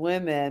these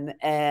women,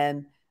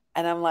 and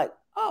I'm like,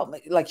 oh,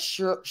 like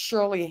Shirley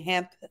Shirley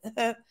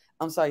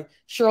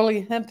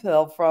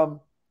Hemphill, from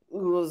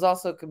who was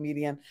also a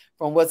comedian,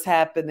 from What's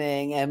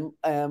Happening, and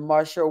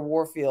Marsha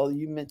Warfield,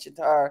 you mentioned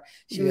her.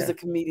 She was a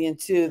comedian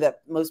too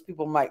that most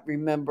people might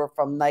remember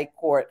from Night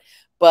Court.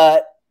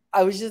 But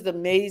I was just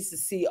amazed to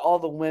see all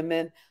the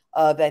women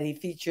that he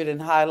featured and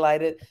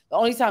highlighted. The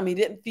only time he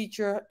didn't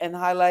feature and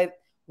highlight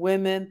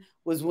women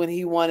was when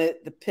he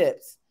wanted the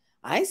Pips.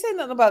 I ain't saying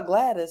nothing about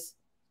Gladys,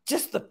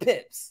 just the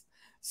Pips.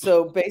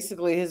 So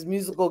basically, his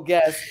musical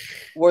guests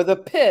were the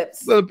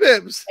Pips. The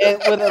Pips. And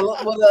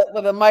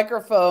with a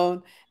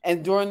microphone,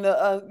 and during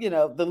the you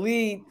know, the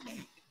lead,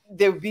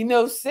 there would be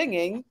no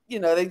singing. You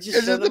know, they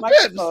just show the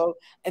microphone,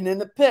 and then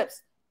the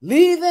Pips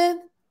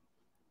leaving,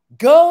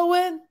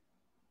 going.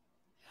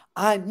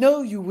 I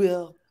know you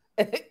will.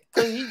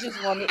 So he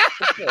just wanted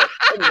the Pips.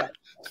 Anyway.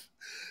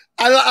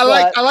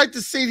 I like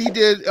the scene he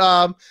did.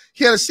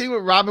 He had a scene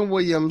with Robin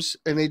Williams,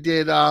 and they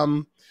did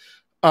To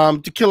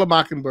Kill a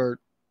Mockingbird.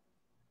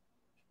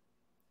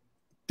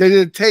 They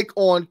did a take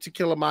on To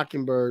Kill a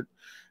Mockingbird,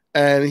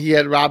 and he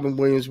had Robin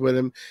Williams with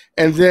him.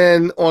 And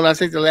then on, I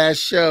think, the last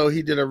show,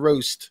 he did a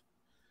roast.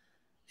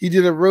 He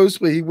did a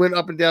roast where he went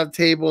up and down the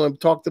table and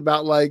talked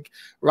about like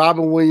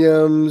Robin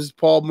Williams,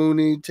 Paul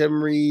Mooney,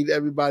 Tim Reed,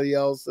 everybody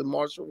else, and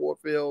Marsha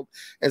Warfield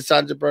and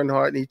Sandra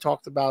Bernhardt. And he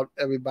talked about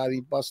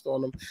everybody, bust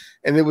on them.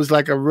 And it was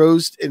like a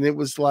roast, and it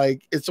was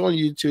like, it's on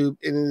YouTube,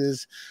 and it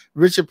is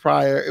Richard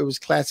Pryor. It was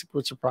classic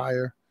Richard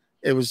Pryor.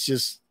 It was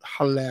just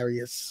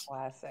hilarious.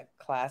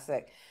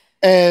 Classic.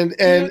 And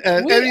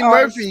Eddie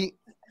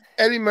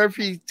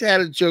Murphy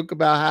had a joke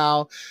about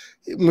how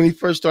when he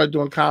first started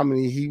doing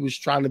comedy, he was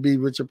trying to be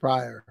Richard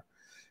Pryor.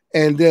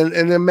 And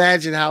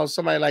imagine how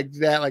somebody like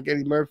that, like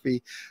Eddie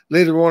Murphy,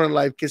 later on in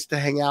life gets to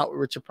hang out with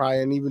Richard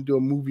Pryor and even do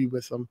a movie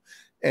with him.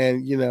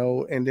 And, you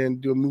know, and then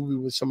do a movie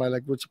with somebody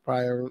like Richard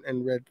Pryor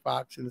and Red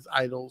Fox and his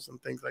idols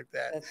and things like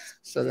that.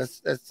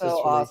 That's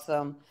so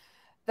awesome.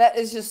 That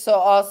is just so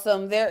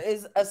awesome. There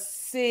is a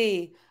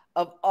sea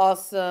of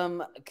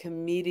awesome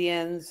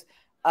comedians.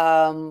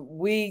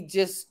 We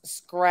just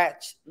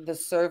scratched the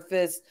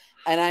surface,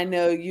 and I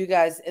know you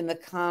guys in the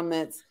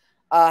comments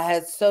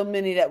had so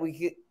many that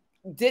we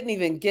didn't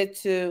even get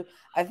to.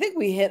 I think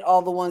we hit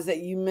all the ones that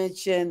you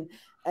mentioned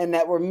and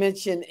that were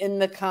mentioned in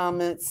the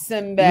comments.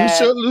 Sinbad,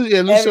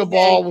 Lucille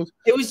Ball was.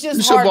 It was just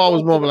Lucille Ball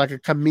was more of like a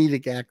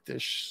comedic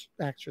actress.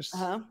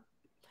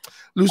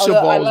 Lucille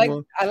Ball was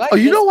more. Oh,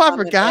 you know what I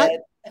forgot?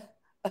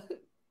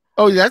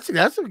 Oh, that's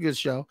a good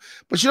show.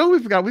 But you know what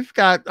we forgot? We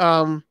forgot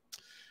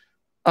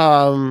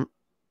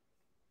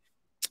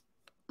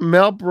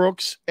Mel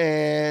Brooks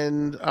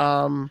and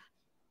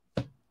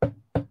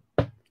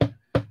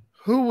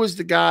who was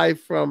the guy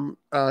from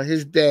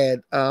his dad?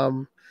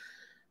 From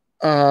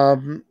All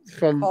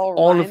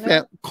the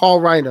Family, Carl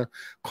Reiner.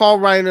 Carl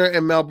Reiner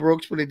and Mel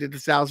Brooks when they did the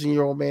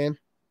 1,000-Year-Old Man.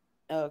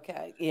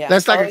 Okay, yeah,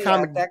 that's like a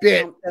comic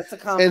bit. That's a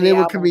comedy. And they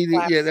were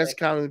comedian. Yeah, that's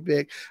comic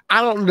bit.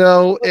 I don't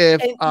know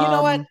if you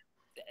know what.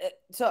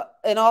 So,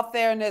 in all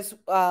fairness,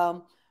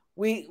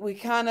 we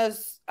kind of,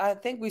 I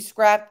think we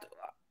scrapped.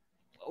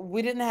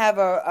 We didn't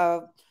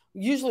have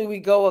usually we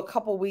go a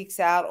couple weeks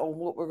out on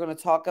what we're going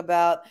to talk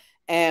about,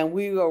 and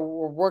we're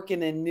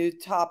working in new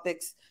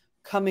topics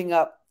coming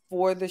up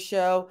for the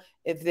show.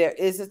 If there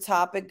is a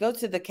topic, go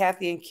to the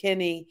Kathy and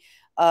Kenny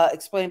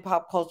Explain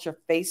Pop Culture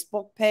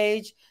Facebook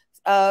page.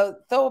 Throw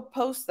a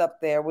post up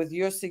there with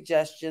your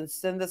suggestions.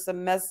 Send us a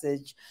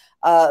message.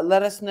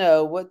 Let us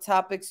know what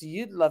topics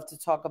you'd love to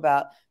talk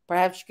about.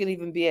 Perhaps you could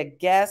even be a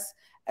guest,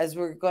 as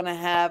we're going to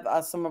have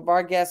some of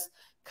our guests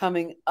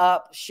coming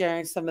up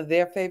sharing some of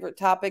their favorite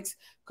topics,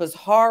 because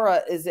horror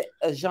is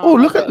a genre. Oh,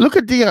 look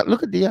at Dion.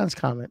 Look at Dion's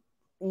comment.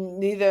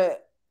 Neither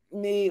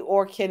me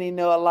or Kenny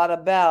know a lot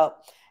about.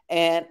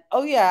 And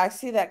oh yeah, I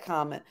see that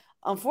comment.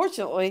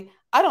 Unfortunately,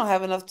 I don't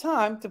have enough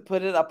time to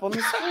put it up on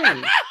the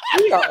screen.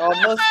 We are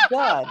almost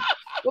done.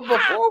 But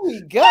before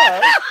we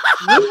go,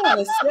 we want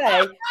to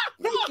say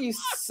thank you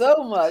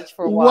so much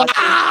for watching.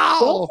 Wow.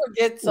 Don't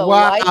forget to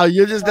like,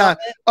 you're just not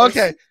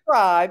okay.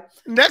 Subscribe.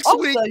 Next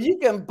week, you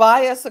can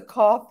buy us a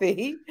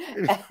coffee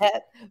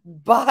at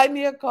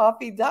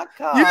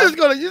buymeacoffee.com. You're just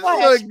gonna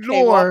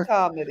ignore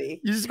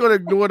comedy. You're just gonna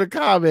ignore the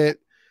comment.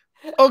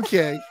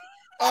 Okay.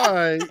 All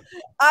right.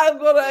 I'm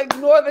gonna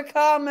ignore the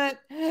comment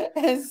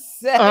and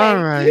say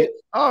all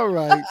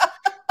right.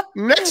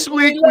 Next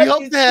week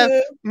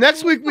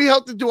we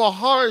hope to do a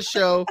horror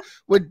show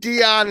with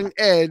Dion and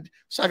Ed.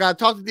 So I gotta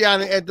talk to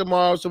Dion and Ed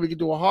tomorrow so we can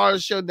do a horror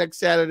show next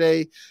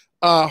Saturday.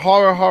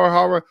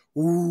 Horror.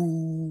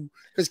 Ooh.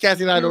 Because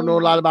Kathy and I don't know a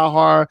lot about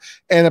horror.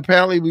 And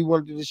apparently we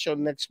want to do this show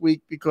next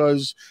week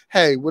because,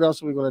 hey, what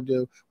else are we going to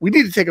do? We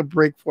need to take a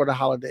break for the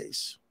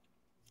holidays.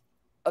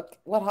 Okay,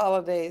 what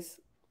holidays?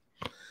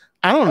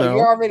 I don't know.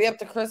 You're already up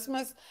to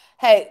Christmas?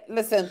 Hey,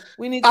 listen,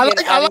 we need to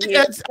get out of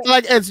here. I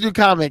like Ed's new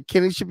comment.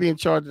 Kenny should be in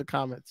charge of the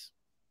comments.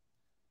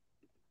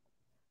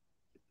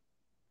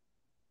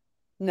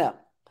 No.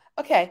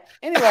 Okay.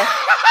 Anyway.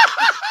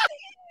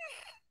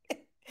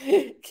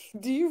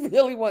 Do you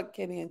really want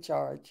Kenny in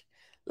charge?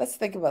 Let's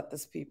think about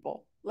this,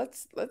 people.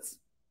 Let's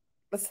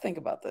think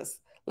about this.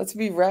 Let's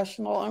be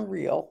rational and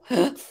real.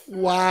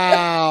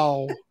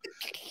 Wow.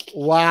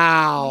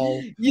 Wow.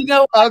 You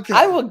know, okay.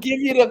 I will give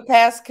you the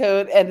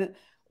passcode, and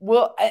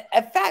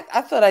in fact,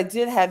 I thought I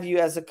did have you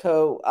as a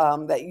code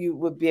that you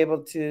would be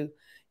able to.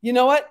 You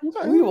know what?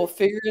 We will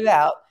figure it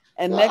out.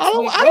 And next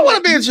week, I don't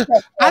want to be in charge.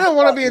 I don't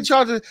want to be in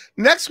charge of.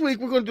 Next week,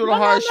 we're going to do the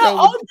hard show.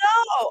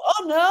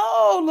 Oh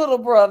no, little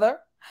brother.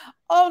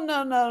 Oh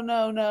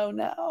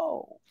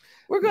no.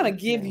 We're going to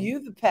give you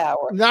the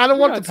power. No, I don't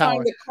want the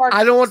power.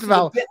 I don't want the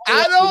power.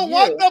 I don't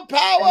want the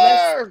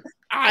power.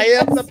 I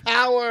am the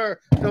power.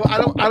 No, I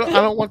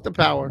don't want the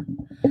power.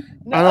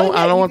 No,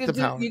 I don't want the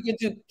power. You can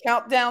do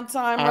countdown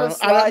timers.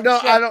 I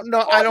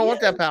don't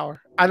want that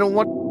power. I don't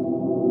want.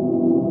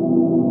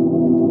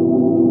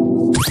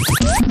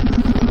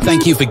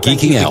 Thank you for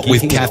geeking out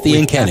with Kathy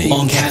and Kenny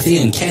on Kathy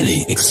and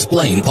Kenny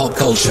Explain Pop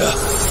Culture.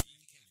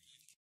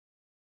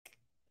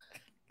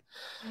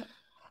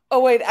 Oh,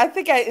 wait, I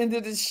think I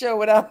ended the show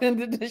without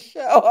ending the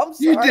show. I'm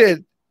You sorry.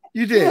 did.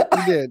 You just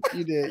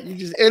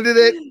ended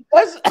it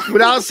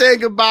without saying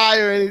goodbye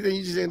or anything.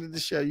 You just ended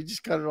the show. You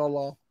just cut it all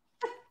off.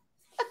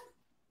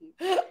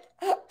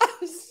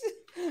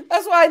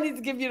 That's why I need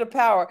to give you the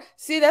power.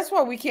 See, that's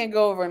why we can't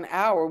go over an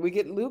hour. We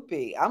get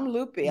loopy. I'm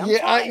loopy. I'm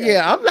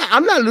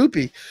not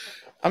loopy.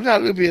 I'm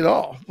not loopy at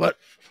all. But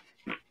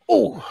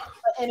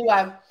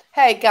anyway.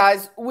 Hey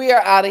guys, we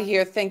are out of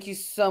here. Thank you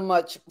so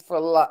much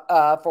for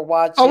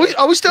watching.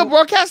 Are we still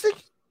broadcasting?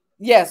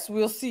 Yes,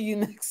 we'll see you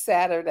next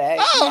Saturday.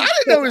 Oh, I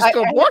didn't know we were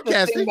still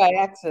broadcasting by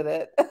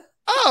accident.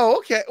 Oh,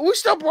 okay. Are we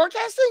still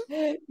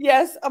broadcasting?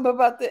 Yes, I'm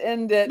about to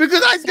end it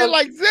because I did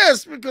like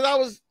this because I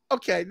was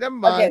okay. Never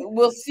mind. Okay,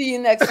 we'll see you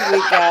next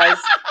week, guys.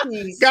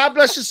 Peace. God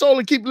bless your soul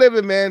and keep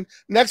living, man.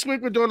 Next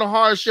week we're doing a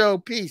horror show.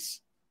 Peace.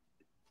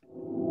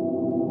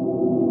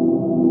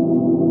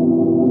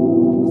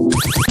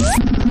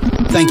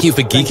 Thank you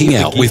for geeking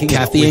out with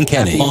Kathy and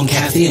Kenny on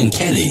Kathy and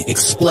Kenny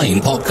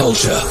Explain Pop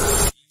Culture.